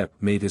first step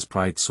made his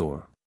pride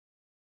soar.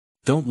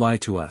 Don't lie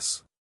to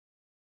us.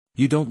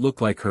 You don't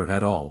look like her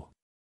at all.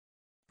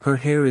 Her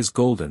hair is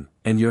golden,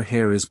 and your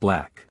hair is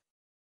black.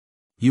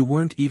 You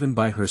weren't even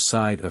by her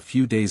side a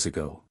few days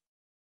ago.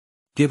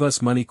 Give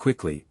us money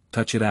quickly,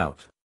 touch it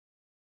out.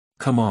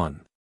 Come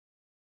on.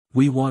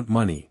 We want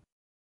money.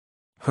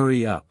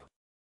 Hurry up.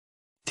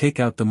 Take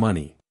out the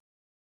money.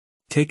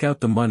 Take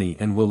out the money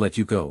and we'll let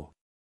you go.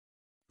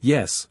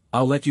 Yes,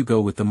 I'll let you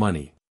go with the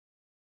money.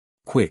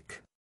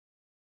 Quick.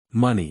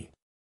 Money.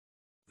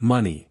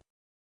 Money.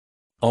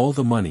 All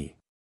the money.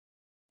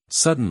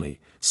 Suddenly,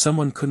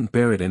 someone couldn't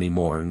bear it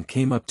anymore and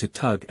came up to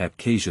tug at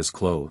Kasia's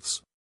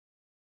clothes.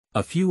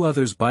 A few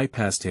others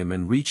bypassed him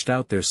and reached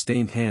out their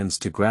stained hands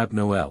to grab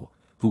Noel,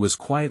 who was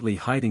quietly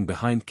hiding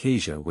behind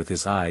Kasia with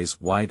his eyes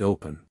wide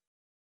open.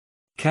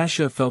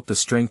 Kasia felt the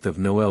strength of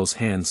Noel's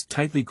hands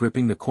tightly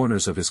gripping the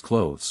corners of his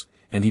clothes,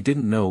 and he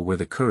didn't know where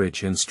the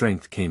courage and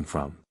strength came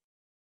from.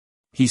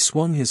 He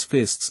swung his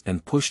fists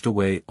and pushed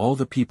away all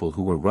the people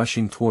who were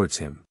rushing towards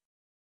him.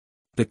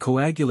 The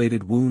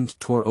coagulated wound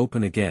tore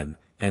open again,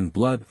 and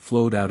blood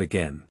flowed out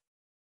again.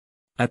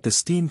 At the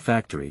steam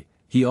factory,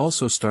 he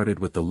also started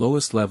with the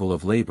lowest level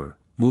of labor,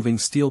 moving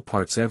steel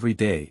parts every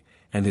day,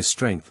 and his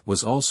strength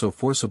was also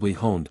forcibly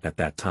honed at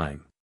that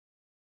time.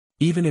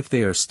 Even if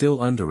they are still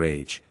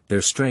underage,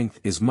 their strength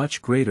is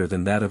much greater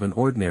than that of an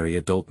ordinary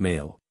adult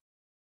male.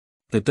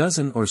 The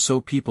dozen or so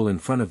people in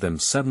front of them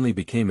suddenly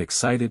became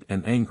excited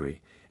and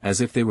angry,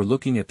 as if they were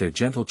looking at their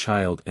gentle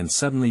child and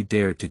suddenly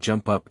dared to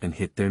jump up and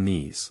hit their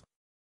knees.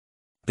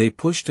 They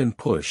pushed and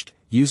pushed,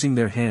 using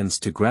their hands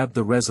to grab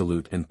the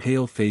resolute and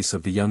pale face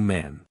of the young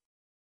man.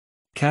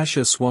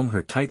 Kasia swung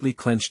her tightly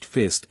clenched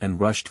fist and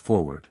rushed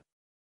forward.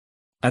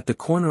 At the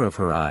corner of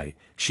her eye,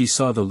 she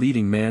saw the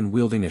leading man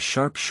wielding a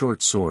sharp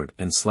short sword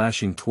and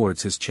slashing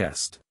towards his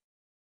chest.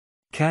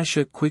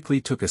 Kasia quickly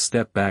took a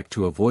step back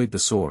to avoid the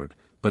sword,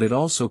 but it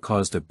also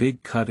caused a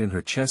big cut in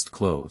her chest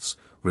clothes,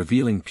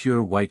 revealing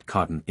pure white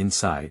cotton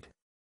inside.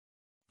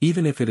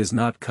 Even if it is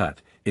not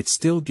cut, it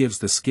still gives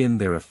the skin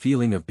there a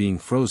feeling of being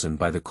frozen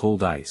by the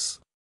cold ice.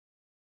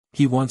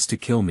 He wants to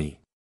kill me.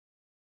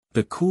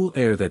 The cool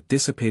air that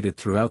dissipated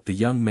throughout the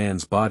young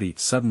man's body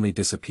suddenly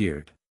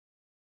disappeared.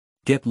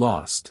 Get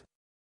lost.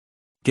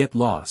 Get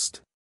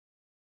lost.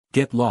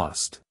 Get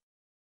lost.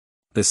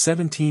 The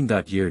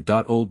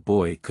 17-year-old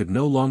boy could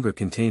no longer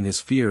contain his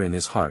fear in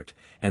his heart,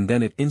 and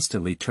then it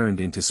instantly turned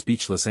into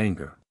speechless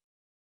anger.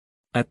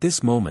 At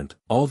this moment,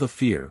 all the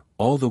fear,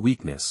 all the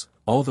weakness,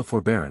 all the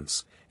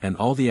forbearance, and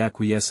all the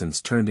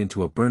acquiescence turned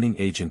into a burning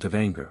agent of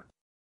anger.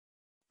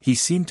 He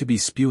seemed to be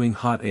spewing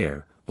hot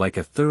air, like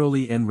a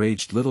thoroughly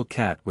enraged little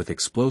cat with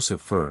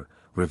explosive fur,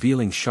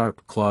 revealing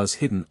sharp claws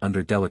hidden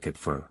under delicate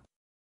fur.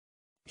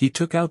 He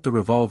took out the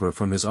revolver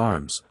from his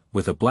arms,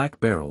 with a black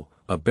barrel,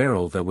 a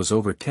barrel that was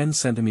over 10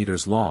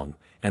 centimeters long,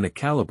 and a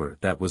caliber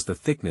that was the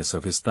thickness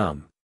of his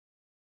thumb.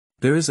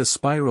 There is a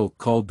spiral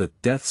called the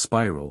death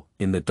spiral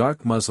in the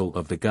dark muzzle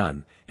of the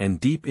gun, and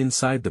deep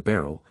inside the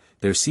barrel,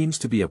 there seems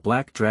to be a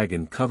black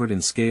dragon covered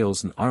in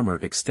scales and armor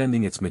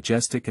extending its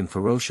majestic and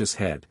ferocious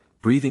head,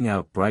 breathing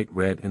out bright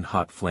red and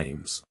hot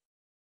flames.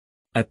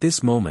 At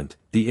this moment,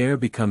 the air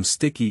becomes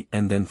sticky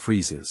and then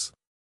freezes.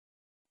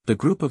 The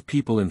group of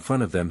people in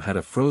front of them had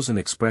a frozen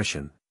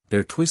expression,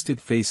 their twisted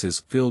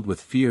faces filled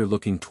with fear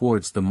looking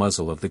towards the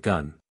muzzle of the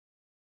gun.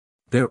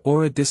 Their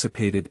aura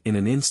dissipated in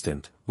an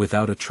instant,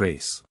 without a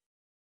trace.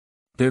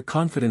 Their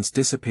confidence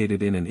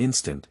dissipated in an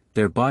instant,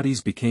 their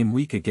bodies became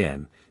weak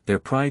again, their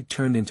pride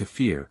turned into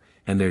fear,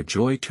 and their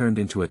joy turned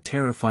into a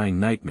terrifying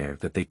nightmare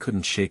that they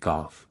couldn't shake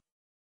off.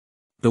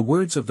 The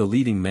words of the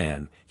leading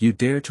man, "You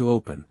dare to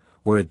open,"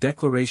 were a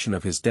declaration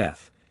of his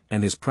death,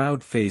 and his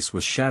proud face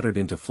was shattered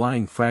into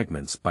flying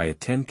fragments by a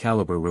 10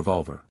 caliber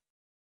revolver.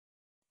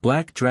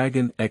 Black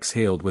Dragon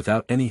exhaled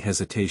without any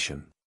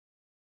hesitation.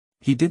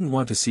 He didn't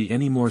want to see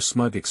any more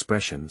smug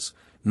expressions,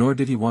 nor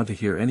did he want to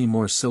hear any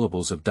more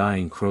syllables of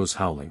dying crows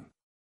howling.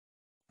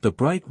 The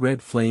bright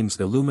red flames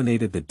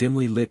illuminated the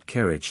dimly lit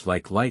carriage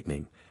like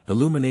lightning,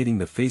 illuminating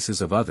the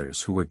faces of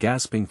others who were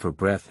gasping for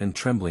breath and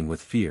trembling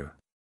with fear.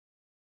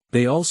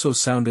 They also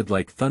sounded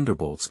like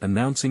thunderbolts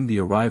announcing the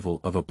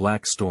arrival of a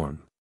black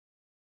storm.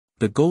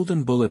 The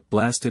golden bullet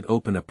blasted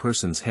open a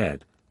person's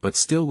head, but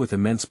still with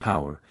immense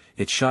power,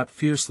 it shot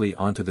fiercely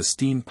onto the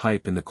steam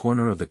pipe in the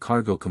corner of the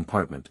cargo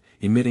compartment,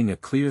 emitting a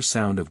clear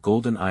sound of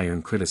golden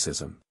iron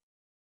criticism.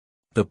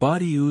 The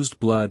body oozed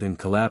blood and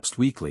collapsed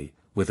weakly,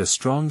 with a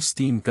strong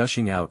steam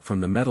gushing out from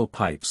the metal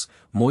pipes,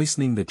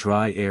 moistening the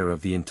dry air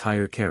of the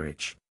entire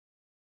carriage.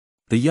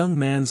 The young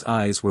man's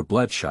eyes were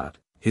bloodshot,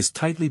 his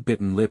tightly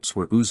bitten lips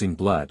were oozing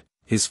blood,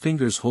 his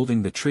fingers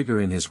holding the trigger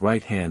in his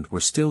right hand were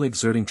still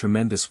exerting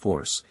tremendous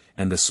force,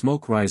 and the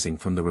smoke rising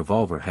from the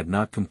revolver had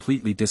not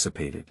completely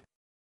dissipated.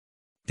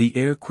 The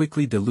air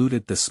quickly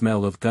diluted the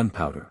smell of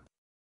gunpowder.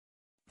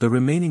 The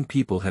remaining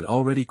people had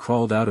already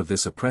crawled out of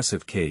this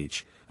oppressive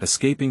cage,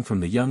 escaping from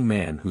the young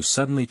man who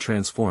suddenly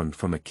transformed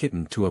from a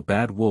kitten to a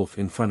bad wolf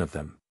in front of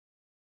them.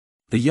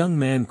 The young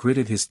man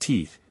gritted his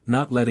teeth,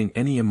 not letting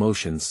any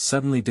emotions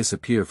suddenly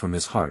disappear from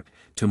his heart,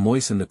 to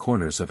moisten the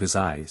corners of his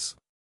eyes.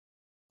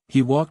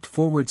 He walked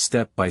forward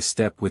step by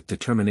step with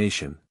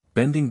determination,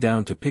 bending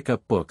down to pick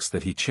up books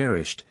that he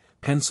cherished,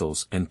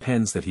 pencils and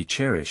pens that he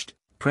cherished,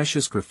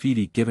 precious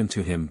graffiti given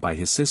to him by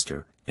his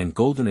sister, and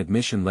golden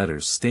admission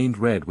letters stained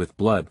red with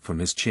blood from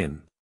his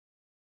chin.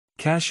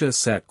 Kasia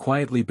sat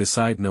quietly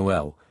beside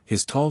Noel,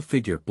 his tall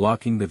figure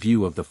blocking the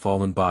view of the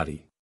fallen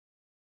body.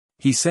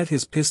 He set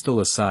his pistol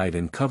aside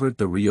and covered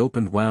the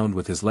reopened wound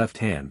with his left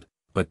hand,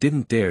 but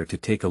didn't dare to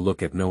take a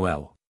look at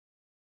Noel.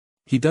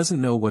 He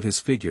doesn't know what his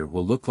figure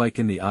will look like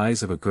in the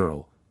eyes of a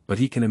girl, but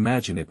he can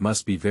imagine it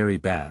must be very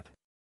bad.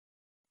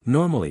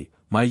 Normally,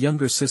 my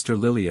younger sister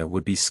Lilia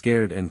would be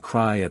scared and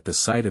cry at the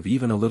sight of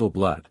even a little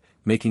blood,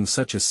 making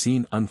such a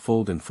scene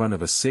unfold in front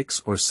of a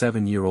 6 or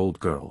 7-year-old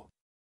girl.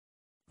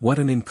 What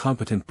an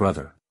incompetent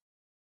brother.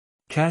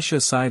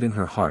 Kasia sighed in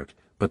her heart,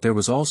 but there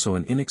was also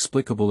an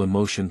inexplicable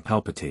emotion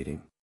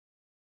palpitating.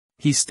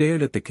 He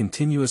stared at the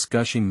continuous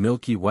gushing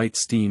milky white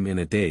steam in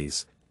a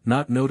daze,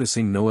 not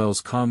noticing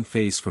Noel's calm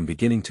face from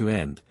beginning to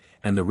end,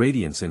 and the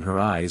radiance in her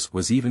eyes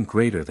was even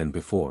greater than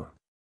before.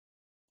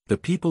 The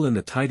people in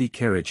the tidy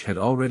carriage had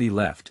already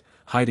left,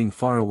 hiding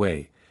far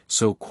away,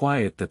 so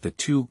quiet that the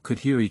two could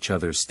hear each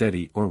other's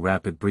steady or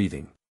rapid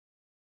breathing.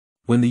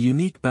 When the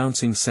unique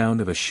bouncing sound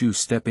of a shoe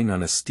stepping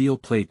on a steel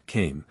plate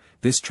came,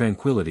 this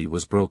tranquility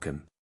was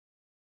broken.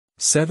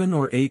 7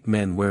 or 8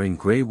 men wearing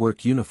grey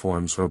work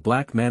uniforms or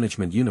black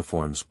management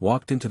uniforms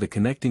walked into the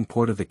connecting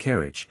port of the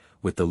carriage,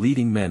 with the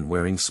leading men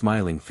wearing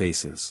smiling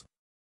faces.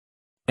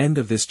 End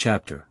of this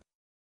chapter.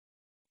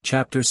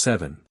 Chapter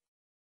 7.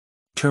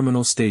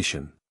 Terminal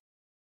Station.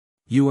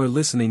 You are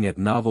listening at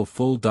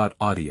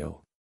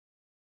novelfull.audio.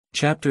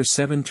 Chapter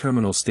 7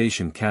 Terminal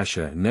Station.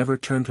 Kasia never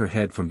turned her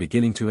head from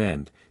beginning to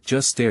end,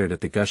 just stared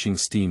at the gushing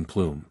steam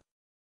plume.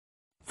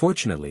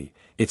 Fortunately,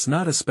 it's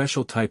not a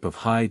special type of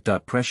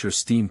high-pressure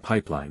steam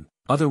pipeline,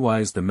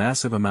 otherwise the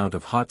massive amount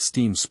of hot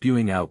steam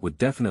spewing out would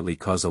definitely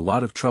cause a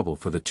lot of trouble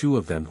for the two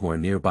of them who are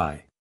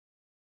nearby.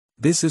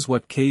 This is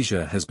what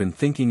Kasia has been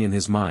thinking in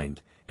his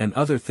mind, and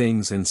other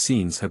things and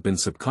scenes have been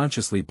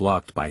subconsciously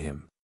blocked by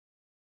him.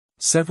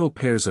 Several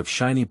pairs of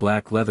shiny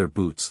black leather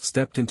boots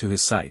stepped into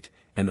his sight,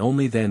 and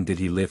only then did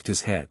he lift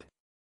his head.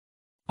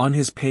 On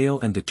his pale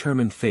and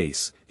determined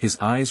face, his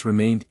eyes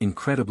remained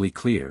incredibly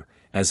clear,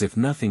 as if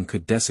nothing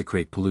could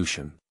desecrate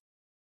pollution.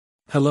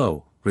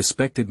 Hello,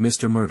 respected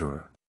Mr.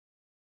 Murderer.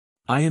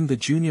 I am the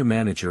junior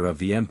manager of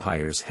the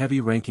Empire's heavy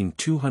ranking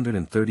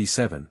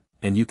 237,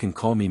 and you can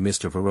call me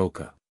Mr.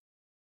 Varoka.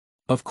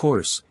 Of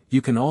course,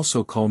 you can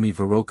also call me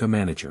Varoka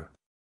Manager.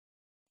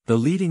 The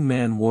leading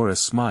man wore a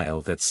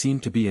smile that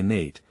seemed to be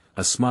innate,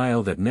 a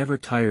smile that never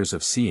tires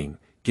of seeing,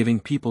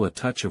 giving people a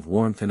touch of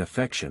warmth and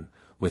affection,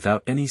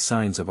 without any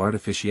signs of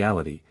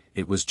artificiality.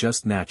 It was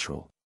just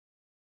natural.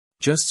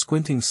 Just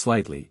squinting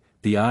slightly,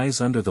 the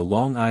eyes under the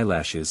long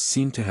eyelashes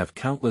seemed to have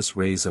countless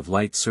rays of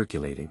light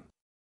circulating.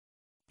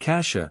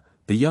 Kasia,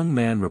 the young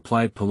man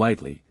replied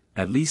politely,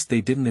 at least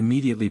they didn't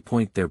immediately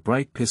point their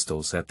bright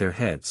pistols at their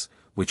heads,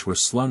 which were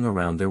slung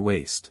around their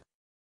waist.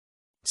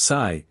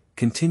 Sigh,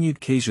 continued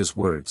Kasia's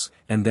words,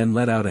 and then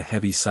let out a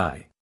heavy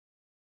sigh.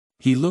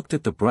 He looked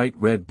at the bright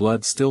red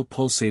blood still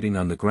pulsating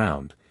on the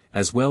ground,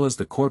 as well as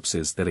the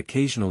corpses that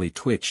occasionally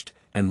twitched,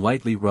 and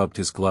lightly rubbed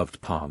his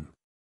gloved palm.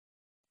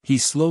 He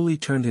slowly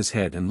turned his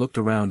head and looked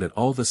around at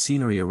all the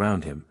scenery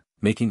around him,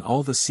 making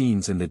all the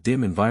scenes in the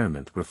dim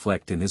environment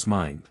reflect in his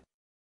mind.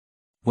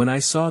 When I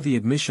saw the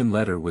admission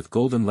letter with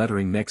golden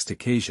lettering next to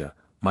Kasia,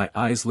 my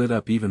eyes lit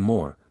up even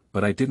more,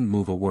 but I didn't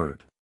move a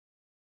word.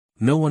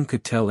 No one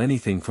could tell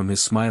anything from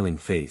his smiling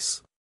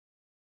face.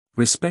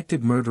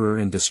 Respected murderer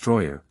and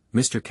destroyer,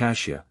 Mr.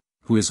 Kasia,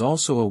 who is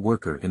also a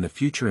worker in the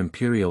future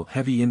Imperial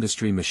Heavy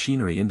Industry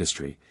Machinery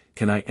Industry,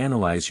 can I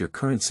analyze your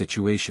current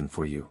situation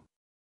for you?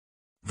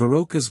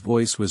 Varoka's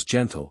voice was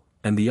gentle,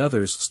 and the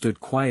others stood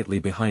quietly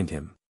behind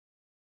him.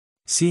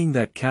 Seeing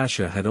that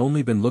Kasia had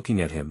only been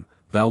looking at him,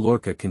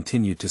 Valorca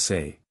continued to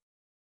say.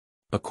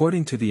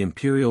 According to the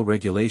Imperial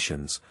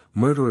regulations,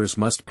 murderers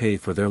must pay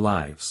for their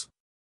lives.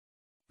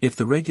 If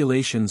the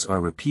regulations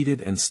are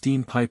repeated and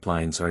steam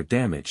pipelines are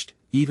damaged,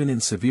 even in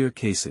severe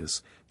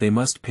cases, they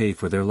must pay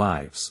for their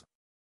lives.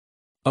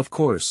 Of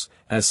course,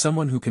 as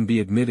someone who can be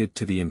admitted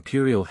to the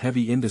Imperial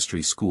Heavy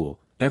Industry School,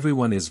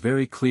 everyone is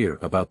very clear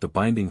about the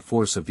binding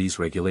force of these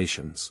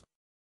regulations.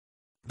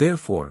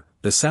 Therefore,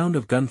 the sound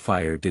of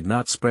gunfire did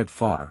not spread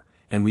far,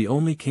 and we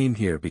only came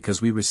here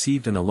because we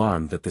received an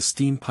alarm that the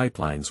steam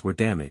pipelines were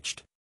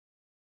damaged.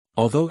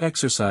 Although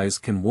exercise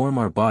can warm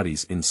our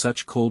bodies in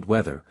such cold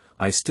weather,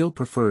 I still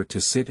prefer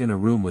to sit in a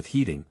room with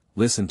heating,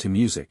 listen to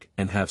music,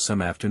 and have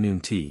some afternoon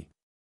tea.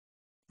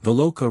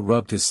 Varoka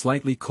rubbed his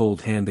slightly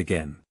cold hand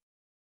again.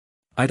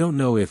 I don't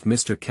know if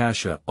Mr.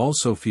 Kasia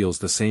also feels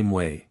the same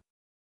way.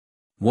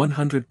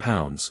 100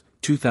 pounds,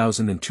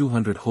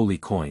 2,200 holy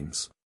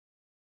coins.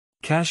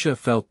 Kasia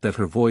felt that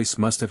her voice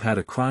must have had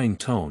a crying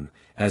tone,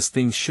 as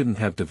things shouldn't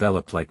have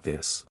developed like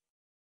this.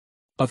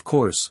 Of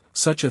course,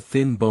 such a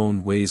thin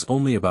bone weighs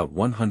only about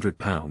 100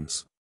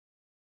 pounds.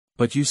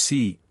 But you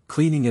see,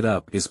 cleaning it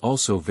up is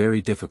also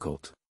very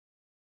difficult.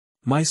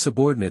 My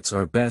subordinates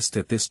are best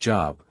at this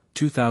job,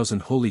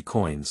 2,000 holy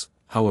coins,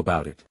 how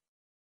about it?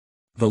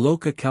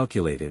 Voloka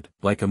calculated,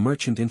 like a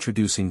merchant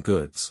introducing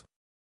goods.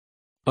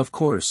 Of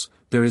course,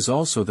 there is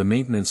also the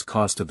maintenance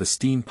cost of the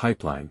steam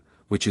pipeline,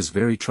 which is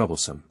very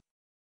troublesome.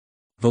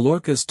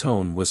 Voloka's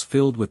tone was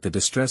filled with the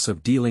distress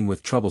of dealing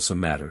with troublesome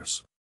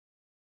matters.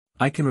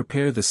 I can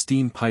repair the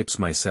steam pipes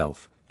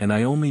myself, and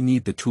I only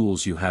need the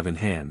tools you have in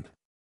hand.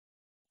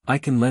 I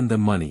can lend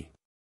them money.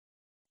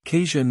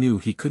 Kasia knew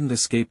he couldn't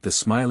escape the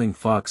smiling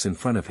fox in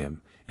front of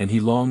him, and he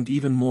longed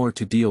even more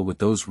to deal with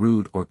those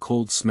rude or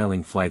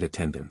cold-smelling flight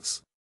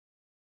attendants.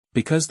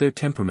 Because their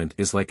temperament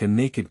is like a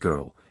naked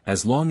girl,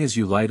 as long as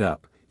you light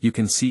up, you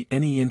can see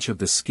any inch of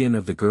the skin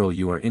of the girl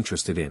you are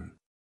interested in.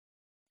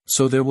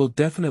 So there will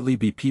definitely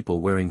be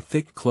people wearing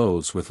thick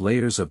clothes with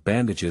layers of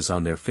bandages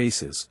on their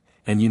faces,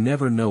 and you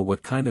never know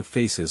what kind of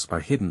faces are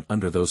hidden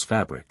under those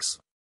fabrics.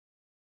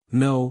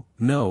 No,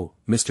 no,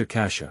 Mr.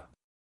 Kasia.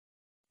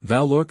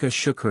 Valorka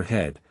shook her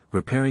head.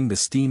 Repairing the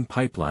steam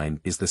pipeline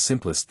is the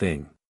simplest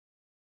thing.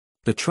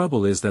 The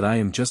trouble is that I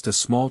am just a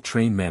small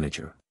train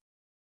manager.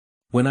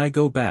 When I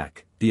go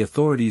back, the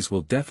authorities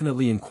will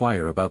definitely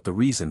inquire about the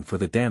reason for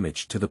the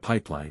damage to the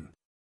pipeline.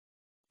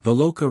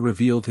 Voloka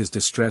revealed his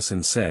distress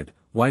and said,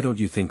 "Why don't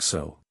you think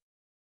so?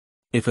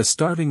 If a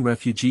starving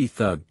refugee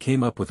thug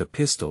came up with a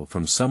pistol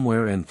from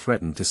somewhere and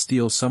threatened to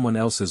steal someone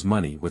else's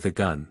money with a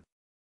gun."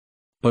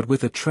 But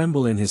with a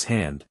tremble in his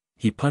hand,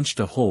 he punched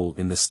a hole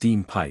in the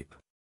steam pipe.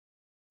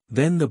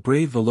 Then the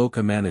brave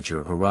Voloka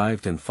manager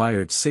arrived and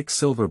fired 6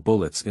 silver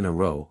bullets in a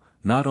row,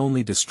 not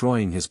only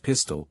destroying his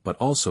pistol but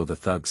also the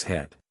thug's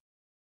head.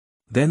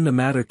 Then the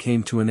matter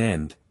came to an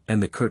end,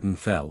 and the curtain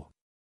fell.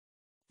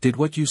 "Did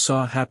what you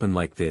saw happen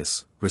like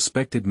this,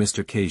 respected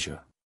Mr.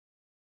 Kasia?"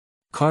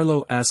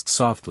 Carlo asked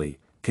softly,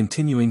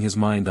 continuing his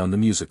mind on the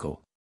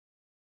musical.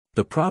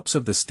 "The props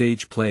of the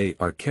stage play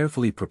are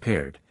carefully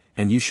prepared,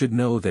 and you should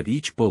know that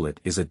each bullet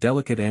is a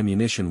delicate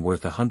ammunition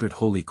worth 100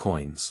 holy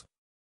coins.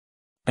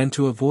 And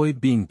to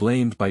avoid being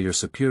blamed by your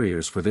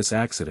superiors for this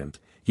accident,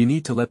 you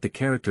need to let the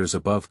characters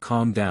above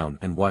calm down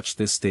and watch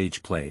this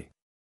stage play.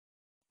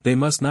 They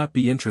must not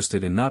be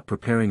interested in not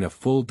preparing a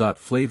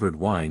full-flavored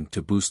wine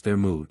to boost their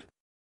mood.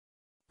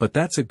 But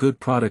that's a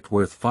good product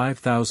worth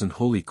 5,000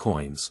 holy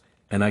coins,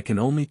 and I can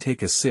only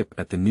take a sip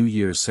at the New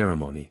Year's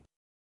ceremony.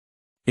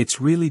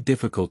 It's really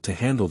difficult to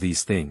handle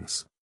these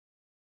things,"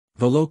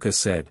 Voloka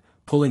said,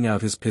 pulling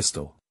out his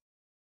pistol.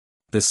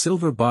 The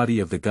silver body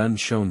of the gun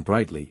shone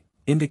brightly,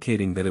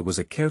 indicating that it was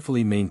a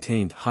carefully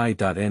maintained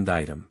high-end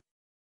item.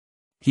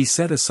 He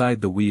set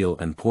aside the wheel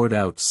and poured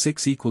out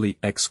 6 equally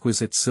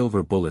exquisite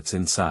silver bullets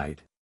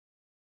inside.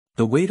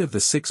 The weight of the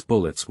 6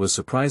 bullets was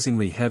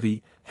surprisingly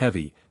heavy,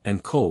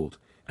 and cold,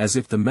 as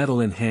if the metal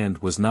in hand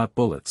was not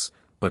bullets,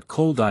 but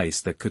cold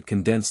ice that could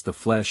condense the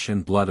flesh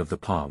and blood of the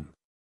palm.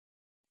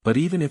 But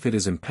even if it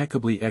is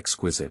impeccably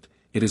exquisite,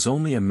 it is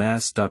only a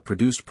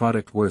mass-produced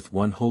product worth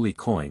 1 holy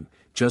coin,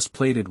 just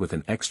plated with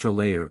an extra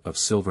layer of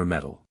silver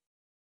metal.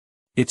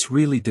 It's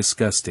really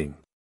disgusting.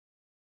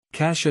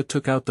 Kasia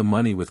took out the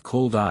money with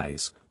cold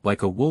eyes,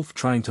 like a wolf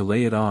trying to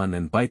lay it on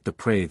and bite the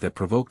prey that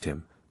provoked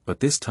him, but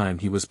this time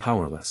he was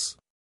powerless.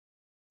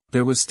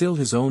 There was still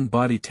his own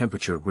body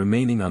temperature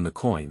remaining on the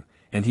coin,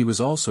 and he was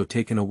also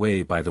taken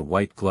away by the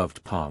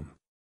white-gloved palm.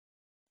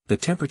 The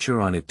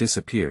temperature on it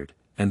disappeared,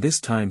 and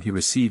this time he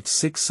received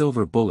 6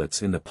 silver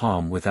bullets in the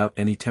palm without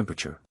any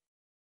temperature.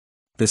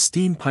 The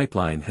steam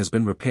pipeline has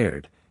been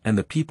repaired, and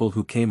the people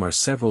who came are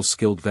several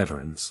skilled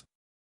veterans.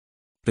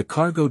 The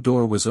cargo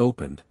door was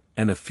opened,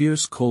 and a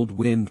fierce cold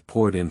wind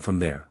poured in from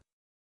there.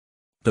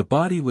 The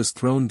body was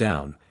thrown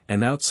down,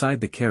 and outside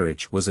the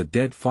carriage was a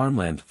dead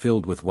farmland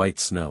filled with white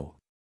snow.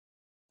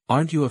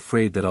 "Aren't you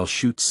afraid that I'll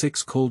shoot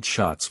 6 cold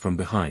shots from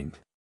behind?"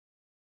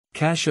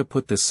 Kasia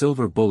put the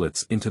silver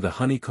bullets into the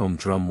honeycomb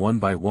drum one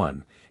by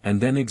one, and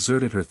then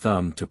exerted her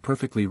thumb to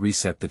perfectly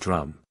reset the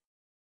drum.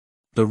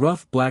 The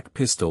rough black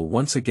pistol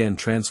once again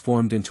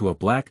transformed into a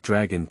black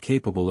dragon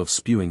capable of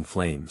spewing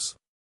flames.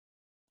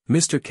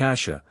 "Mr.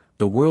 Kasia,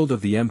 the world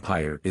of the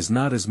Empire is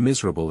not as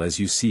miserable as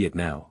you see it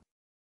now.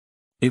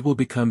 It will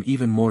become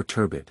even more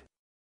turbid.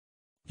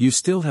 You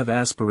still have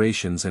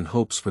aspirations and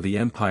hopes for the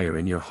Empire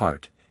in your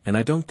heart, and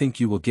I don't think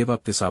you will give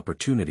up this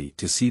opportunity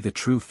to see the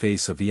true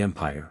face of the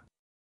Empire.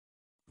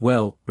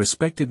 Well,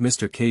 respected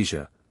Mr.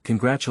 Kasia,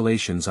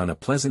 congratulations on a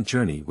pleasant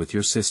journey with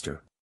your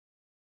sister."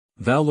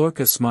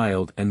 Valorka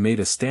smiled and made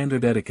a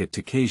standard etiquette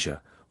to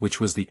Kasia, which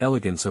was the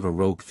elegance of a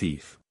rogue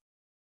thief.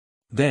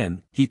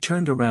 Then, he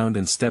turned around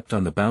and stepped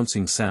on the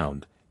bouncing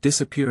sound,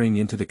 disappearing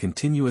into the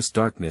continuous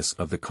darkness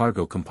of the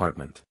cargo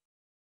compartment.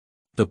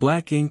 The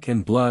black ink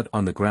and blood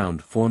on the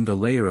ground formed a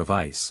layer of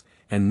ice,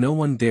 and no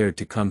one dared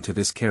to come to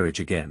this carriage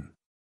again.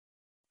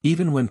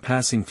 Even when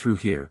passing through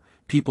here,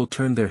 people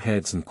turned their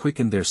heads and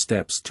quickened their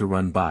steps to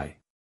run by.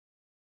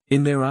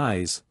 In their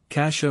eyes,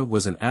 Kasia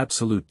was an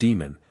absolute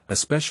demon,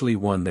 especially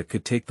one that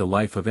could take the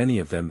life of any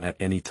of them at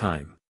any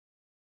time.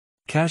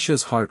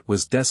 Kasia's heart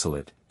was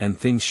desolate, and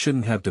things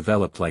shouldn't have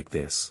developed like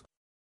this.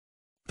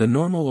 The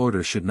normal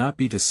order should not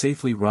be to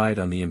safely ride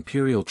on the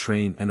Imperial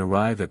train and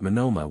arrive at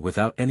Monoma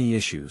without any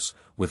issues,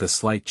 with a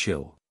slight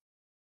chill.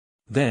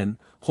 Then,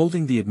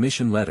 holding the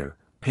admission letter,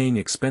 paying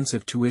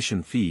expensive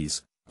tuition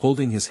fees,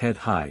 holding his head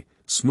high,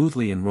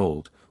 smoothly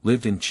enrolled,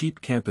 lived in cheap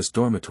campus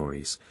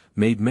dormitories,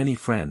 made many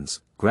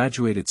friends,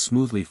 graduated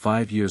smoothly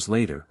 5 years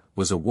later,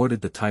 was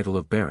awarded the title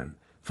of Baron,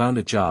 found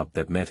a job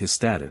that met his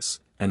status,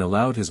 and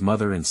allowed his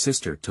mother and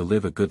sister to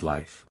live a good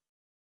life.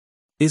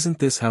 Isn't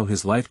this how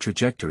his life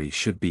trajectory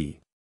should be?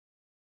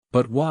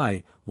 But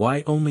why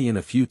only in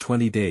a few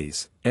 20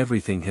 days,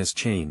 everything has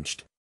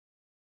changed?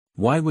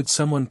 Why would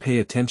someone pay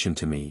attention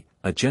to me,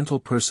 a gentle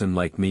person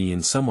like me,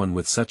 and someone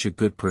with such a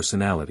good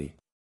personality?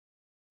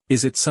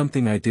 Is it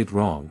something I did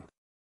wrong?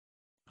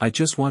 I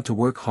just want to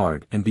work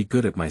hard and be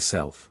good at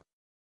myself.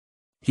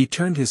 He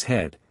turned his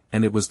head,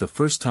 and it was the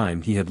first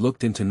time he had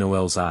looked into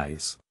Noelle's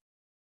eyes.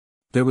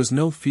 There was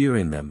no fear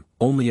in them,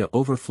 only a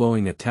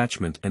overflowing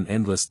attachment and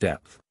endless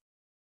depth.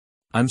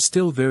 I'm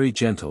still very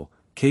gentle,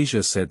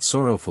 Kasia said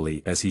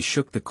sorrowfully as he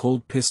shook the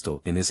cold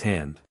pistol in his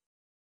hand.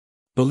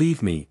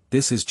 Believe me,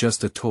 this is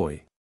just a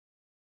toy.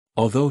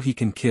 Although he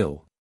can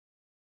kill.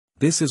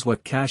 This is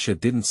what Kasia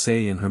didn't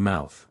say in her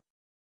mouth.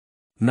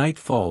 Night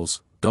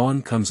falls,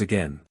 dawn comes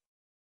again.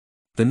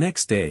 The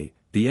next day,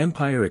 the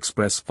Empire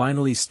Express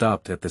finally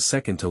stopped at the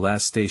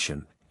second-to-last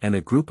station, and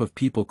a group of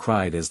people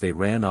cried as they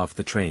ran off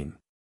the train.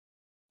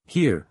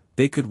 Here,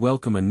 they could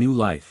welcome a new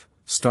life,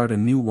 start a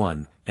new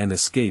one, and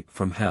escape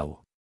from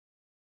hell.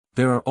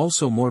 There are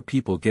also more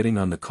people getting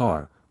on the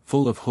car,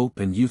 full of hope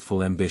and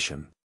youthful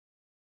ambition.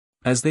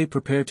 As they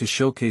prepare to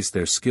showcase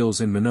their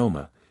skills in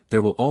Monoma,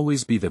 there will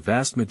always be the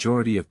vast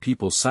majority of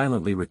people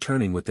silently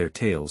returning with their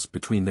tails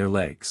between their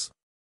legs.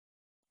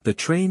 The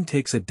train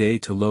takes a day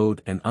to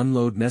load and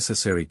unload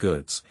necessary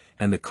goods,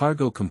 and the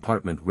cargo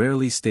compartment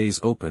rarely stays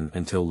open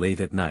until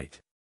late at night.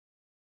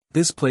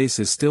 This place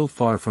is still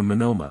far from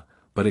Monoma,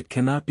 but it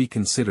cannot be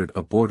considered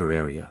a border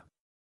area.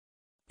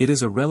 It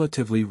is a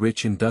relatively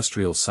rich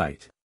industrial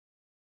site.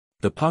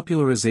 The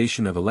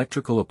popularization of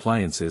electrical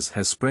appliances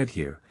has spread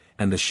here,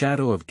 and the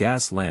shadow of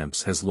gas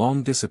lamps has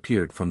long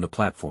disappeared from the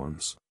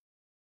platforms.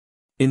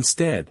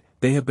 Instead,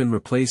 they have been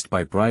replaced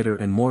by brighter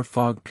and more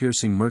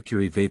fog-piercing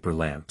mercury vapor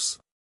lamps.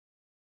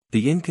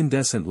 The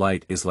incandescent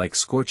light is like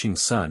scorching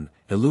sun,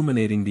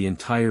 illuminating the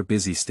entire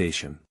busy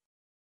station.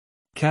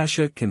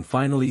 Kasia can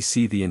finally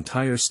see the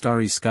entire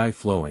starry sky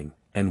flowing,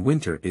 and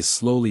winter is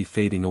slowly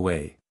fading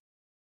away.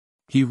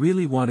 He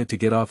really wanted to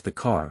get off the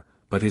car,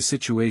 but his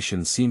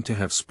situation seemed to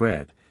have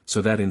spread,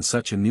 so that in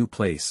such a new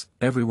place,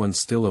 everyone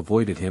still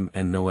avoided him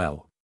and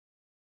Noelle.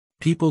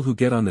 People who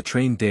get on the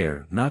train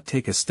dare not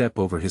take a step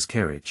over his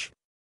carriage.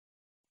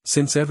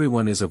 Since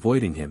everyone is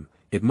avoiding him,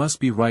 it must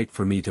be right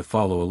for me to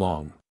follow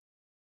along.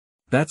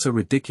 That's a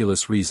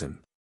ridiculous reason.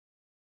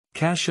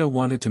 Kasia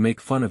wanted to make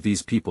fun of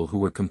these people who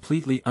were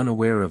completely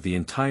unaware of the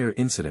entire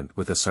incident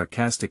with a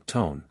sarcastic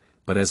tone,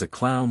 but as a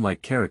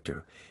clown-like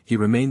character, he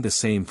remained the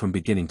same from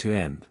beginning to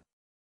end.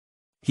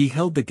 He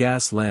held the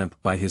gas lamp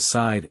by his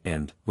side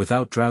and,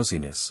 without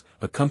drowsiness,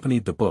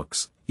 accompanied the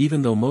books,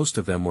 even though most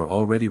of them were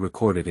already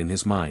recorded in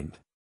his mind.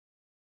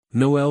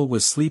 Noelle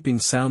was sleeping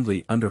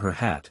soundly under her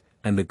hat,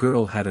 and the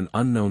girl had an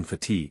unknown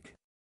fatigue.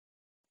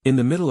 In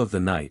the middle of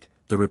the night,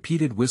 the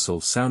repeated whistle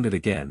sounded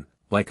again,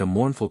 like a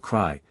mournful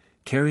cry,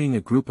 carrying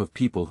a group of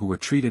people who were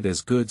treated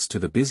as goods to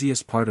the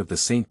busiest part of the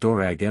St.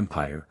 Dorag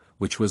Empire,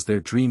 which was their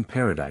dream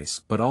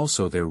paradise but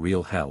also their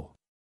real hell.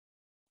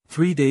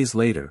 3 days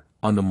later,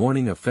 on the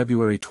morning of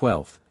February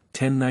 12,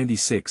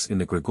 1096 in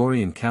the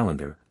Gregorian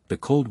calendar, the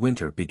cold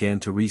winter began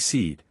to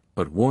recede,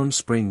 but warm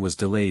spring was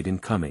delayed in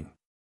coming.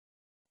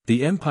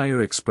 The Empire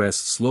Express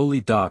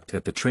slowly docked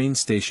at the train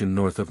station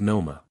north of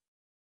Noma.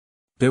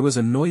 There was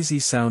a noisy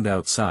sound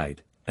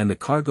outside, and the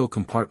cargo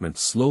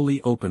compartments slowly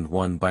opened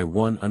one by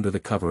one under the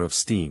cover of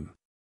steam.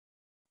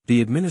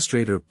 The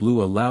administrator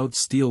blew a loud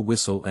steel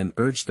whistle and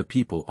urged the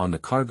people on the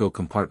cargo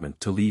compartment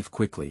to leave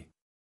quickly.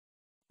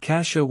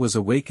 Kasia was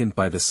awakened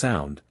by the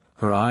sound,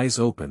 her eyes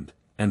opened,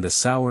 and the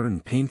sour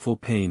and painful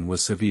pain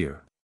was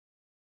severe.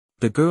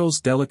 The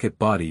girl's delicate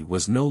body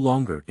was no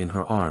longer in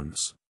her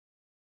arms.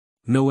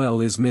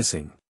 Noelle is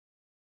missing.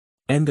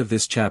 End of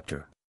this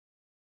chapter.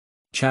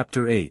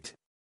 Chapter 8.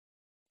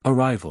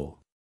 Arrival.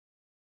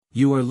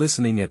 You are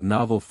listening at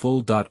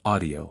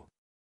novelfull.audio.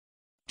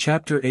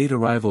 Chapter 8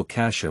 Arrival.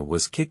 Kasia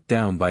was kicked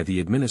down by the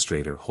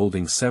administrator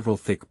holding several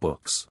thick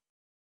books.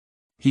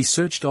 He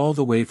searched all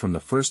the way from the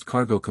first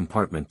cargo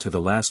compartment to the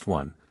last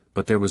one,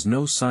 but there was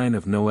no sign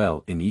of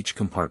Noelle in each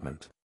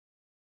compartment.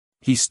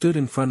 He stood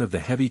in front of the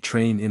heavy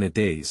train in a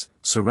daze,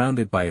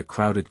 surrounded by a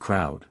crowded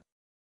crowd.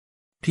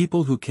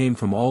 People who came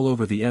from all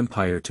over the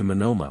empire to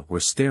Monoma were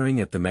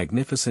staring at the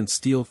magnificent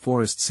steel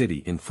forest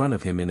city in front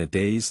of him in a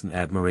daze and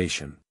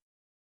admiration.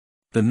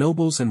 The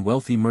nobles and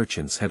wealthy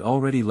merchants had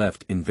already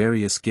left in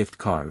various gift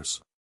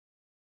cars.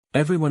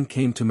 Everyone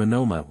came to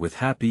Monoma with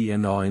happy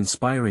and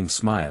awe-inspiring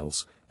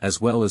smiles, as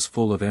well as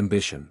full of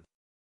ambition.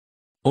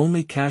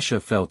 Only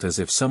Kasia felt as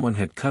if someone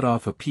had cut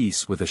off a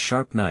piece with a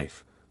sharp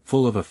knife,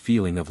 full of a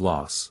feeling of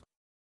loss.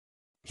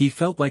 He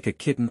felt like a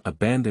kitten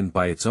abandoned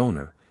by its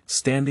owner,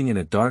 standing in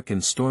a dark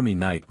and stormy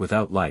night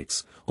without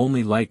lights.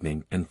 Only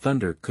lightning and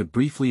thunder could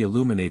briefly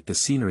illuminate the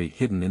scenery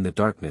hidden in the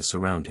darkness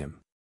around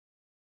him.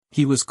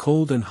 He was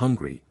cold and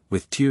hungry,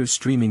 with tears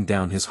streaming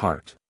down his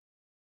heart.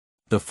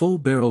 The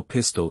full-barrel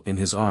pistol in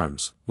his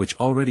arms, which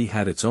already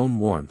had its own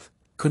warmth,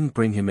 couldn't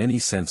bring him any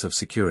sense of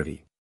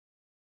security.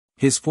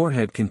 His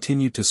forehead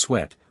continued to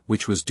sweat,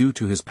 which was due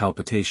to his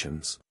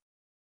palpitations.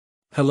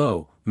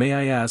 "Hello, may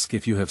I ask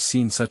if you have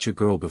seen such a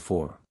girl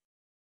before?"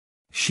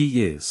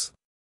 "She is."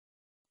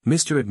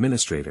 "Mr.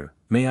 Administrator,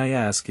 may I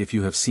ask if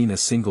you have seen a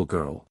single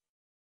girl?"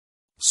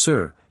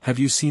 "Sir, have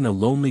you seen a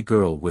lonely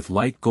girl with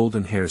light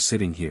golden hair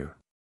sitting here?"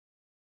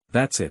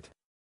 "That's it."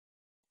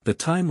 The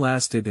time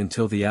lasted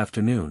until the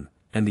afternoon,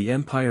 and the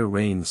Empire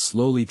rain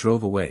slowly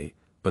drove away,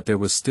 but there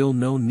was still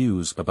no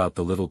news about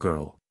the little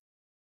girl.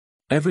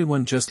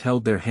 Everyone just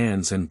held their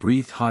hands and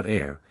breathed hot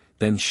air,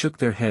 then shook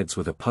their heads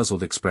with a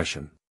puzzled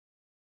expression.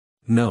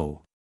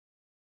 "No.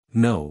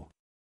 No.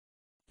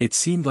 It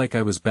seemed like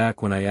I was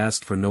back when I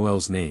asked for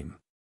Noel's name."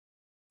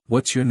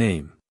 "What's your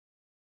name?"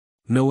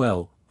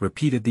 "Noel,"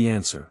 repeated the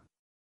answer.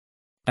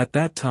 At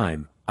that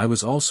time, I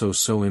was also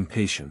so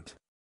impatient.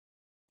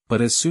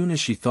 But as soon as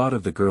she thought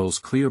of the girl's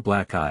clear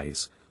black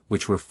eyes,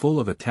 which were full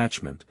of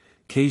attachment,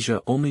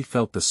 Kasia only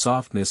felt the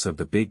softness of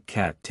the big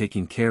cat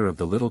taking care of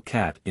the little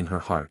cat in her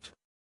heart.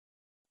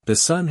 The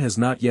sun has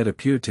not yet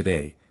appeared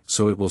today,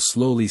 so it will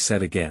slowly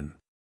set again.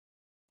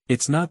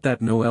 It's not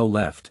that Noel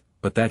left,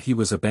 but that he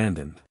was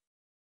abandoned.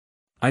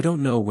 I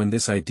don't know when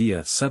this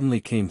idea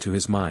suddenly came to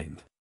his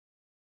mind.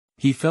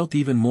 He felt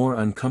even more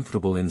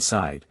uncomfortable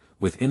inside,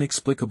 with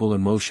inexplicable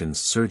emotions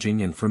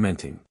surging and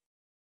fermenting.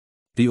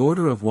 The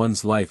order of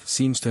one's life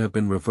seems to have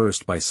been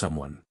reversed by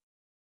someone.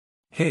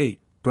 "Hey,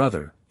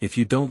 brother, if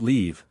you don't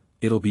leave,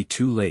 it'll be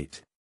too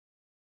late,"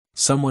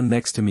 someone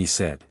next to me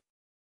said.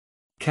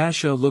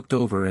 Kasia looked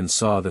over and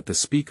saw that the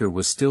speaker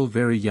was still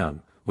very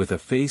young, with a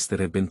face that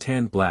had been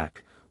tanned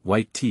black,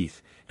 white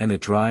teeth, and a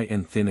dry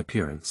and thin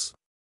appearance.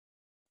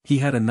 He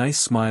had a nice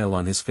smile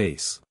on his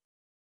face.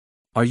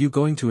 "Are you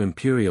going to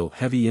Imperial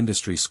Heavy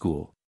Industry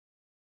School?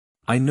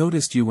 I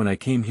noticed you when I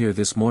came here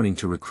this morning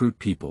to recruit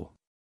people.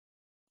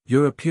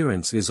 Your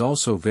appearance is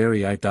also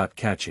very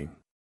eye-catching.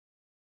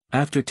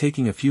 After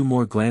taking a few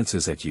more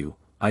glances at you,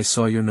 I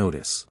saw your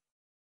notice.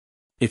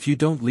 If you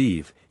don't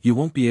leave, you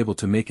won't be able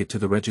to make it to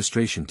the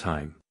registration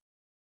time.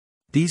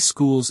 These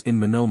schools in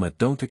Monoma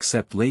don't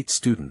accept late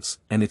students,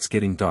 and it's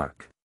getting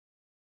dark.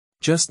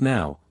 Just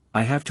now,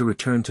 I have to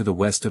return to the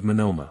west of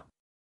Monoma.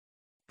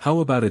 How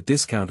about a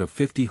discount of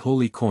 50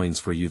 holy coins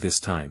for you this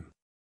time?"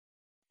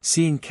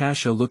 Seeing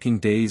Kasia looking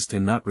dazed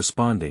and not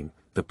responding,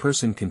 the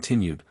person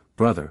continued,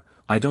 "Brother,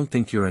 I don't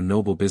think you're a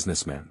noble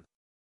businessman.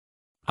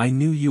 I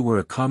knew you were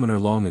a commoner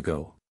long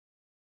ago.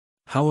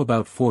 How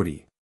about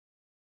 40?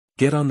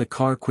 Get on the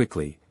car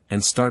quickly,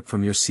 and start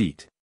from your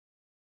seat.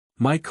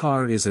 My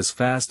car is as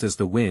fast as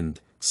the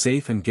wind,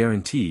 safe and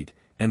guaranteed,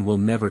 and will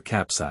never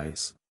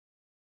capsize.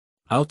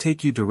 I'll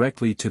take you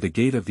directly to the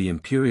gate of the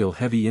Imperial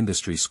Heavy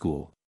Industry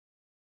School.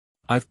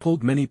 I've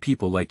pulled many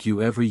people like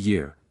you every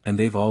year, and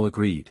they've all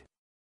agreed.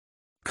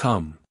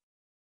 Come.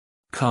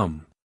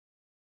 Come.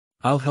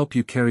 I'll help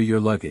you carry your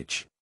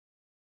luggage."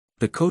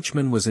 The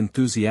coachman was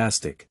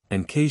enthusiastic,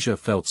 and Kasia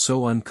felt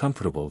so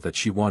uncomfortable that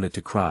she wanted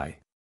to cry.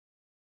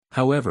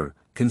 However,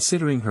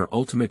 considering her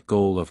ultimate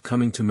goal of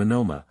coming to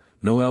Monoma,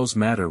 Noel's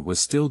matter was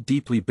still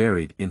deeply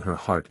buried in her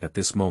heart at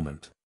this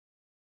moment.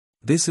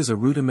 This is a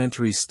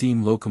rudimentary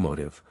steam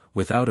locomotive,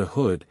 without a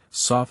hood,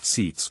 soft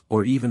seats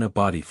or even a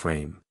body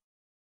frame.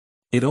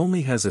 It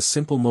only has a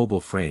simple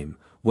mobile frame,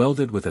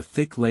 welded with a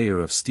thick layer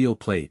of steel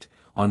plate,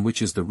 on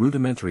which is the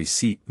rudimentary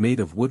seat made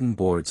of wooden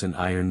boards and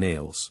iron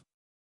nails.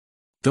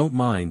 Don't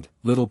mind,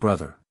 little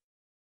brother.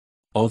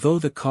 Although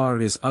the car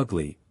is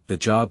ugly, the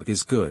job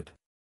is good.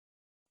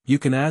 You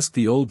can ask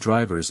the old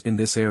drivers in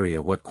this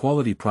area what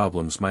quality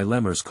problems my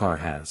Lemmer's car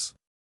has.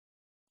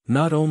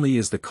 Not only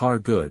is the car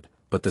good,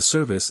 but the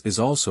service is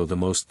also the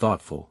most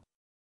thoughtful."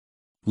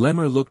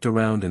 Lemmer looked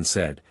around and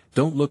said,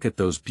 "Don't look at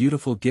those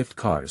beautiful gift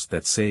cars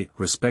that say,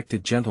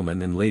 'Respected gentlemen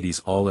and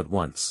ladies' all at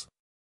once.'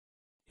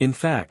 In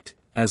fact,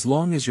 as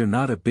long as you're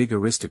not a big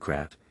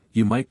aristocrat,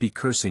 you might be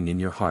cursing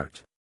in your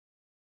heart.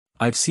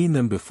 I've seen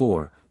them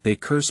before, they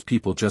curse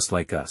people just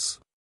like us."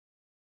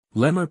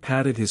 Lemmer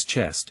patted his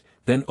chest,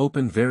 then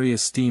opened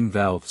various steam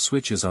valve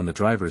switches on the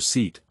driver's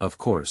seat, of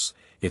course,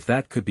 if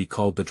that could be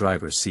called the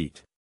driver's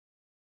seat.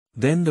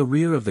 Then the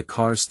rear of the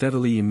car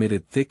steadily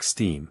emitted thick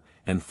steam,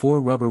 and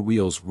 4 rubber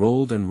wheels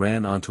rolled and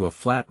ran onto a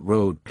flat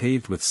road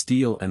paved with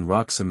steel and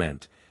rock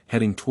cement,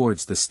 heading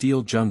towards the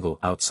steel jungle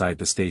outside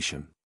the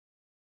station.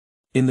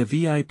 In the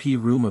VIP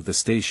room of the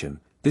station,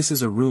 this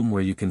is a room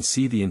where you can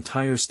see the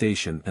entire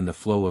station and the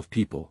flow of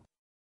people.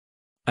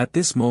 At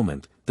this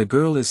moment, the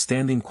girl is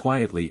standing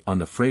quietly on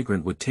the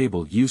fragrant wood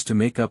table used to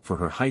make up for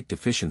her height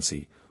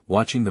deficiency,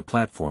 watching the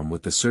platform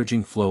with the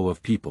surging flow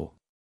of people.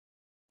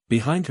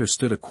 Behind her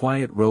stood a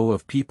quiet row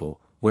of people,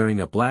 wearing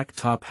a black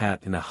top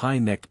hat and a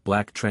high-necked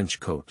black trench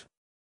coat.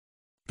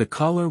 The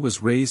collar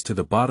was raised to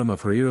the bottom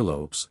of her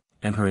earlobes,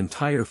 and her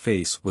entire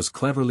face was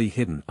cleverly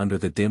hidden under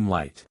the dim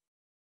light.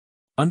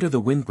 Under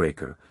the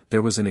windbreaker,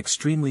 there was an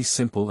extremely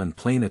simple and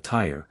plain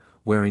attire,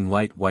 wearing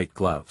light white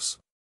gloves.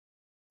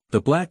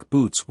 The black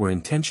boots were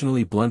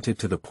intentionally blunted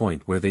to the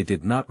point where they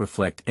did not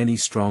reflect any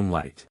strong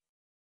light.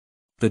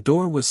 The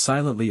door was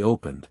silently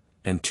opened,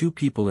 and two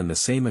people in the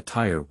same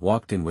attire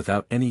walked in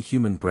without any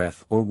human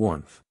breath or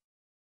warmth.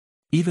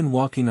 Even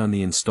walking on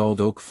the installed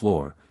oak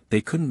floor,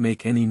 they couldn't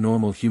make any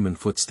normal human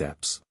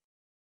footsteps.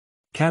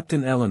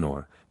 Captain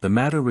Eleanor, the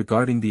matter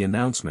regarding the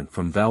announcement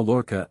from Val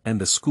Lorca and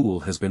the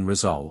school has been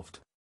resolved.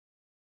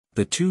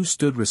 The two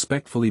stood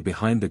respectfully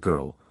behind the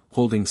girl,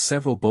 holding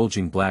several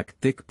bulging black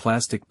thick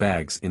plastic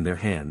bags in their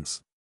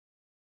hands.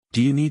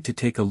 Do you need to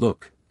take a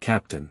look,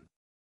 Captain?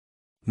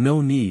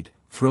 No need,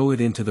 throw it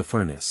into the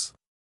furnace.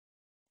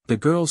 The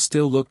girl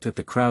still looked at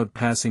the crowd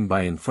passing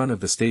by in front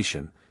of the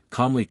station,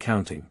 calmly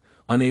counting,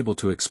 unable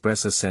to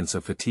express a sense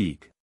of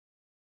fatigue.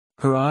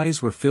 Her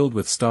eyes were filled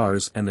with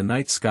stars and the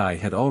night sky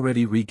had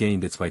already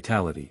regained its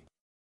vitality.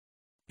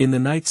 In the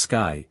night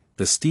sky,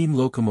 the steam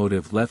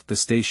locomotive left the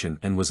station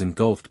and was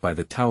engulfed by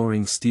the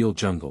towering steel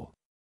jungle.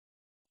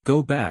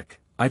 Go back,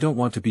 I don't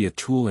want to be a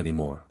tool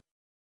anymore.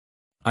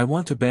 I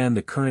want to ban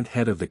the current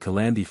head of the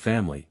Kalandi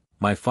family,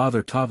 my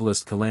father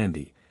Tavalist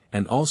Kalandi,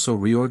 and also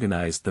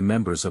reorganize the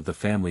members of the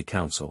family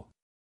council.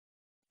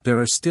 There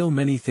are still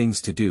many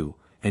things to do,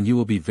 and you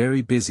will be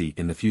very busy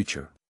in the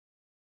future.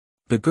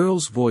 The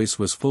girl's voice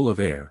was full of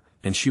air,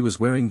 and she was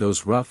wearing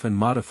those rough and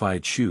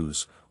modified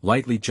shoes,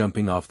 lightly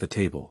jumping off the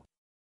table.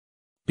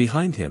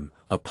 Behind him,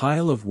 a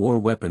pile of war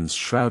weapons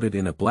shrouded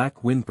in a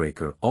black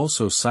windbreaker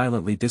also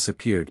silently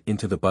disappeared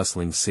into the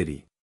bustling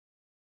city.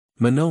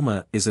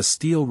 Monoma is a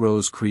steel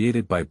rose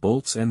created by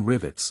bolts and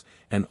rivets,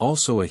 and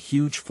also a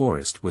huge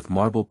forest with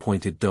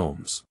marble-pointed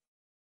domes.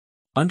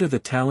 Under the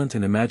talent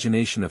and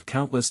imagination of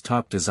countless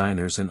top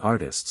designers and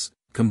artists,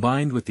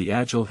 combined with the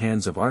agile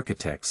hands of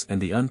architects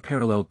and the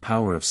unparalleled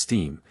power of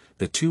steam,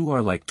 the two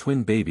are like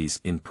twin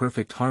babies in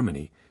perfect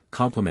harmony,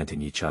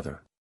 complementing each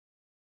other.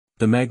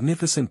 The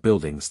magnificent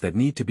buildings that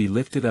need to be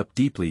lifted up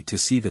deeply to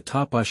see the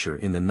top usher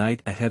in the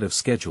night ahead of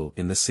schedule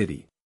in the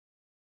city.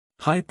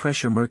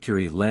 High-pressure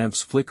mercury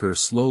lamps flicker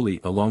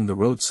slowly along the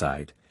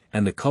roadside,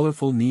 and the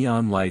colorful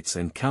neon lights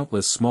and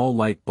countless small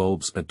light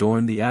bulbs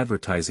adorn the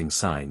advertising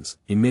signs,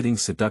 emitting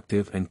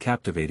seductive and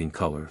captivating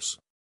colors.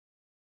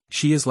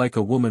 She is like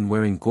a woman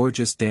wearing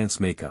gorgeous dance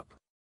makeup.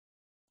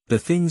 The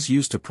things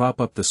used to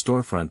prop up the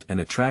storefront and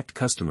attract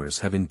customers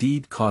have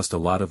indeed cost a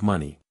lot of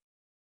money.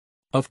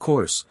 Of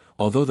course,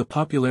 although the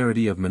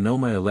popularity of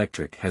Monoma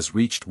Electric has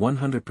reached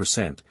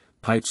 100%,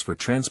 pipes for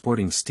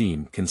transporting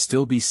steam can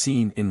still be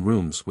seen in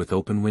rooms with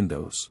open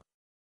windows.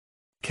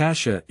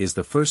 Kasha is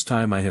the first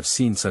time I have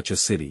seen such a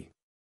city.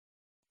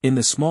 In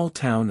the small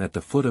town at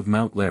the foot of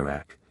Mount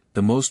Larak,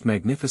 the most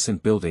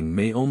magnificent building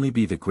may only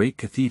be the Great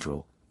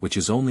Cathedral, which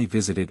is only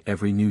visited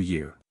every New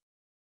Year.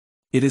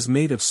 It is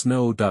made of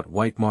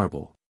snow-white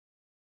marble.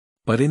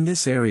 But in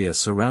this area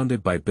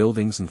surrounded by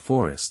buildings and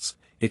forests,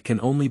 it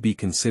can only be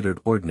considered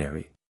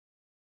ordinary.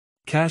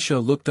 Kasha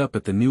looked up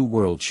at the new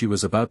world she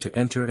was about to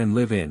enter and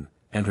live in,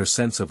 and her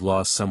sense of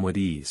loss somewhat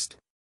eased.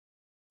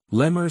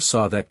 Lemur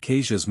saw that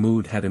Kasha's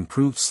mood had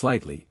improved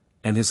slightly,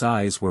 and his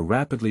eyes were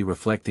rapidly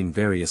reflecting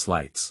various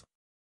lights.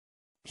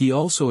 He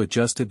also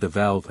adjusted the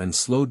valve and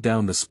slowed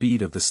down the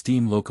speed of the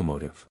steam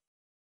locomotive.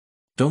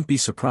 Don't be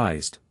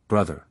surprised,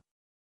 brother.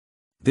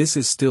 This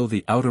is still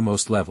the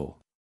outermost level.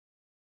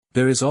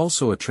 There is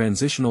also a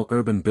transitional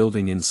urban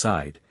building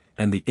inside,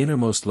 and the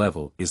innermost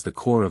level is the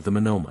core of the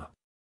Monoma.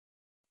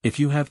 If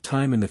you have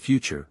time in the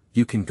future,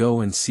 you can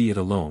go and see it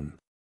alone.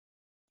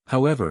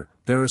 However,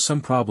 there are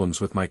some problems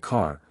with my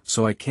car,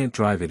 so I can't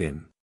drive it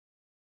in.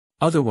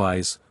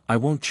 Otherwise, I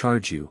won't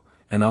charge you,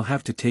 and I'll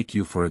have to take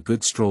you for a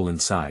good stroll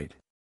inside.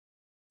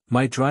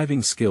 My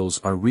driving skills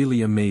are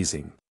really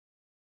amazing.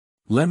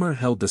 Lemur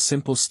held the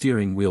simple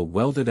steering wheel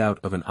welded out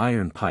of an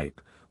iron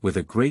pipe, with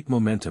a great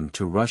momentum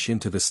to rush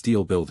into the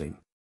steel building.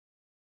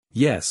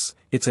 Yes,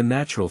 it's a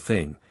natural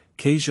thing.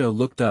 Kasha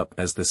looked up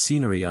as the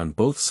scenery on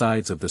both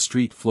sides of the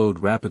street flowed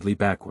rapidly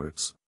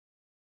backwards.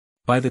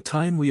 By the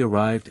time we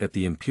arrived at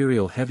the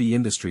Imperial Heavy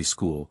Industry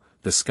School,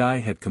 the sky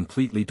had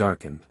completely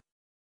darkened.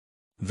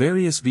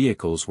 Various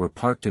vehicles were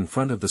parked in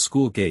front of the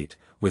school gate,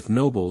 with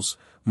nobles,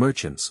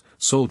 merchants,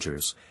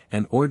 soldiers,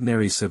 and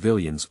ordinary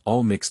civilians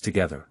all mixed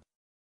together.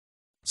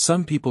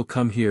 Some people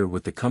come here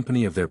with the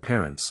company of their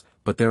parents,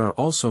 but there are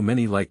also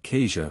many like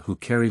Kasha who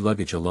carry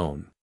luggage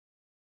alone.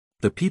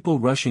 The people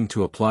rushing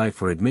to apply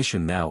for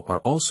admission now are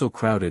also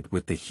crowded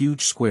with the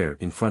huge square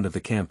in front of the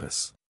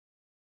campus.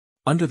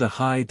 Under the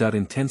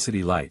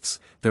high-intensity lights,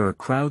 there are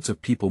crowds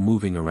of people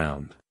moving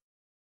around.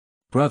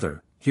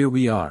 Brother, here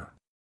we are.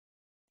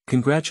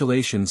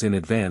 Congratulations in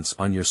advance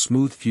on your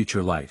smooth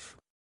future life.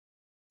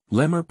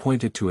 Lemur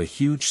pointed to a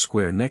huge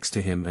square next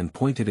to him and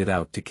pointed it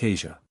out to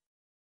Kasia.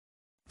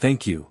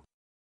 "Thank you."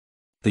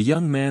 The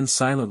young man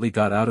silently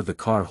got out of the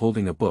car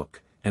holding a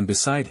book, and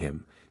beside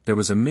him, there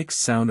was a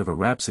mixed sound of a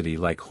rhapsody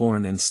like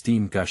horn and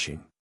steam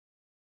gushing.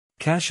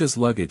 Kasia's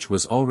luggage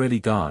was already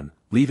gone,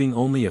 leaving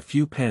only a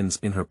few pens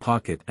in her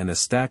pocket and a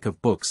stack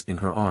of books in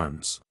her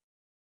arms.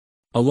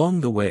 Along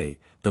the way,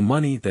 the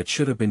money that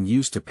should have been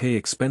used to pay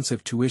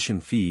expensive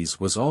tuition fees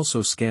was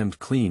also scammed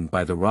clean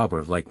by the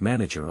robber-like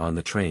manager on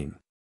the train.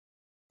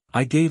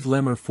 "I gave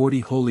Lemur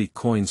 40 holy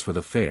coins for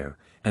the fare,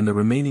 and the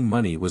remaining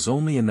money was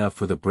only enough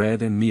for the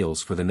bread and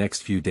meals for the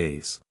next few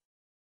days.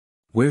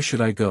 Where should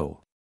I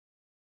go?"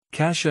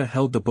 Kasia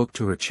held the book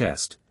to her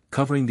chest,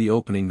 covering the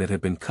opening that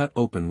had been cut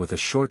open with a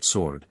short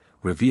sword,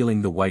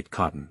 revealing the white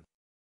cotton.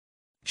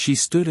 She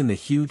stood in the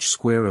huge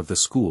square of the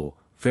school,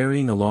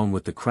 ferrying along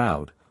with the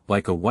crowd,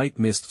 like a white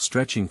mist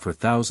stretching for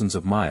thousands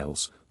of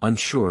miles,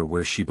 unsure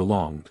where she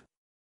belonged.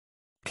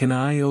 "Can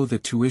I owe the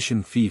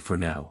tuition fee for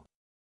now?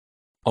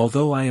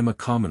 Although I am a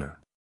commoner."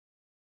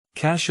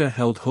 Kasia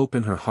held hope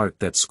in her heart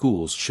that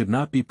schools should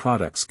not be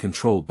products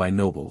controlled by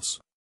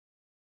nobles.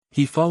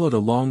 He followed a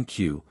long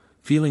queue,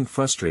 feeling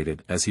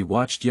frustrated as he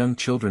watched young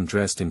children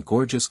dressed in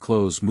gorgeous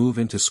clothes move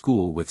into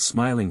school with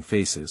smiling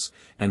faces,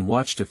 and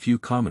watched a few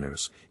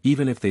commoners,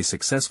 even if they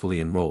successfully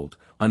enrolled,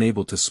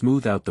 unable to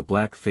smooth out the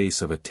black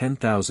face of a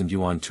 10,000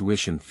 yuan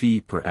tuition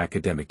fee per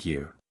academic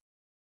year.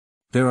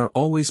 There are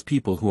always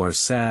people who are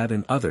sad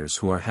and others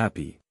who are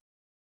happy.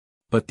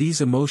 But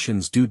these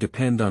emotions do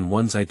depend on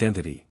one's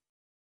identity.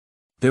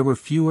 There were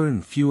fewer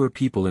and fewer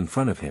people in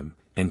front of him,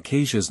 and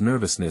Kasia's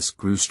nervousness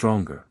grew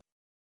stronger.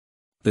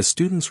 The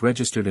students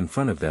registered in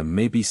front of them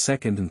may be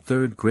second and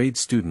third grade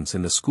students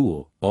in the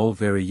school, all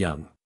very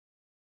young.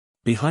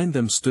 Behind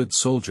them stood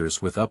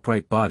soldiers with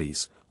upright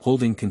bodies,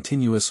 holding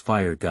continuous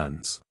fire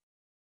guns.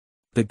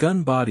 The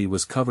gun body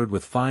was covered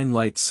with fine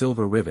light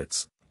silver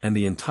rivets, and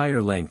the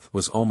entire length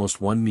was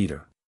almost 1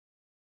 meter.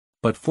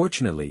 But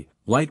fortunately,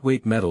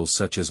 lightweight metals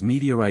such as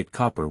meteorite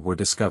copper were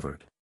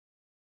discovered.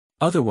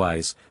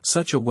 Otherwise,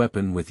 such a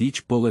weapon with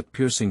each bullet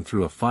piercing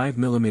through a 5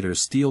 mm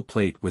steel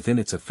plate within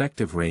its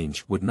effective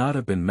range would not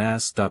have been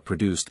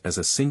mass-produced as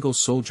a single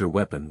soldier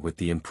weapon with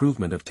the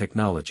improvement of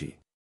technology.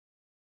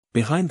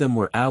 Behind them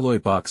were alloy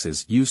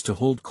boxes used to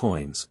hold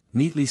coins,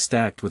 neatly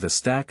stacked with a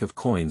stack of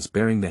coins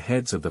bearing the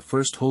heads of the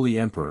first Holy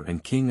Emperor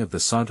and King of the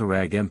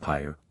Sontarag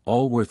Empire,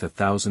 all worth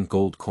 1,000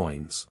 gold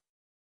coins.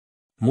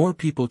 More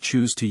people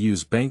choose to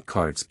use bank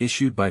cards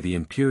issued by the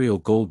Imperial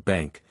Gold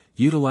Bank,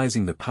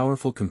 utilizing the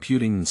powerful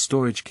computing and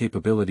storage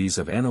capabilities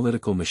of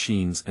analytical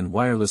machines and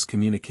wireless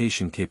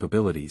communication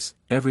capabilities.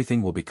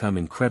 Everything will become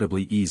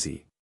incredibly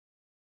easy.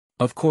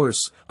 Of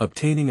course,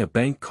 obtaining a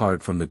bank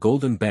card from the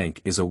Golden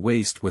Bank is a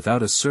waste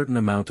without a certain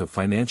amount of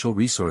financial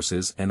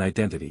resources and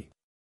identity.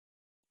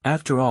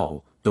 After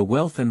all, the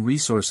wealth and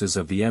resources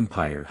of the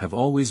empire have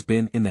always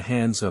been in the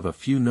hands of a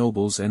few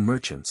nobles and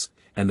merchants,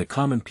 and the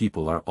common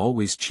people are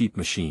always cheap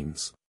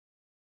machines.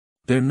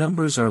 Their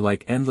numbers are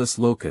like endless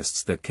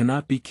locusts that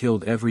cannot be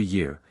killed every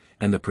year,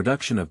 and the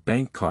production of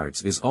bank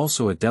cards is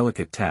also a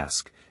delicate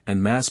task,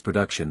 and mass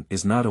production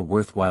is not a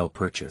worthwhile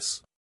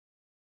purchase.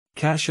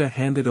 Kasia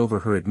handed over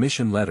her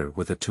admission letter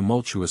with a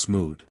tumultuous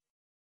mood.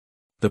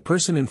 The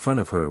person in front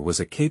of her was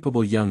a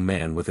capable young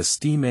man with a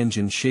steam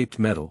engine-shaped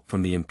medal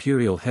from the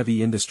Imperial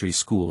Heavy Industry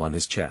School on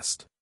his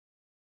chest.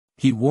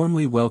 He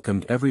warmly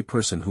welcomed every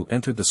person who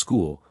entered the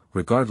school,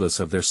 regardless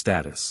of their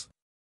status.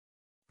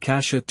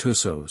 "Kasia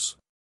Tussos?"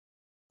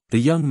 The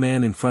young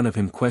man in front of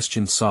him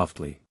questioned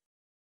softly.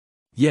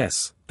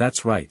 "Yes,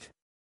 that's right.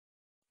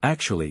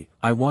 Actually,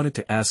 I wanted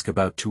to ask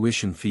about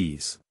tuition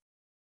fees."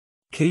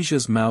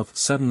 Kasia's mouth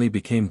suddenly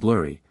became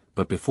blurry,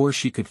 but before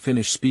she could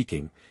finish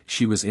speaking,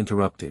 she was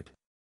interrupted.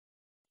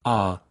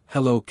 "Ah,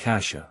 hello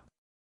Kasia.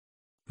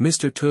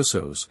 Mr.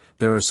 Tussos,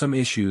 there are some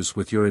issues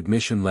with your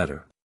admission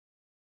letter.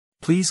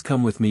 Please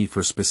come with me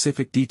for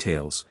specific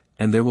details,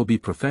 and there will be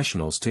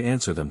professionals to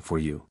answer them for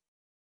you.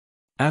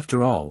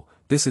 After all,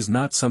 this is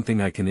not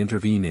something I can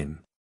intervene in."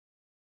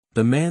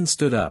 The man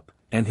stood up,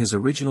 and his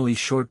originally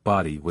short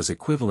body was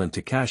equivalent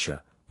to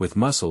Kasia, with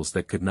muscles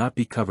that could not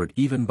be covered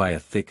even by a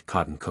thick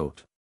cotton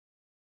coat.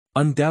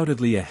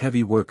 Undoubtedly a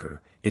heavy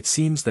worker, it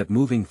seems that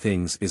moving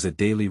things is a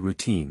daily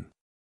routine.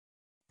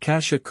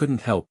 Kasia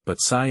couldn't help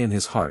but sigh in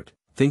his heart,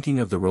 thinking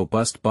of the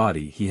robust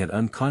body he had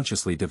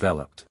unconsciously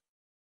developed.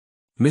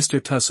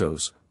 "Mr.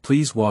 Tussos,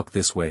 please walk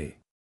this way."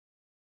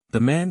 The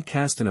man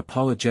cast an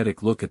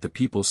apologetic look at the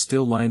people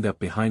still lined up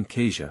behind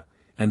Kasia,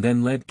 and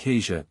then led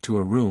Kasia to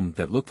a room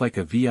that looked like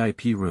a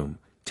VIP room,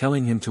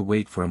 telling him to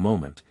wait for a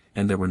moment,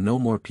 and there were no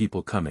more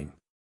people coming.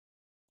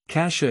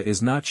 Kasia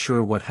is not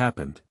sure what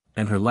happened,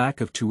 and her lack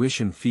of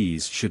tuition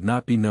fees should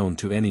not be known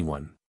to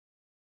anyone.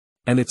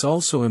 And it's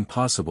also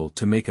impossible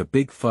to make a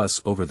big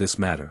fuss over this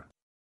matter.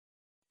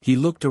 He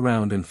looked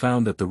around and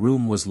found that the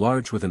room was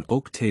large with an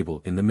oak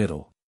table in the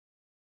middle.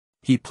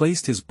 He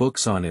placed his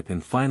books on it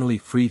and finally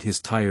freed his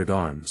tired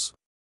arms.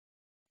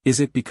 "Is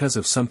it because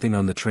of something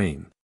on the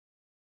train?"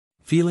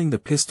 Feeling the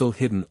pistol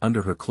hidden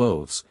under her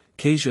clothes,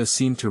 Kasia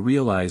seemed to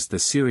realize the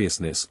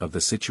seriousness of the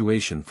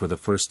situation for the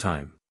first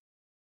time.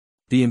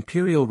 The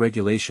imperial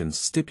regulations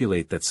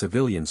stipulate that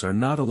civilians are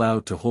not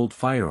allowed to hold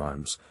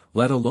firearms,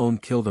 let alone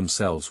kill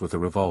themselves with a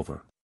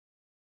revolver.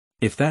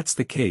 If that's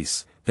the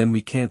case, then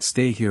we can't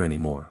stay here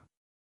anymore.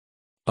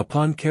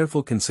 Upon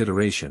careful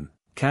consideration,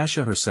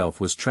 Kasia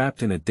herself was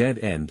trapped in a dead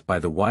end by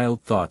the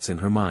wild thoughts in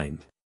her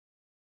mind.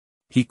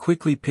 He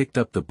quickly picked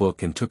up the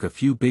book and took a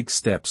few big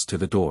steps to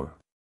the door.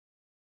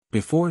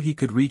 Before he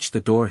could reach the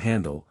door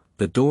handle,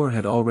 the door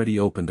had already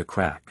opened a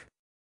crack.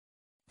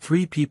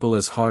 3 people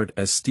as hard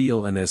as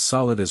steel and as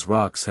solid as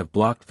rocks have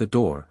blocked the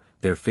door,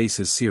 their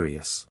faces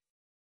serious.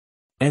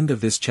 End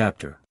of this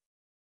chapter.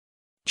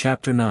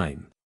 Chapter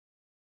 9.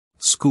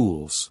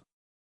 Schools.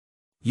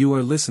 You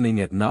are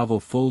listening at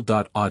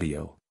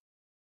novelfull.audio.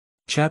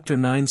 Chapter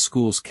 9.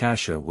 Schools.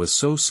 Kasia was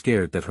so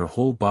scared that her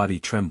whole body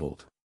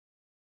trembled.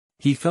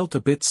 He felt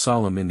a bit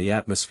solemn in the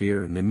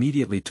atmosphere and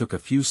immediately took a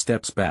few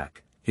steps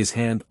back, his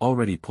hand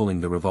already pulling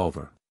the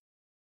revolver.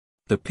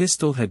 The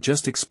pistol had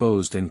just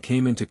exposed and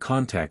came into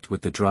contact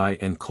with the dry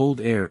and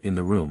cold air in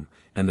the room,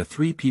 and the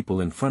 3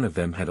 people in front of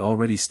them had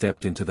already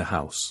stepped into the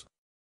house.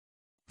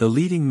 The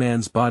leading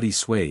man's body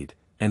swayed,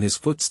 and his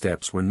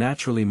footsteps were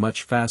naturally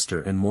much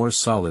faster and more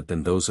solid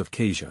than those of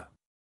Kasia.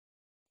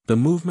 The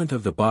movement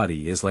of the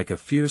body is like a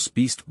fierce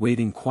beast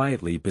waiting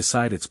quietly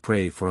beside its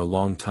prey for a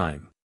long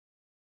time.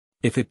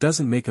 If it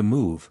doesn't make a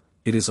move,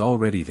 it is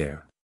already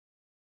there.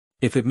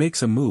 If it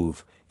makes a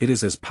move, it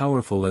is as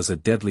powerful as a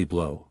deadly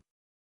blow.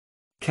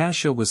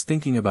 Kasia was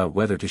thinking about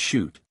whether to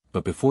shoot,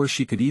 but before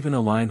she could even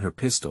align her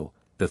pistol,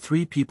 the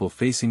 3 people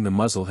facing the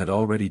muzzle had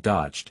already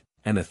dodged,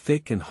 and a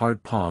thick and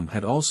hard palm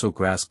had also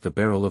grasped the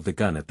barrel of the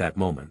gun at that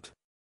moment.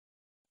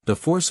 The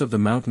force of the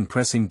mountain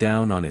pressing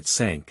down on it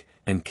sank,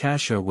 and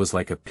Kasia was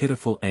like a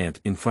pitiful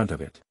ant in front of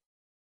it.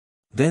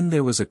 Then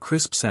there was a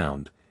crisp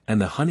sound,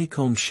 and the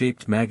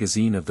honeycomb-shaped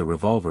magazine of the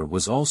revolver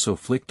was also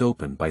flicked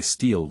open by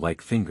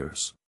steel-like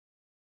fingers.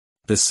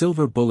 The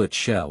silver bullet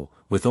shell,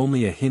 with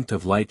only a hint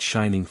of light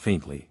shining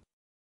faintly.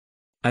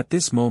 At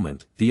this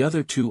moment, the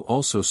other 2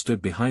 also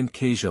stood behind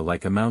Kasia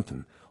like a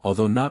mountain,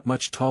 although not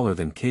much taller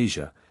than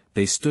Kasia,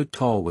 they stood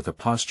tall with a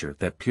posture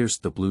that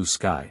pierced the blue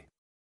sky.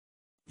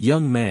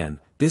 Young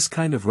man, this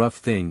kind of rough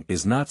thing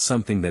is not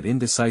something that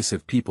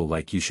indecisive people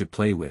like you should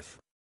play with.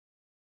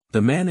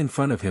 The man in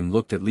front of him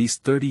looked at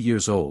least 30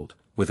 years old,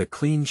 with a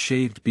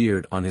clean-shaved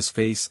beard on his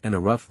face and a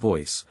rough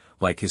voice,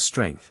 like his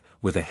strength,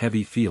 with a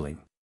heavy feeling.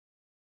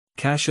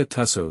 Kasia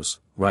Tussos,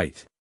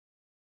 right?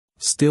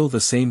 Still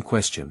the same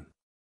question.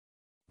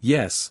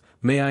 Yes,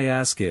 may I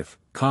ask if,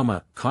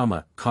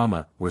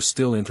 were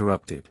still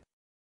interrupted.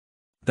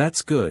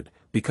 That's good,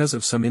 because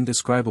of some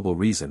indescribable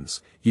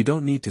reasons, you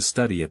don't need to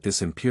study at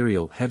this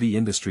Imperial Heavy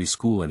Industry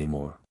School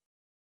anymore.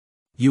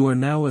 You are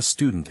now a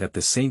student at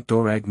the St.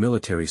 Dorag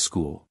Military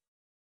School.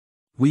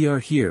 We are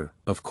here,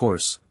 of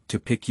course, to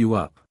pick you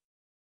up.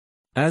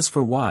 As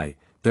for why,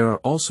 there are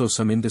also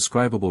some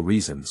indescribable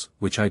reasons,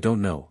 which I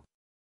don't know.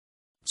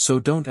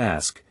 So don't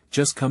ask,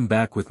 just come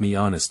back with me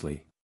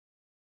honestly.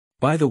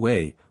 By the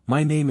way,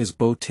 my name is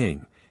Bo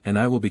Ting, and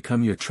I will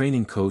become your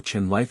training coach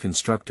and life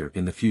instructor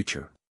in the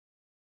future.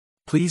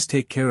 Please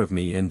take care of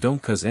me and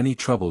don't cause any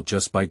trouble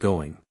just by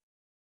going.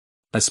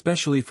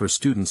 Especially for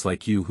students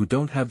like you who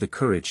don't have the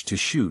courage to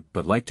shoot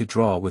but like to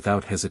draw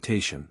without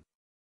hesitation.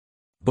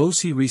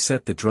 Bosi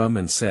reset the drum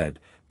and said,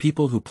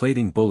 people who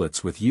plating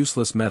bullets with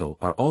useless metal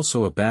are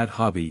also a bad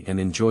hobby and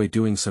enjoy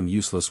doing some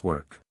useless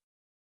work.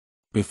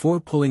 Before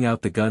pulling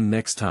out the gun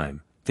next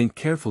time, think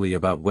carefully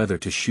about whether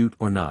to shoot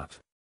or not.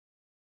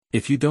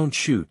 If you don't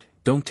shoot,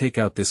 don't take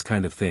out this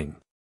kind of thing.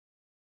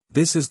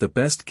 This is the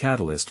best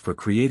catalyst for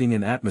creating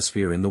an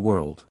atmosphere in the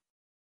world.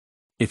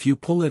 If you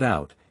pull it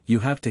out, you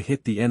have to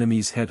hit the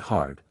enemy's head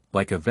hard,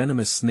 like a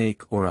venomous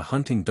snake or a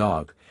hunting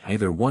dog,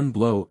 either one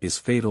blow is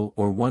fatal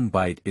or one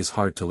bite is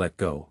hard to let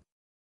go.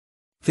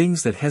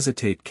 Things that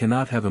hesitate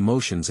cannot have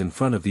emotions in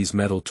front of these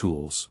metal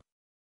tools.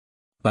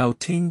 Bao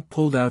Ting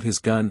pulled out his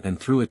gun and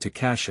threw it to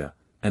Kasia,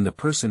 and the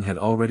person had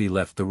already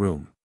left the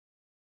room.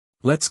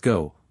 Let's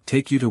go,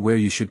 take you to where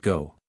you should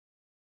go.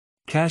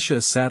 Kasia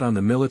sat on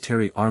the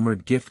military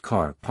armored gift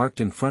car parked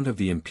in front of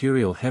the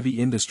Imperial Heavy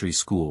Industry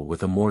School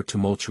with a more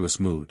tumultuous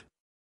mood.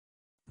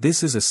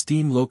 This is a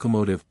steam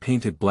locomotive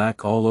painted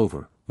black all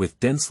over, with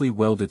densely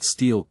welded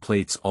steel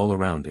plates all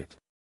around it.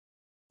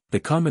 The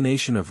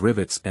combination of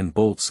rivets and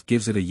bolts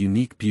gives it a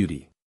unique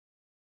beauty.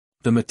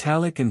 The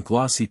metallic and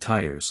glossy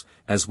tires,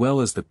 as well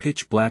as the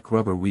pitch-black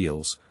rubber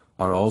wheels,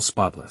 are all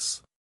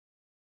spotless.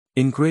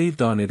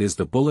 Engraved on it is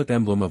the bullet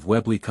emblem of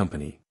Webley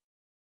Company.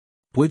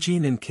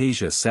 Bujin and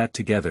Kasia sat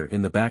together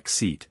in the back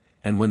seat,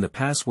 and when the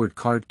password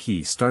card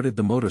key started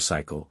the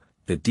motorcycle,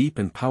 the deep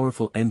and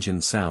powerful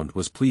engine sound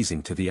was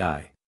pleasing to the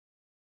eye.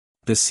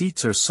 The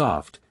seats are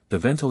soft, the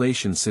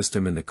ventilation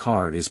system in the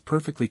car is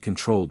perfectly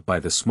controlled by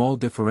the small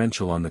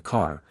differential on the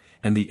car,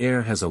 and the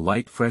air has a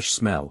light fresh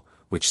smell,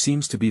 which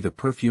seems to be the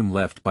perfume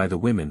left by the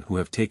women who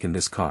have taken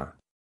this car.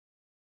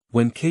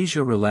 When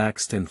Kasia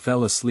relaxed and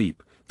fell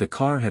asleep, the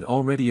car had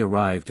already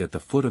arrived at the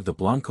foot of the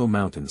Blanco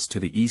Mountains to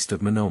the east of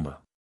Monoma.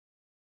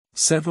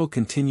 Several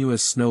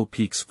continuous snow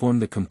peaks form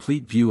the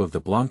complete view of the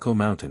Blanco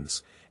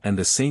Mountains, and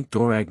the St.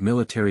 Dorag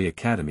Military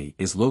Academy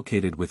is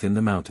located within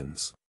the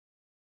mountains.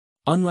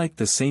 Unlike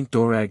the St.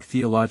 Dorag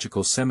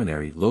Theological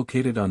Seminary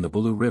located on the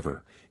Bulu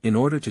River, in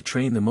order to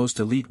train the most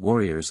elite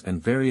warriors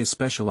and various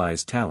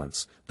specialized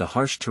talents, the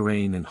harsh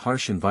terrain and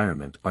harsh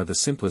environment are the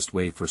simplest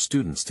way for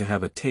students to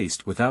have a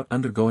taste without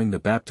undergoing the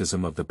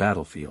baptism of the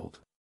battlefield.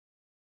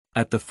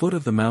 At the foot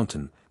of the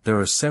mountain, there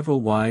are several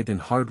wide and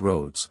hard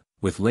roads,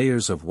 with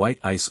layers of white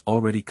ice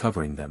already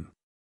covering them.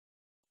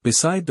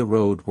 Beside the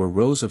road were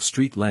rows of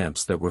street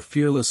lamps that were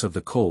fearless of the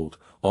cold,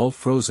 all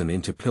frozen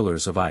into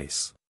pillars of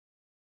ice.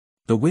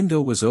 The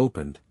window was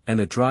opened,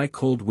 and a dry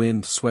cold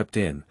wind swept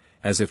in,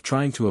 as if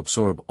trying to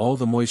absorb all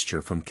the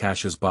moisture from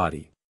Kash's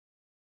body.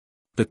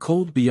 The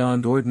cold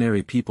beyond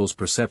ordinary people's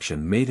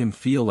perception made him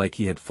feel like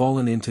he had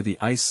fallen into the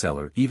ice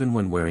cellar even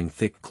when wearing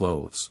thick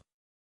clothes.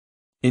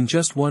 In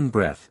just one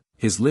breath,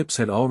 his lips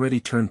had already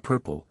turned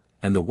purple,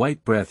 and the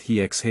white breath he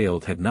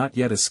exhaled had not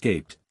yet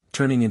escaped,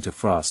 turning into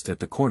frost at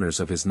the corners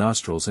of his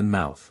nostrils and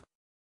mouth.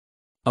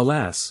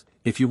 Alas,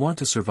 if you want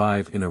to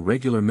survive in a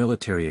regular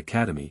military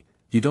academy,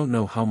 you don't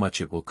know how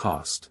much it will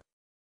cost.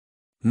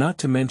 Not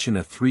to mention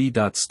a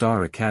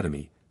 3-star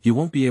academy, you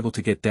won't be able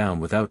to get down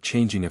without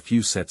changing a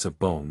few sets of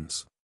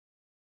bones.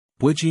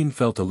 Bujin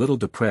felt a little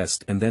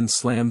depressed and then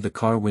slammed the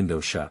car window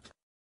shut.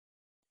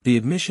 The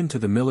admission to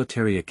the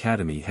military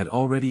academy had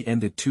already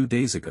ended 2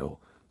 days ago,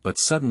 but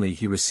suddenly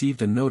he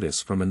received a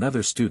notice from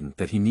another student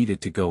that he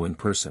needed to go in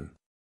person.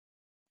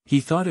 He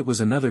thought it was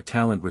another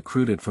talent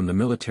recruited from the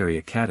military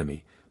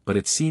academy, but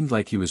it seemed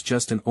like he was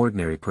just an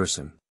ordinary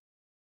person.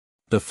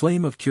 The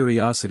flame of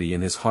curiosity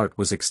in his heart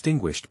was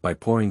extinguished by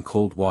pouring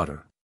cold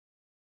water.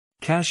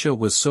 Kasha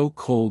was so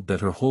cold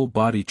that her whole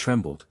body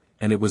trembled,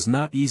 and it was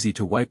not easy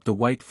to wipe the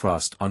white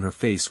frost on her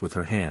face with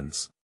her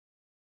hands.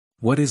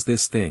 What is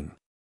this thing?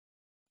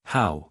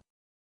 How?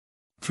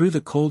 Through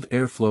the cold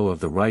airflow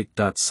of the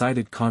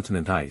right-sided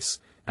continent ice,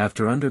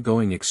 after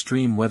undergoing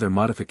extreme weather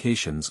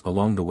modifications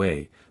along the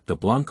way, the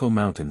Blanco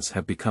Mountains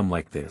have become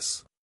like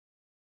this.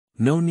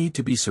 No need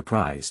to be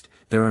surprised,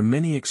 there are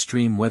many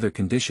extreme weather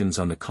conditions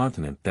on the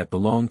continent that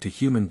belong to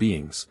human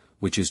beings,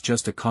 which is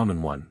just a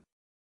common one.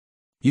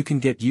 You can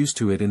get used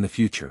to it in the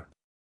future.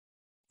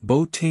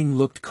 Bo Ting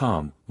looked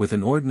calm, with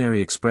an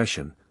ordinary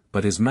expression,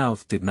 but his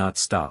mouth did not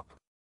stop.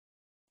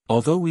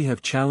 Although we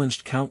have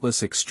challenged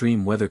countless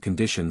extreme weather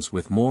conditions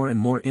with more and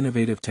more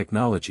innovative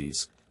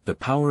technologies, the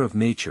power of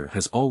nature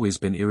has always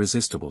been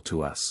irresistible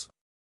to us.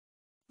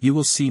 You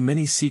will see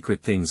many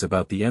secret things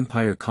about the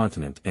Empire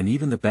continent and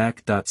even the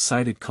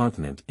back-sided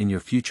continent in your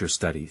future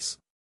studies.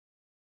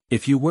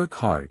 If you work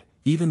hard,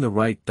 even the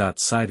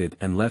right-sided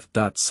and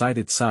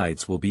left-sided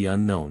sides will be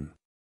unknown.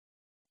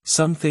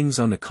 Some things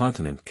on the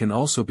continent can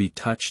also be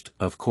touched,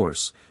 of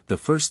course. The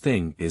first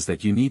thing is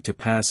that you need to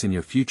pass in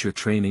your future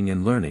training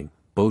and learning,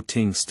 Bo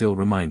Ting still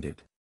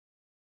reminded.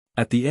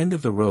 At the end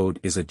of the road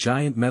is a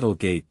giant metal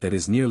gate that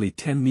is nearly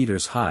 10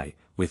 meters high,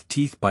 with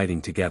teeth biting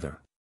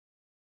together.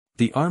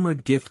 The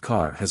armored gift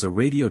car has a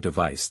radio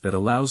device that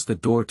allows the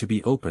door to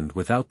be opened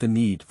without the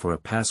need for a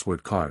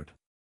password card.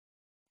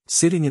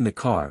 Sitting in the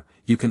car,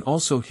 you can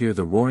also hear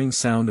the roaring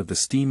sound of the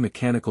steam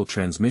mechanical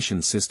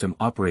transmission system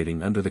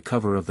operating under the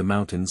cover of the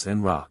mountains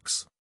and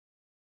rocks.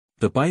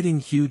 The biting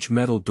huge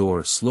metal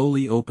door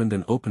slowly opened,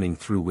 an opening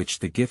through which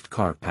the gift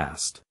car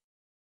passed.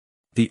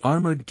 The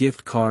armored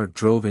gift car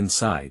drove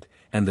inside,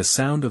 and the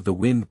sound of the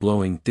wind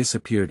blowing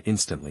disappeared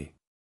instantly.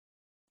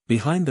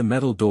 Behind the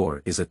metal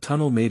door is a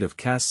tunnel made of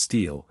cast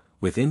steel,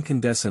 with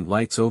incandescent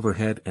lights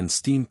overhead and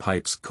steam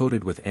pipes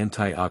coated with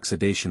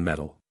anti-oxidation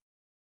metal.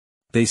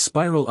 They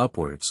spiral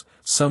upwards,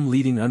 some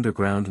leading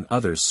underground and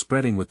others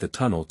spreading with the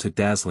tunnel to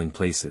dazzling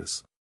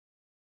places.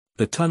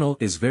 The tunnel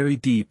is very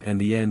deep and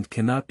the end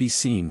cannot be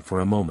seen for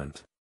a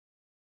moment.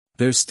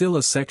 There's still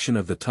a section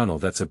of the tunnel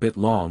that's a bit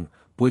long,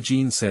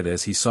 Bujin said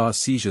as he saw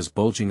Sija's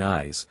bulging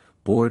eyes,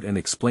 bored and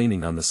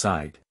explaining on the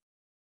side.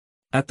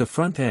 At the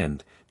front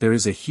end, there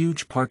is a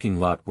huge parking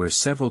lot where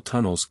several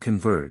tunnels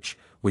converge,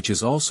 which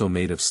is also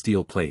made of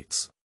steel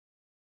plates.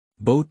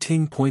 Bo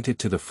Ting pointed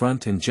to the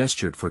front and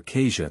gestured for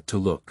Kasia to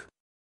look.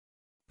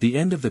 The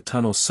end of the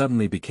tunnel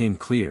suddenly became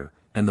clear,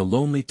 and the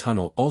lonely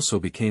tunnel also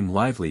became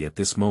lively at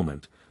this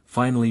moment,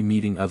 finally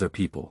meeting other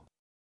people.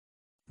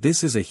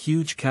 This is a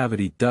huge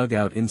cavity dug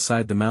out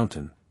inside the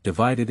mountain,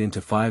 divided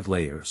into 5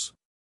 layers.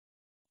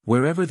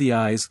 Wherever the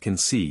eyes can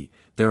see,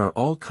 there are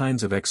all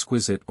kinds of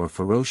exquisite or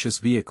ferocious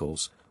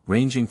vehicles,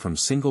 ranging from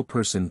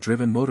single-person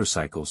driven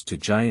motorcycles to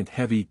giant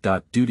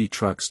heavy-duty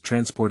trucks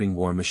transporting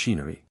war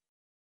machinery.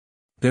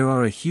 There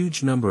are a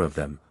huge number of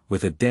them,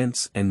 with a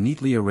dense and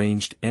neatly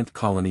arranged ant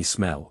colony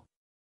smell.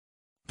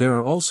 There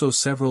are also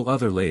several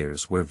other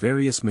layers where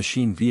various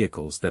machine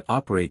vehicles that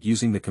operate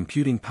using the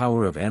computing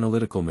power of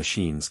analytical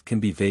machines can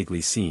be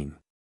vaguely seen.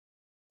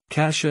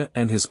 Kasia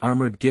and his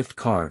armored gift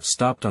car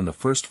stopped on the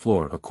first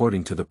floor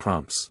according to the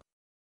prompts.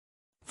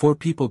 4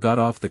 people got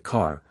off the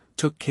car,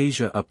 took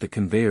Kasia up the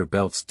conveyor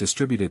belts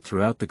distributed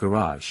throughout the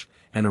garage,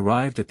 and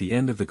arrived at the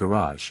end of the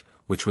garage,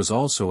 which was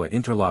also an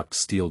interlocked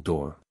steel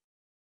door.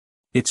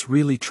 "It's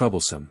really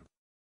troublesome."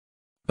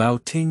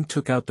 Bao Ting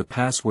took out the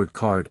password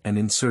card and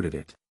inserted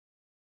it.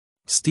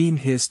 Steam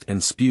hissed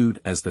and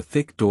spewed as the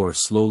thick door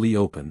slowly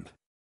opened.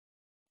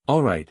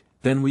 "Alright,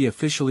 then we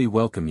officially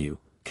welcome you,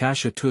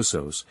 Kasia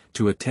Tussos,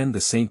 to attend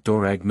the St.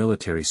 Dorag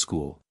Military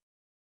School."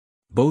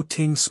 Bao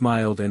Ting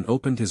smiled and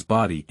opened his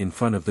body in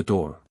front of the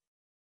door.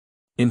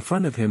 In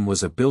front of him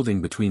was a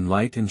building between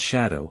light and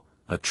shadow,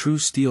 a true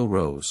steel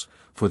rose,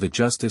 for the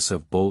justice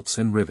of bolts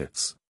and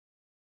rivets.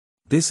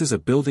 This is a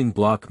building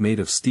block made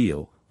of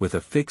steel, with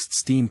a fixed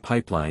steam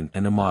pipeline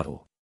and a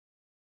model.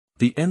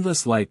 The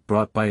endless light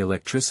brought by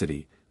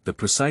electricity, the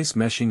precise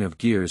meshing of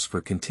gears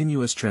for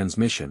continuous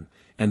transmission,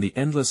 and the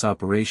endless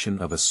operation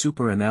of a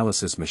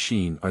super-analysis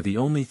machine are the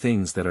only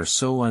things that are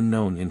so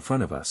unknown in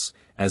front of us,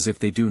 as if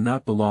they do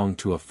not belong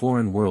to a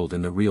foreign world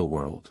in the real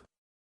world.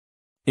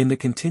 In the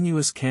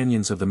continuous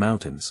canyons of the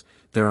mountains,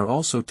 there are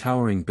also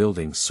towering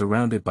buildings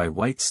surrounded by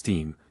white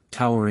steam,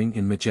 towering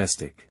and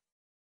majestic.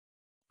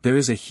 There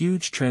is a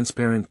huge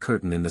transparent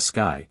curtain in the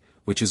sky,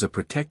 which is a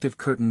protective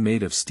curtain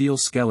made of steel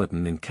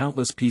skeleton in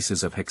countless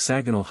pieces of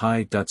hexagonal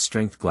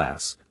high-strength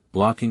glass,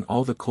 blocking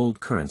all the cold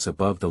currents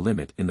above the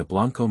limit in the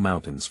Blanco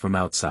Mountains from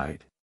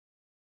outside.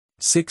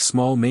 6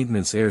 small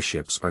maintenance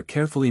airships are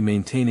carefully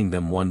maintaining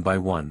them one by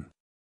one.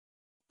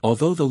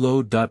 Although the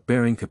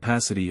load-bearing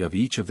capacity of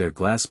each of their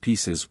glass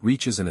pieces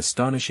reaches an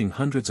astonishing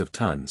hundreds of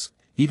tons,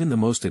 even the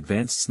most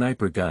advanced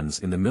sniper guns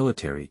in the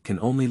military can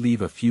only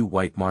leave a few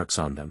white marks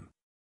on them.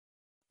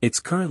 It's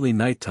currently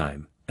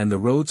nighttime, and the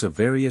roads of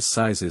various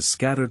sizes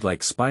scattered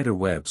like spider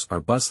webs are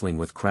bustling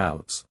with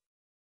crowds.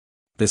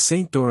 The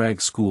St.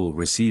 Dorag School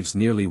receives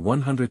nearly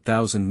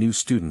 100,000 new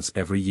students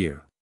every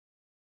year.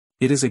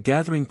 It is a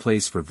gathering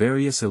place for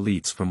various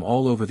elites from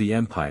all over the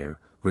empire,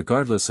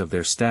 regardless of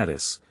their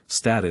status,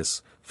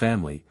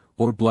 family,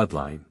 or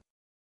bloodline.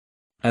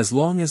 As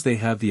long as they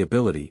have the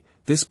ability,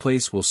 this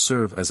place will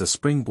serve as a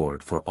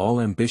springboard for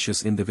all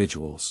ambitious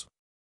individuals.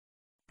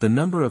 The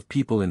number of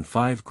people in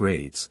 5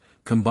 grades,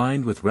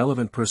 combined with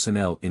relevant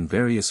personnel in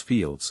various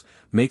fields,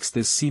 makes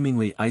this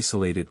seemingly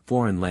isolated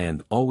foreign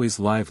land always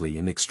lively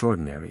and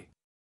extraordinary.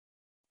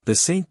 The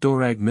St.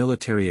 Dorag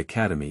Military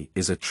Academy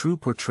is a true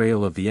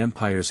portrayal of the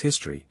Empire's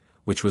history,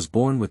 which was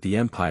born with the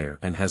Empire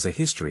and has a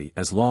history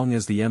as long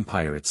as the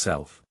Empire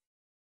itself.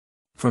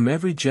 From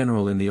every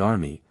general in the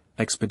army,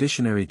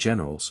 expeditionary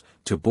generals,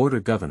 to border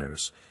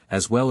governors,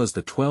 as well as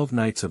the 12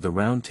 Knights of the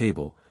Round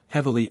Table,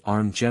 heavily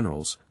armed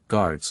generals,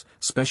 guards,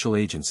 special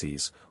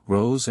agencies,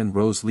 Rose and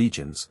Rose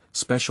legions,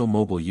 special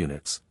mobile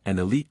units, and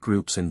elite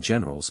groups and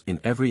generals in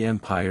every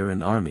empire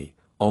and army,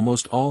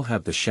 almost all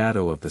have the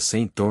shadow of the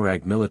St.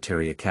 Dorag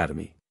Military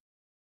Academy.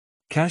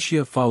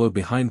 Kasia followed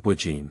behind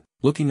Bujin,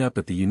 looking up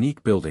at the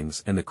unique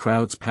buildings and the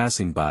crowds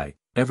passing by.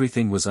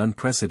 Everything was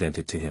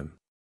unprecedented to him.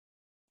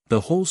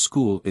 The whole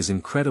school is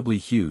incredibly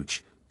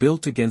huge,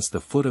 built against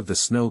the foot of the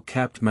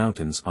snow-capped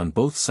mountains on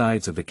both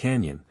sides of the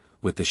canyon,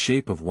 with the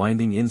shape of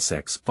winding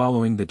insects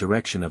following the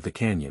direction of the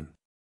canyon.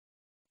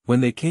 When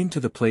they came to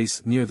the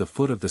place near the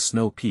foot of the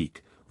snow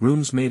peak,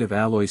 rooms made of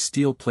alloy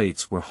steel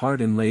plates were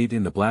hard inlaid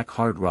in the black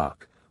hard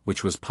rock,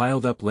 which was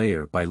piled up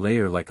layer by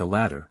layer like a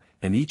ladder,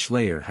 and each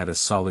layer had a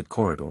solid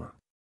corridor.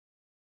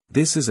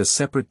 This is a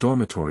separate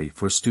dormitory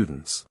for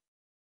students.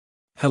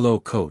 "Hello,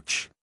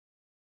 coach."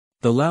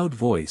 The loud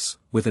voice,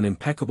 with an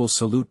impeccable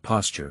salute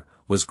posture,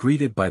 was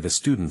greeted by the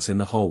students in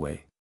the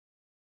hallway.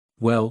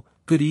 "Well,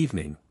 good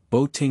evening,"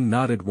 Bao Ting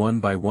nodded one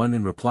by one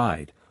and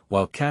replied,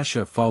 while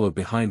Kasia followed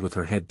behind with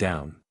her head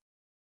down.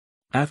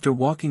 After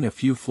walking a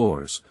few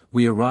floors,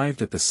 we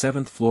arrived at the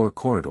 7th floor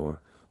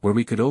corridor, where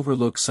we could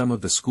overlook some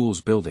of the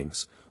school's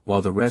buildings,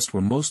 while the rest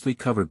were mostly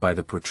covered by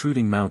the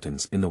protruding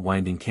mountains in the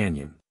winding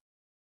canyon.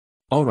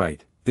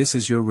 "Alright, this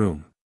is your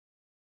room.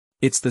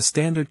 It's the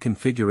standard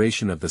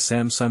configuration of the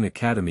Samsung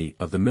Academy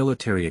of the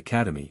Military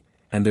Academy,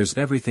 and there's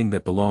everything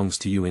that belongs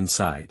to you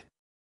inside."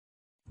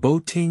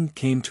 Bao Ting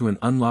came to an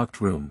unlocked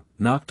room,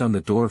 knocked on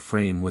the door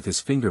frame with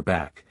his finger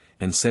back,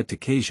 and said to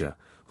Kasia,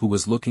 who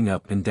was looking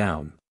up and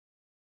down.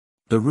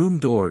 The room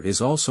door is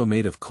also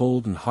made of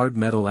cold and hard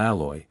metal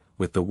alloy,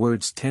 with the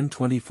words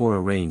 1024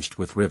 arranged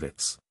with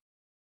rivets.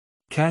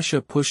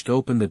 Kasia pushed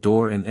open the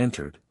door and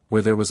entered,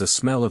 where there was a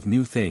smell of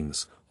new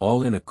things,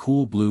 all in a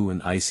cool blue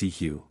and icy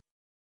hue.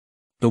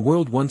 The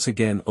world once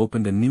again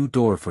opened a new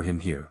door for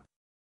him here.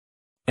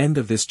 End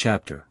of this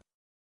chapter.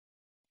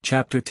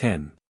 Chapter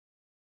 10.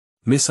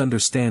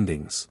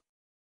 Misunderstandings.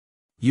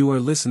 You are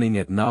listening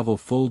at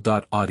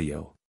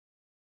novelfull.audio.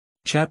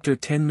 Chapter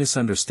 10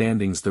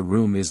 Misunderstandings. The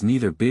room is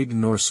neither big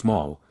nor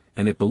small,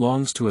 and it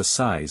belongs to a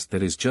size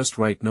that is just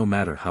right no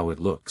matter how it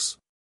looks.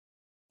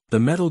 The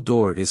metal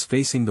door is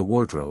facing the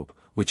wardrobe,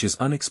 which is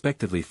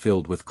unexpectedly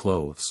filled with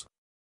clothes.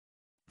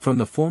 From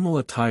the formal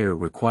attire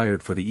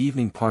required for the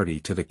evening party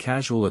to the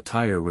casual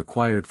attire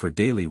required for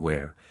daily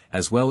wear,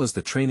 as well as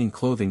the training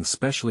clothing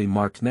specially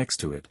marked next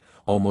to it,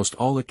 almost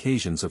all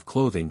occasions of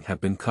clothing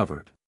have been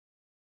covered.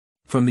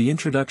 From the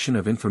introduction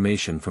of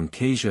information from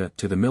Kasia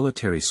to the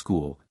military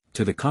school,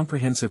 to the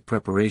comprehensive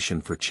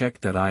preparation for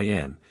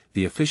Check.in,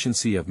 the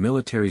efficiency of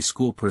military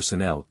school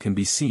personnel can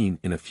be seen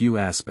in a few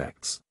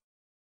aspects.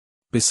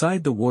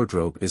 Beside the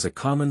wardrobe is a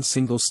common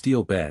single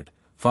steel bed,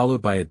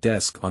 followed by a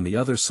desk on the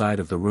other side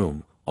of the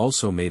room,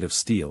 also made of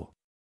steel.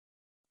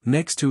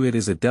 Next to it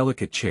is a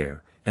delicate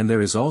chair, and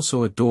there is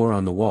also a door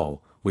on the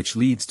wall, which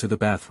leads to the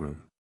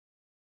bathroom.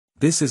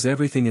 This is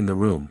everything in the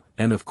room,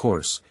 and of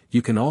course,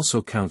 you can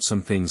also count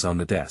some things on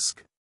the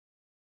desk.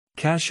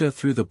 Kasia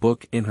threw the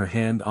book in her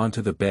hand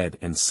onto the bed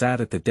and sat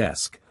at the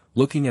desk,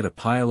 looking at a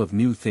pile of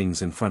new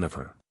things in front of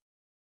her.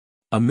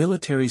 A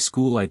military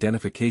school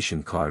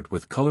identification card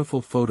with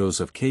colorful photos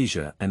of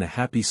Kasia and a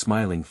happy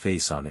smiling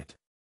face on it.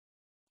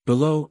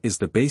 Below is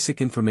the basic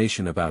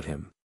information about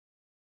him.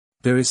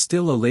 There is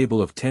still a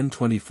label of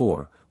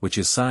 1024, which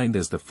is signed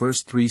as the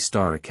first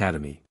 3-star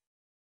academy.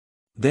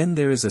 Then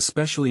there is a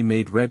specially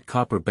made red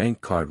copper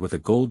bank card with a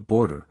gold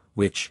border,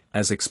 which,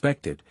 as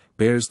expected,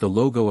 bears the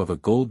logo of a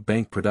gold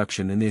bank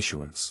production and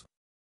issuance.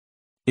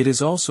 It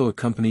is also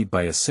accompanied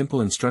by a simple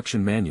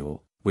instruction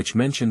manual, which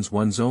mentions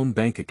one's own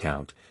bank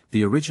account,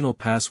 the original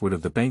password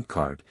of the bank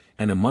card,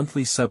 and a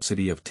monthly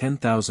subsidy of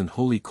 10,000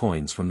 holy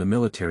coins from the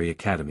military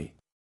academy.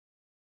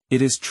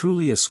 It is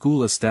truly a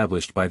school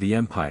established by the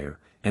empire,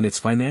 and its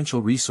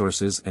financial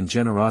resources and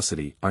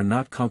generosity are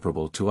not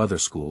comparable to other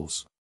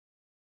schools.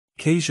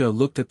 Kasia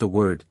looked at the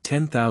word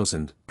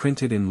 10,000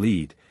 printed in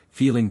lead,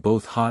 feeling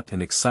both hot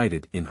and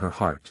excited in her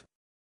heart.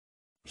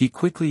 He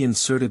quickly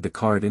inserted the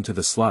card into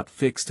the slot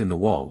fixed in the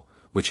wall,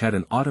 which had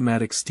an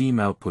automatic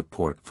steam output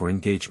port for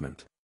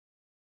engagement.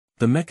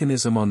 The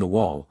mechanism on the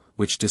wall,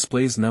 which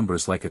displays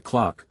numbers like a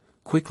clock,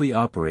 quickly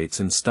operates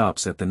and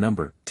stops at the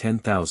number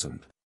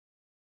 10,000.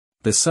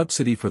 The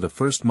subsidy for the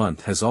first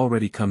month has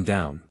already come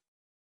down.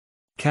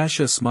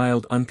 Kasia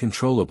smiled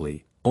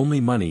uncontrollably,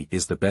 only money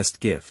is the best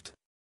gift.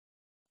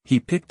 He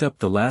picked up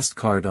the last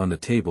card on the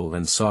table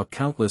and saw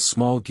countless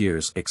small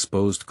gears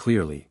exposed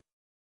clearly.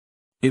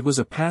 It was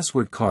a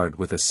password card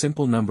with a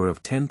simple number of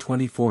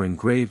 1024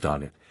 engraved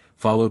on it,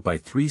 followed by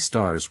 3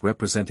 stars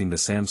representing the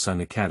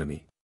Samsung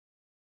Academy.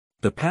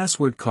 The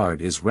password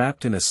card is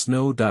wrapped in a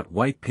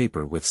snow-white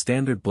paper with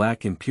standard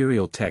black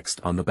imperial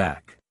text on the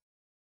back.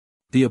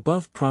 The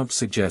above prompt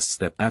suggests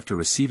that after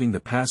receiving the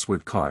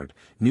password card,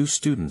 new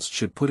students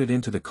should put it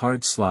into the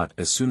card slot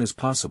as soon as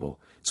possible,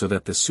 so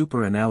that the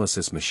super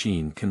analysis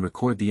machine can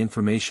record the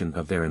information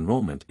of their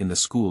enrollment in the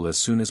school as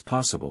soon as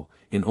possible,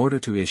 in order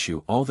to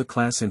issue all the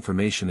class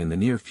information in the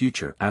near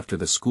future after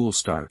the school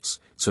starts,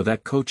 so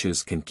that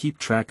coaches can keep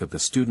track of the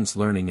students'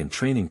 learning and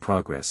training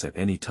progress at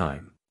any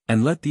time,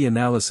 and let the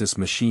analysis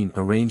machine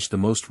arrange the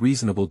most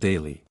reasonable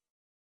daily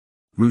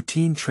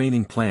routine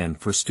training plan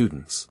for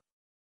students.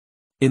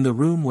 In the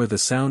room where the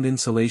sound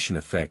insulation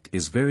effect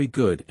is very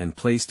good and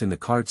placed in the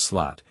card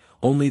slot,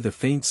 only the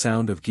faint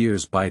sound of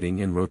gears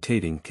biting and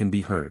rotating can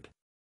be heard.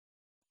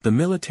 The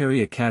military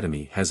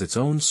academy has its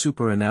own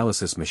super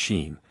analysis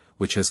machine,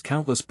 which has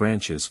countless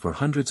branches for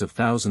hundreds of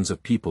thousands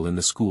of people in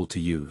the school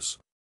to use.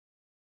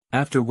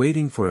 After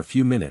waiting for a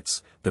few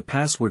minutes, the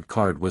password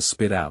card was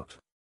spit out.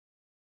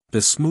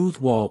 The smooth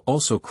wall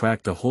also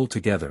cracked a hole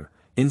together,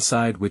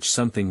 inside which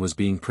something was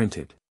being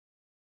printed.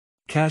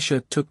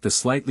 Kasia took the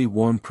slightly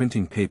warm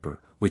printing paper,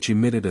 which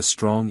emitted a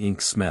strong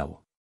ink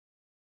smell.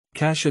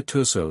 Kasia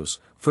Tussos,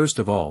 first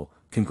of all,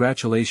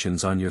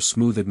 congratulations on your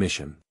smooth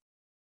admission.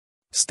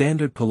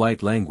 Standard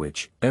polite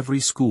language, every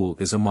school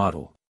is a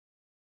model.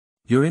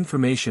 Your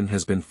information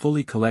has been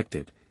fully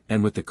collected,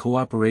 and with the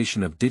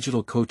cooperation of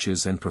digital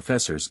coaches and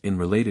professors in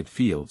related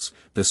fields,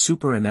 the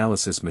Super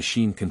Analysis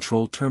Machine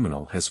Control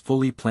Terminal has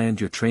fully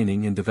planned your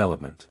training and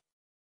development.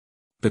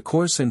 The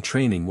course and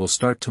training will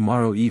start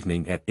tomorrow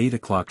evening at 8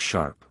 o'clock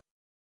sharp.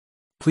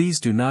 Please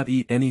do not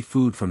eat any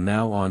food from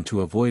now on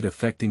to avoid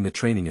affecting the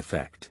training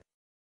effect.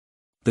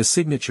 The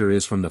signature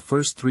is from the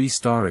first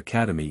 3-star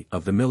academy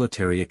of the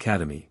military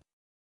academy.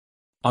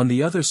 On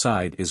the other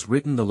side is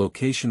written the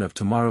location of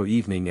tomorrow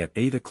evening at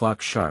 8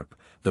 o'clock sharp,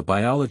 the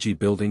biology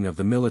building of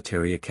the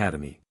military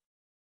academy.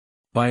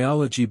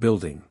 Biology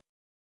building.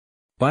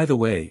 By the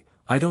way,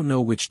 I don't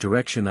know which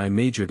direction I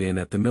majored in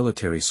at the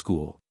military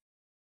school.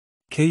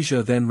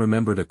 Kasia then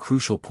remembered a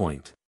crucial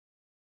point.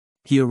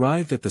 He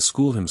arrived at the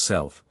school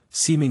himself,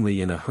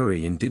 seemingly in a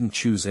hurry, and didn't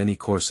choose any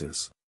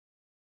courses.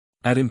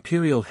 At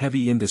Imperial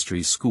Heavy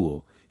Industries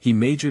School, he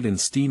majored in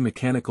steam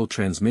mechanical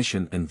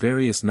transmission and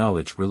various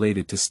knowledge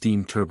related to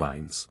steam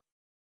turbines.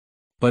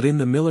 But in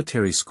the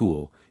military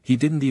school, he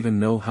didn't even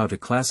know how to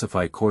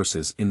classify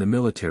courses in the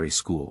military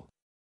school.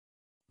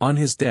 On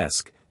his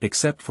desk,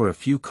 except for a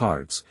few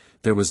cards,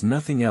 there was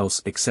nothing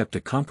else except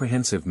a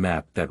comprehensive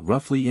map that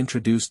roughly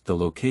introduced the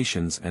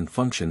locations and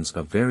functions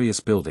of various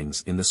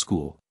buildings in the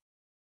school.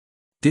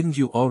 Didn't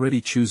you already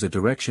choose a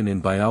direction in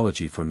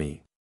biology for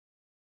me?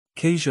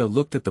 Kasia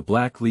looked at the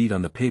black lead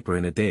on the paper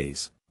in a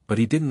daze, but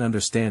he didn't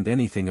understand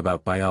anything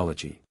about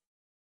biology.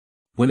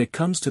 When it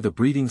comes to the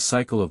breeding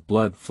cycle of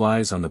blood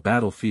flies on the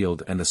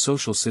battlefield and the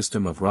social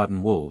system of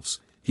rotten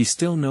wolves, he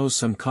still knows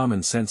some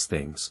common sense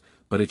things,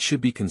 but it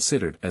should be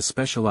considered as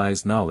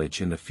specialized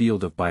knowledge in the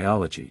field of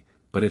biology,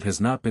 but it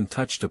has not been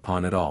touched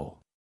upon at all.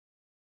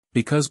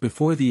 Because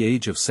before the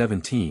age of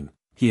 17,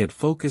 he had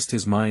focused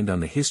his mind on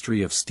the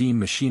history of steam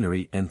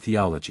machinery and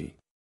theology.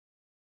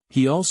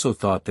 He also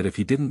thought that if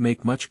he didn't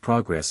make much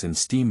progress in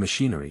steam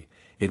machinery,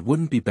 it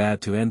wouldn't be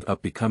bad to end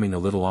up becoming a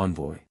little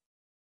envoy.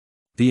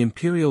 The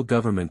imperial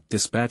government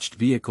dispatched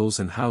vehicles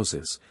and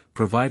houses,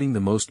 providing the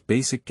most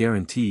basic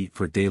guarantee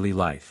for daily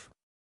life.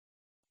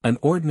 An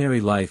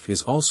ordinary life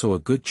is also a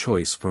good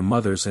choice for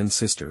mothers and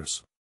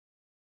sisters.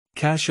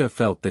 Kasia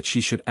felt that she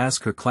should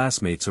ask her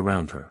classmates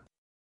around her.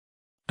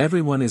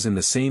 Everyone is in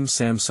the same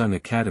Samsung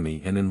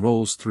Academy and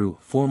enrolls through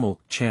formal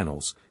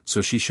channels,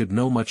 so she should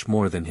know much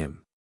more than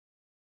him.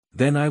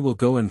 Then I will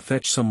go and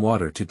fetch some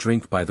water to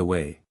drink by the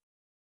way.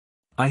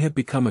 I have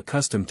become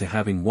accustomed to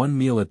having one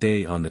meal a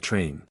day on the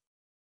train.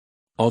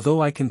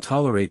 Although I can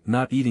tolerate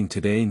not eating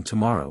today and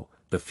tomorrow,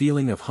 the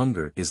feeling of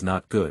hunger is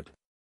not good.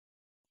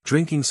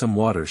 Drinking some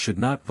water should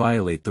not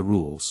violate the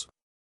rules.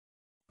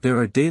 There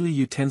are daily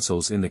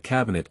utensils in the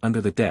cabinet under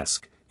the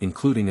desk,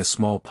 including a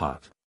small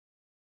pot.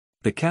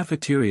 The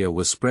cafeteria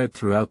was spread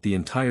throughout the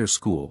entire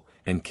school,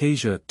 and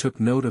Kasia took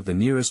note of the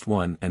nearest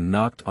one and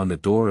knocked on the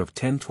door of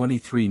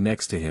 1023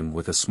 next to him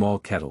with a small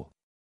kettle.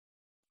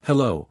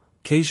 Hello,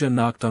 Kasia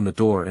knocked on the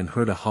door and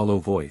heard a hollow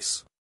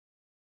voice.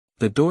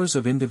 The doors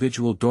of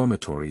individual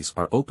dormitories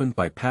are opened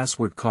by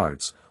password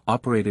cards,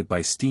 operated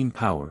by steam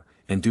power,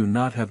 and do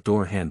not have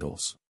door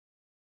handles.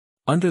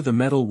 Under the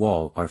metal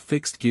wall are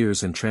fixed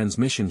gears and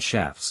transmission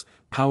shafts,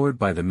 powered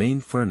by the main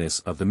furnace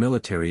of the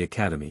military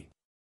academy.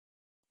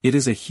 It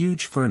is a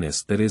huge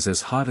furnace that is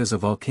as hot as a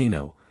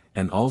volcano,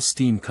 and all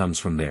steam comes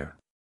from there.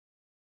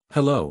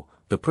 Hello,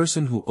 the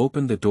person who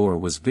opened the door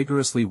was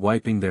vigorously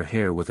wiping their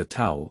hair with a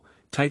towel,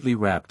 tightly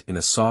wrapped in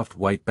a soft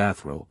white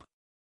bathrobe.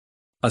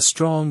 A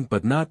strong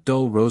but not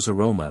dull rose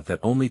aroma that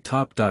only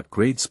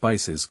top-grade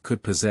spices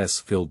could possess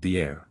filled the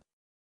air.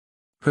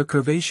 Her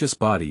curvaceous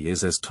body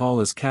is as tall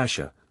as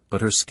Kasia,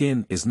 but her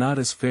skin is not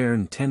as fair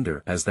and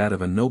tender as that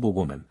of a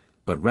noblewoman,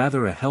 but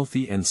rather a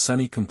healthy and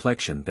sunny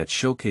complexion that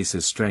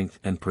showcases strength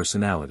and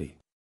personality.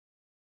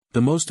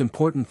 The most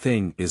important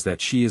thing is that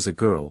she is a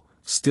girl,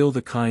 still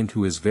the kind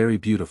who is very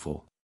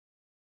beautiful.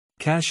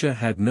 Kasia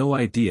had no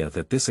idea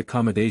that this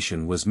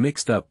accommodation was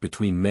mixed up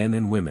between men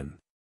and women.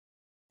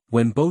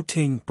 When Bo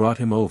Ting brought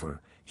him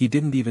over, he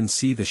didn't even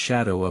see the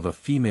shadow of a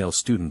female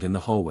student in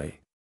the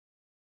hallway.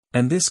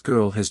 And this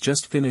girl has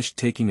just finished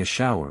taking a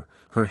shower,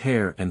 her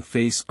hair and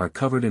face are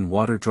covered in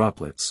water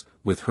droplets,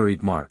 with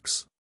hurried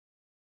marks.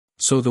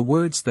 So the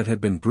words that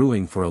had been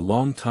brewing for a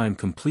long time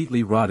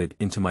completely rotted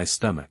into my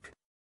stomach.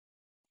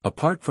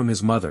 Apart from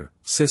his mother,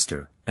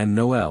 sister, and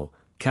Noelle,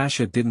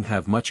 Kasia didn't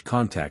have much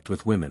contact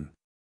with women.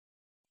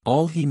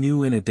 All he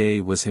knew in a day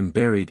was him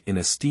buried in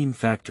a steam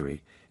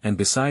factory, and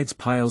besides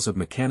piles of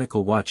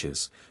mechanical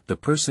watches, the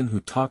person who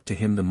talked to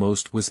him the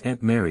most was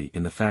Aunt Mary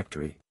in the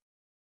factory.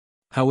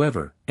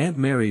 However, Aunt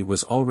Mary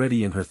was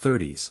already in her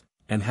 30s,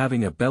 and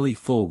having a belly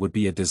full would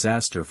be a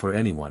disaster for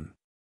anyone.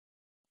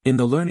 In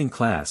the learning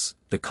class,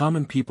 the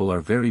common people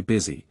are very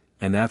busy,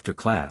 and after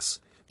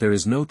class, there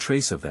is no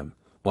trace of them,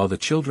 while the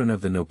children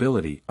of the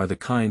nobility are the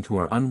kind who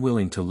are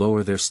unwilling to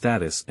lower their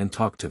status and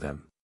talk to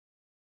them.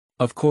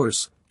 Of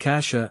course,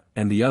 Kasia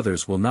and the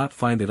others will not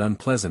find it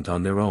unpleasant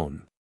on their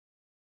own.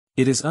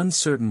 It is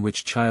uncertain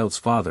which child's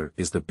father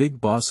is the big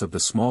boss of the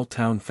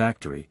small-town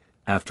factory.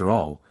 After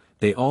all,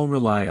 they all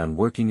rely on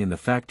working in the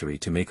factory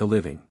to make a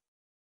living.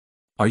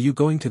 Are you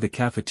going to the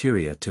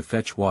cafeteria to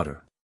fetch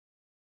water?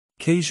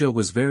 Kasia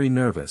was very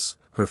nervous,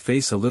 her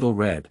face a little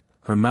red,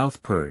 her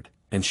mouth purred,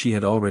 and she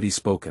had already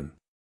spoken.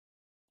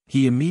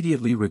 He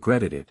immediately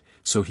regretted it,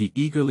 so he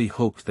eagerly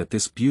hoped that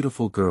this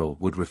beautiful girl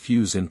would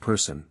refuse in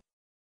person.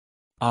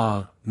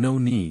 Ah, no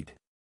need.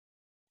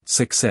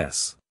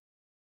 Success.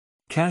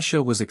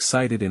 Kasia was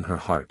excited in her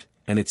heart,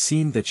 and it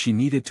seemed that she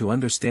needed to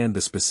understand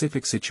the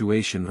specific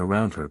situation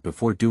around her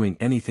before doing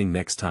anything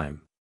next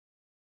time.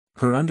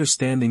 Her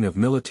understanding of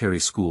military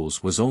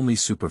schools was only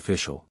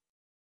superficial.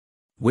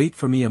 Wait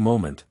for me a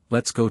moment,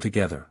 let's go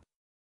together.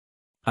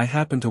 I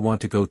happen to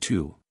want to go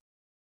too.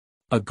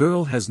 A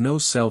girl has no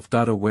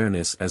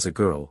self-awareness as a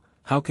girl,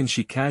 how can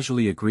she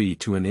casually agree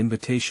to an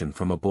invitation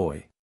from a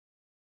boy?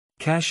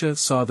 Kasia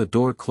saw the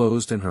door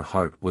closed and her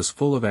heart was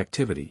full of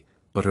activity,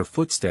 but her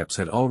footsteps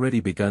had already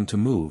begun to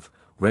move,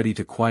 ready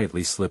to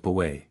quietly slip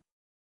away.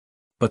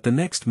 But the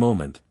next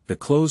moment, the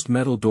closed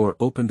metal door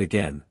opened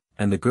again,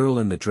 and the girl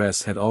in the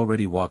dress had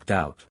already walked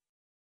out.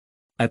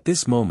 At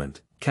this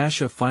moment,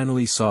 Kasia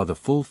finally saw the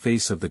full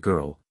face of the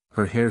girl,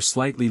 her hair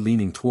slightly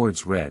leaning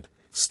towards red,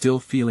 still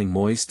feeling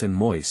moist,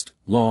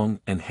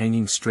 long and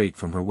hanging straight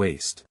from her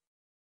waist.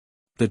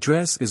 The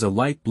dress is a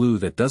light blue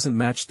that doesn't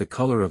match the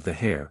color of the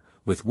hair,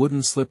 with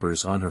wooden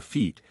slippers on her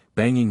feet,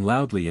 banging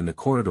loudly in the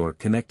corridor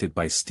connected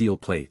by steel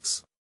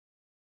plates.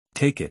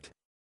 Take it.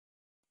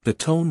 The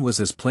tone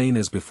was as plain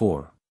as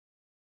before.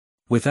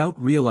 Without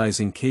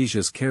realizing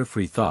Kasia's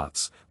carefree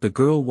thoughts, the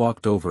girl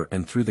walked over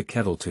and threw the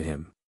kettle to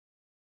him.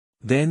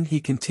 Then he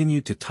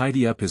continued to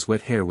tidy up his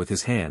wet hair with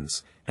his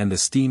hands, and the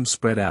steam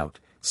spread out,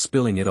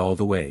 spilling it all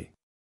the way.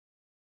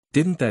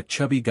 Didn't that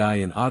chubby guy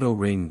in auto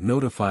ring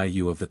notify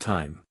you of the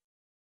time?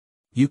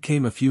 You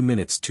came a few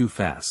minutes too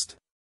fast.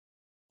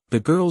 The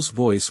girl's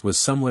voice was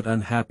somewhat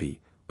unhappy,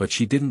 but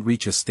she didn't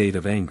reach a state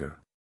of anger.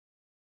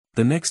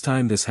 The next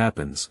time this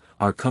happens,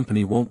 our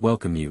company won't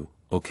welcome you,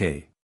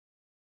 okay?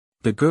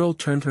 The girl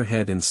turned her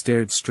head and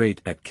stared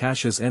straight at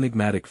Kasha's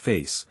enigmatic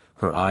face,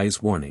 her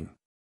eyes warning.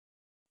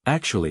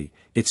 Actually,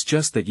 it's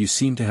just that you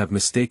seem to have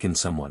mistaken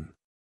someone.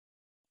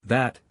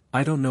 That,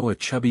 I don't know, a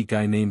chubby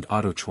guy named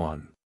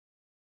Otto-chuan.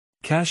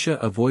 Kasha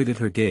avoided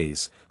her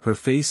gaze, her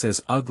face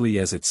as ugly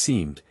as it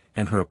seemed,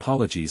 and her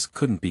apologies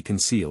couldn't be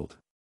concealed.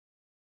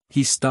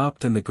 He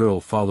stopped and the girl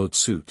followed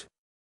suit.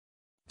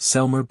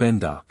 Selmer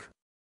Bendok.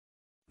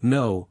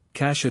 No,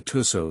 Kasha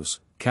Tussos,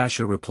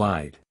 Kasha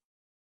replied.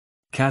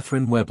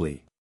 Catherine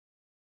Webley.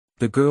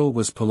 The girl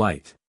was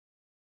polite.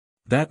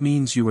 That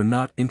means you were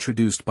not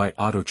introduced by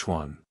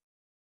Otto-chuan.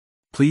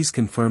 Please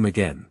confirm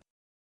again.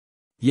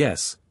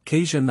 Yes,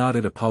 Kasha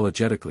nodded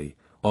apologetically,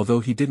 although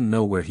he didn't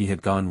know where he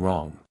had gone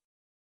wrong.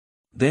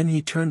 Then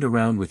he turned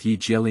around with Yi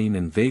Jielin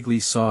and vaguely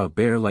saw a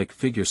bear-like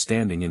figure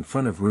standing in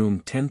front of room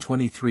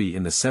 1023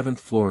 in the 7th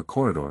floor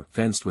corridor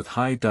fenced with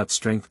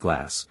high-strength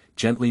glass,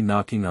 gently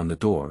knocking on the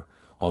door,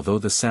 although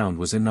the sound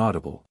was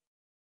inaudible.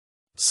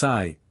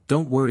 Sigh,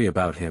 don't worry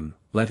about him,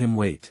 let him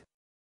wait.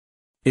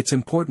 It's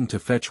important to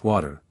fetch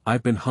water,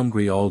 I've been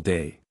hungry all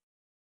day.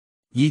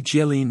 Yi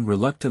Jielin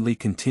reluctantly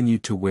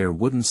continued to wear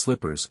wooden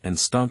slippers and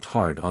stomped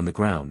hard on the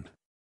ground.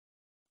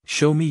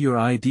 Show me your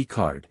ID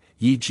card,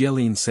 Yi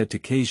Jielin said to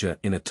Kasha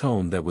in a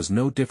tone that was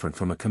no different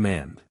from a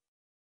command.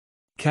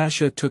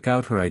 Kasha took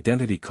out her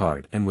identity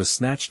card and was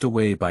snatched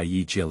away by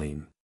Yi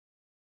Jielin.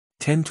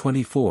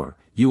 1024,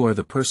 you are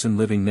the person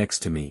living next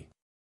to me.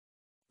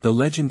 The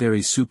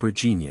legendary super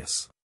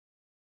genius.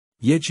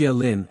 Yi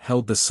Jielin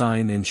held the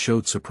sign and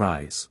showed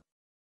surprise.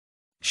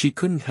 She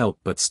couldn't help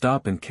but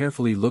stop and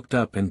carefully looked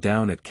up and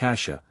down at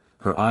Kasha,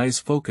 her eyes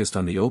focused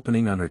on the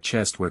opening on her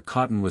chest where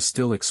cotton was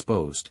still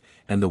exposed,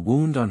 and the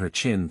wound on her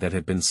chin that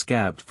had been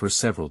scabbed for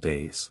several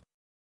days.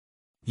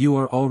 You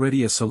are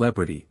already a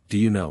celebrity, do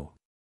you know?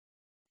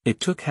 It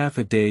took half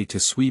a day to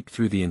sweep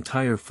through the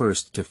entire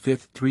 1st to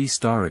 5th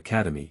 3-star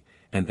academy,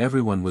 and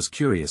everyone was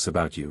curious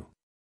about you.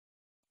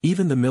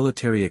 Even the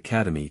military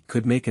academy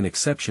could make an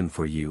exception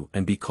for you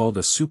and be called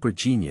a super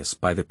genius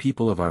by the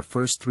people of our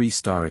first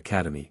 3-star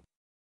academy.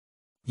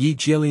 Yi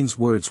Jielin's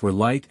words were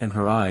light and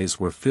her eyes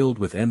were filled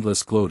with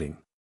endless gloating.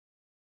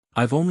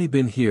 I've only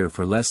been here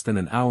for less than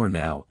an hour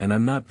now and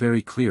I'm not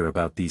very clear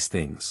about these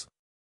things.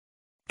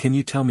 Can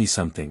you tell me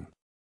something?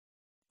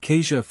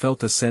 Kasha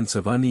felt a sense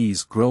of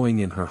unease growing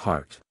in her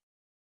heart.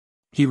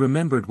 He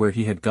remembered where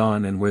he had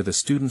gone and where the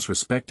students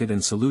respected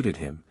and saluted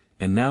him,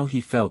 and now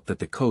he felt that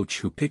the coach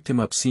who picked him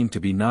up seemed to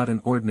be not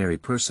an ordinary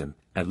person,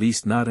 at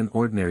least not an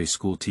ordinary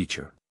school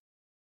teacher.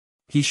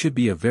 He should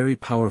be a very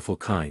powerful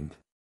kind.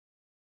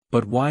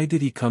 But why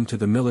did he come to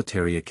the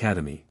military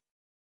academy?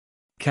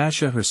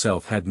 Kasha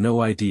herself had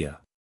no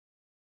idea.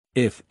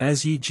 If,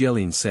 as Yi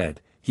Jielin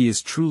said, he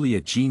is truly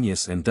a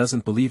genius and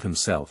doesn't believe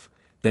himself,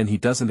 then he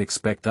doesn't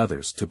expect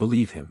others to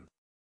believe him.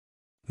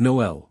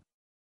 Noel.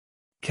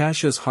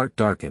 Kasha's heart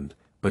darkened,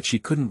 but she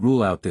couldn't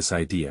rule out this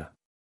idea.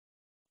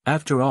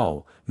 After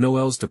all,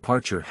 Noel's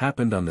departure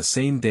happened on the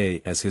same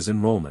day as his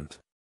enrollment.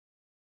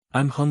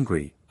 I'm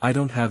hungry, I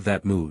don't have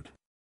that mood.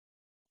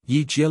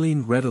 Yi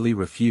Jielin readily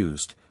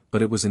refused,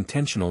 but it was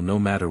intentional no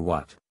matter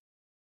what.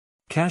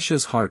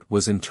 Kasha's heart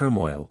was in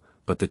turmoil,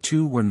 but the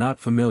two were not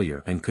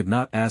familiar and could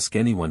not ask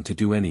anyone to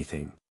do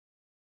anything.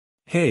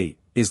 Hey,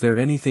 is there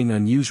anything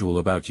unusual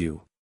about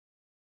you?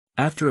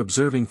 After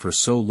observing for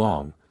so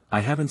long,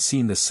 I haven't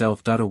seen the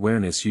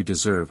self-awareness you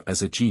deserve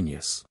as a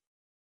genius.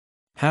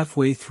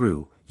 Halfway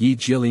through, Yi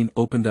Jielin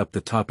opened up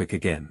the topic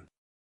again.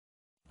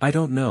 I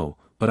don't know,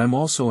 but I'm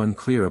also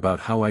unclear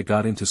about how I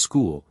got into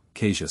school,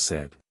 Kasha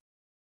said.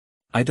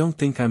 I don't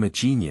think I'm a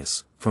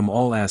genius, from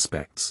all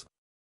aspects.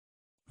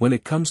 When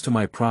it comes to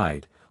my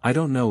pride, I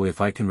don't know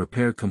if I can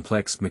repair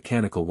complex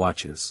mechanical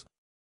watches.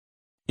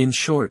 In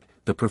short,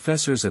 the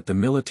professors at the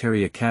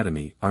military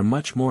academy are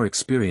much more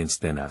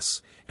experienced than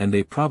us, and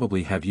they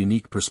probably have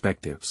unique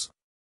perspectives.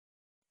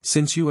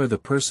 Since you are the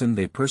person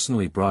they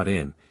personally brought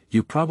in,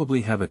 you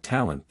probably have a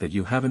talent that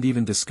you haven't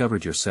even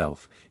discovered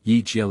yourself,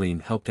 Yi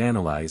Jielin helped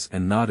analyze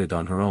and nodded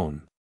on her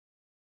own.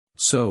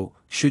 So,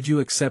 should you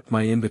accept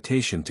my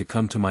invitation to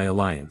come to my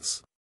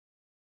alliance?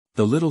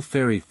 The little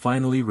fairy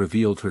finally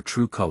revealed her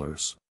true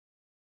colors.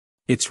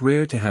 It's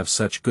rare to have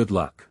such good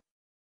luck.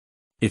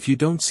 If you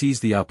don't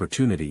seize the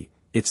opportunity,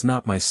 it's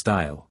not my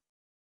style.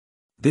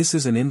 This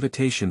is an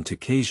invitation to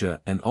Kasha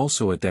and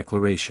also a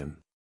declaration.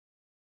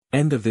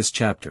 End of this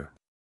chapter.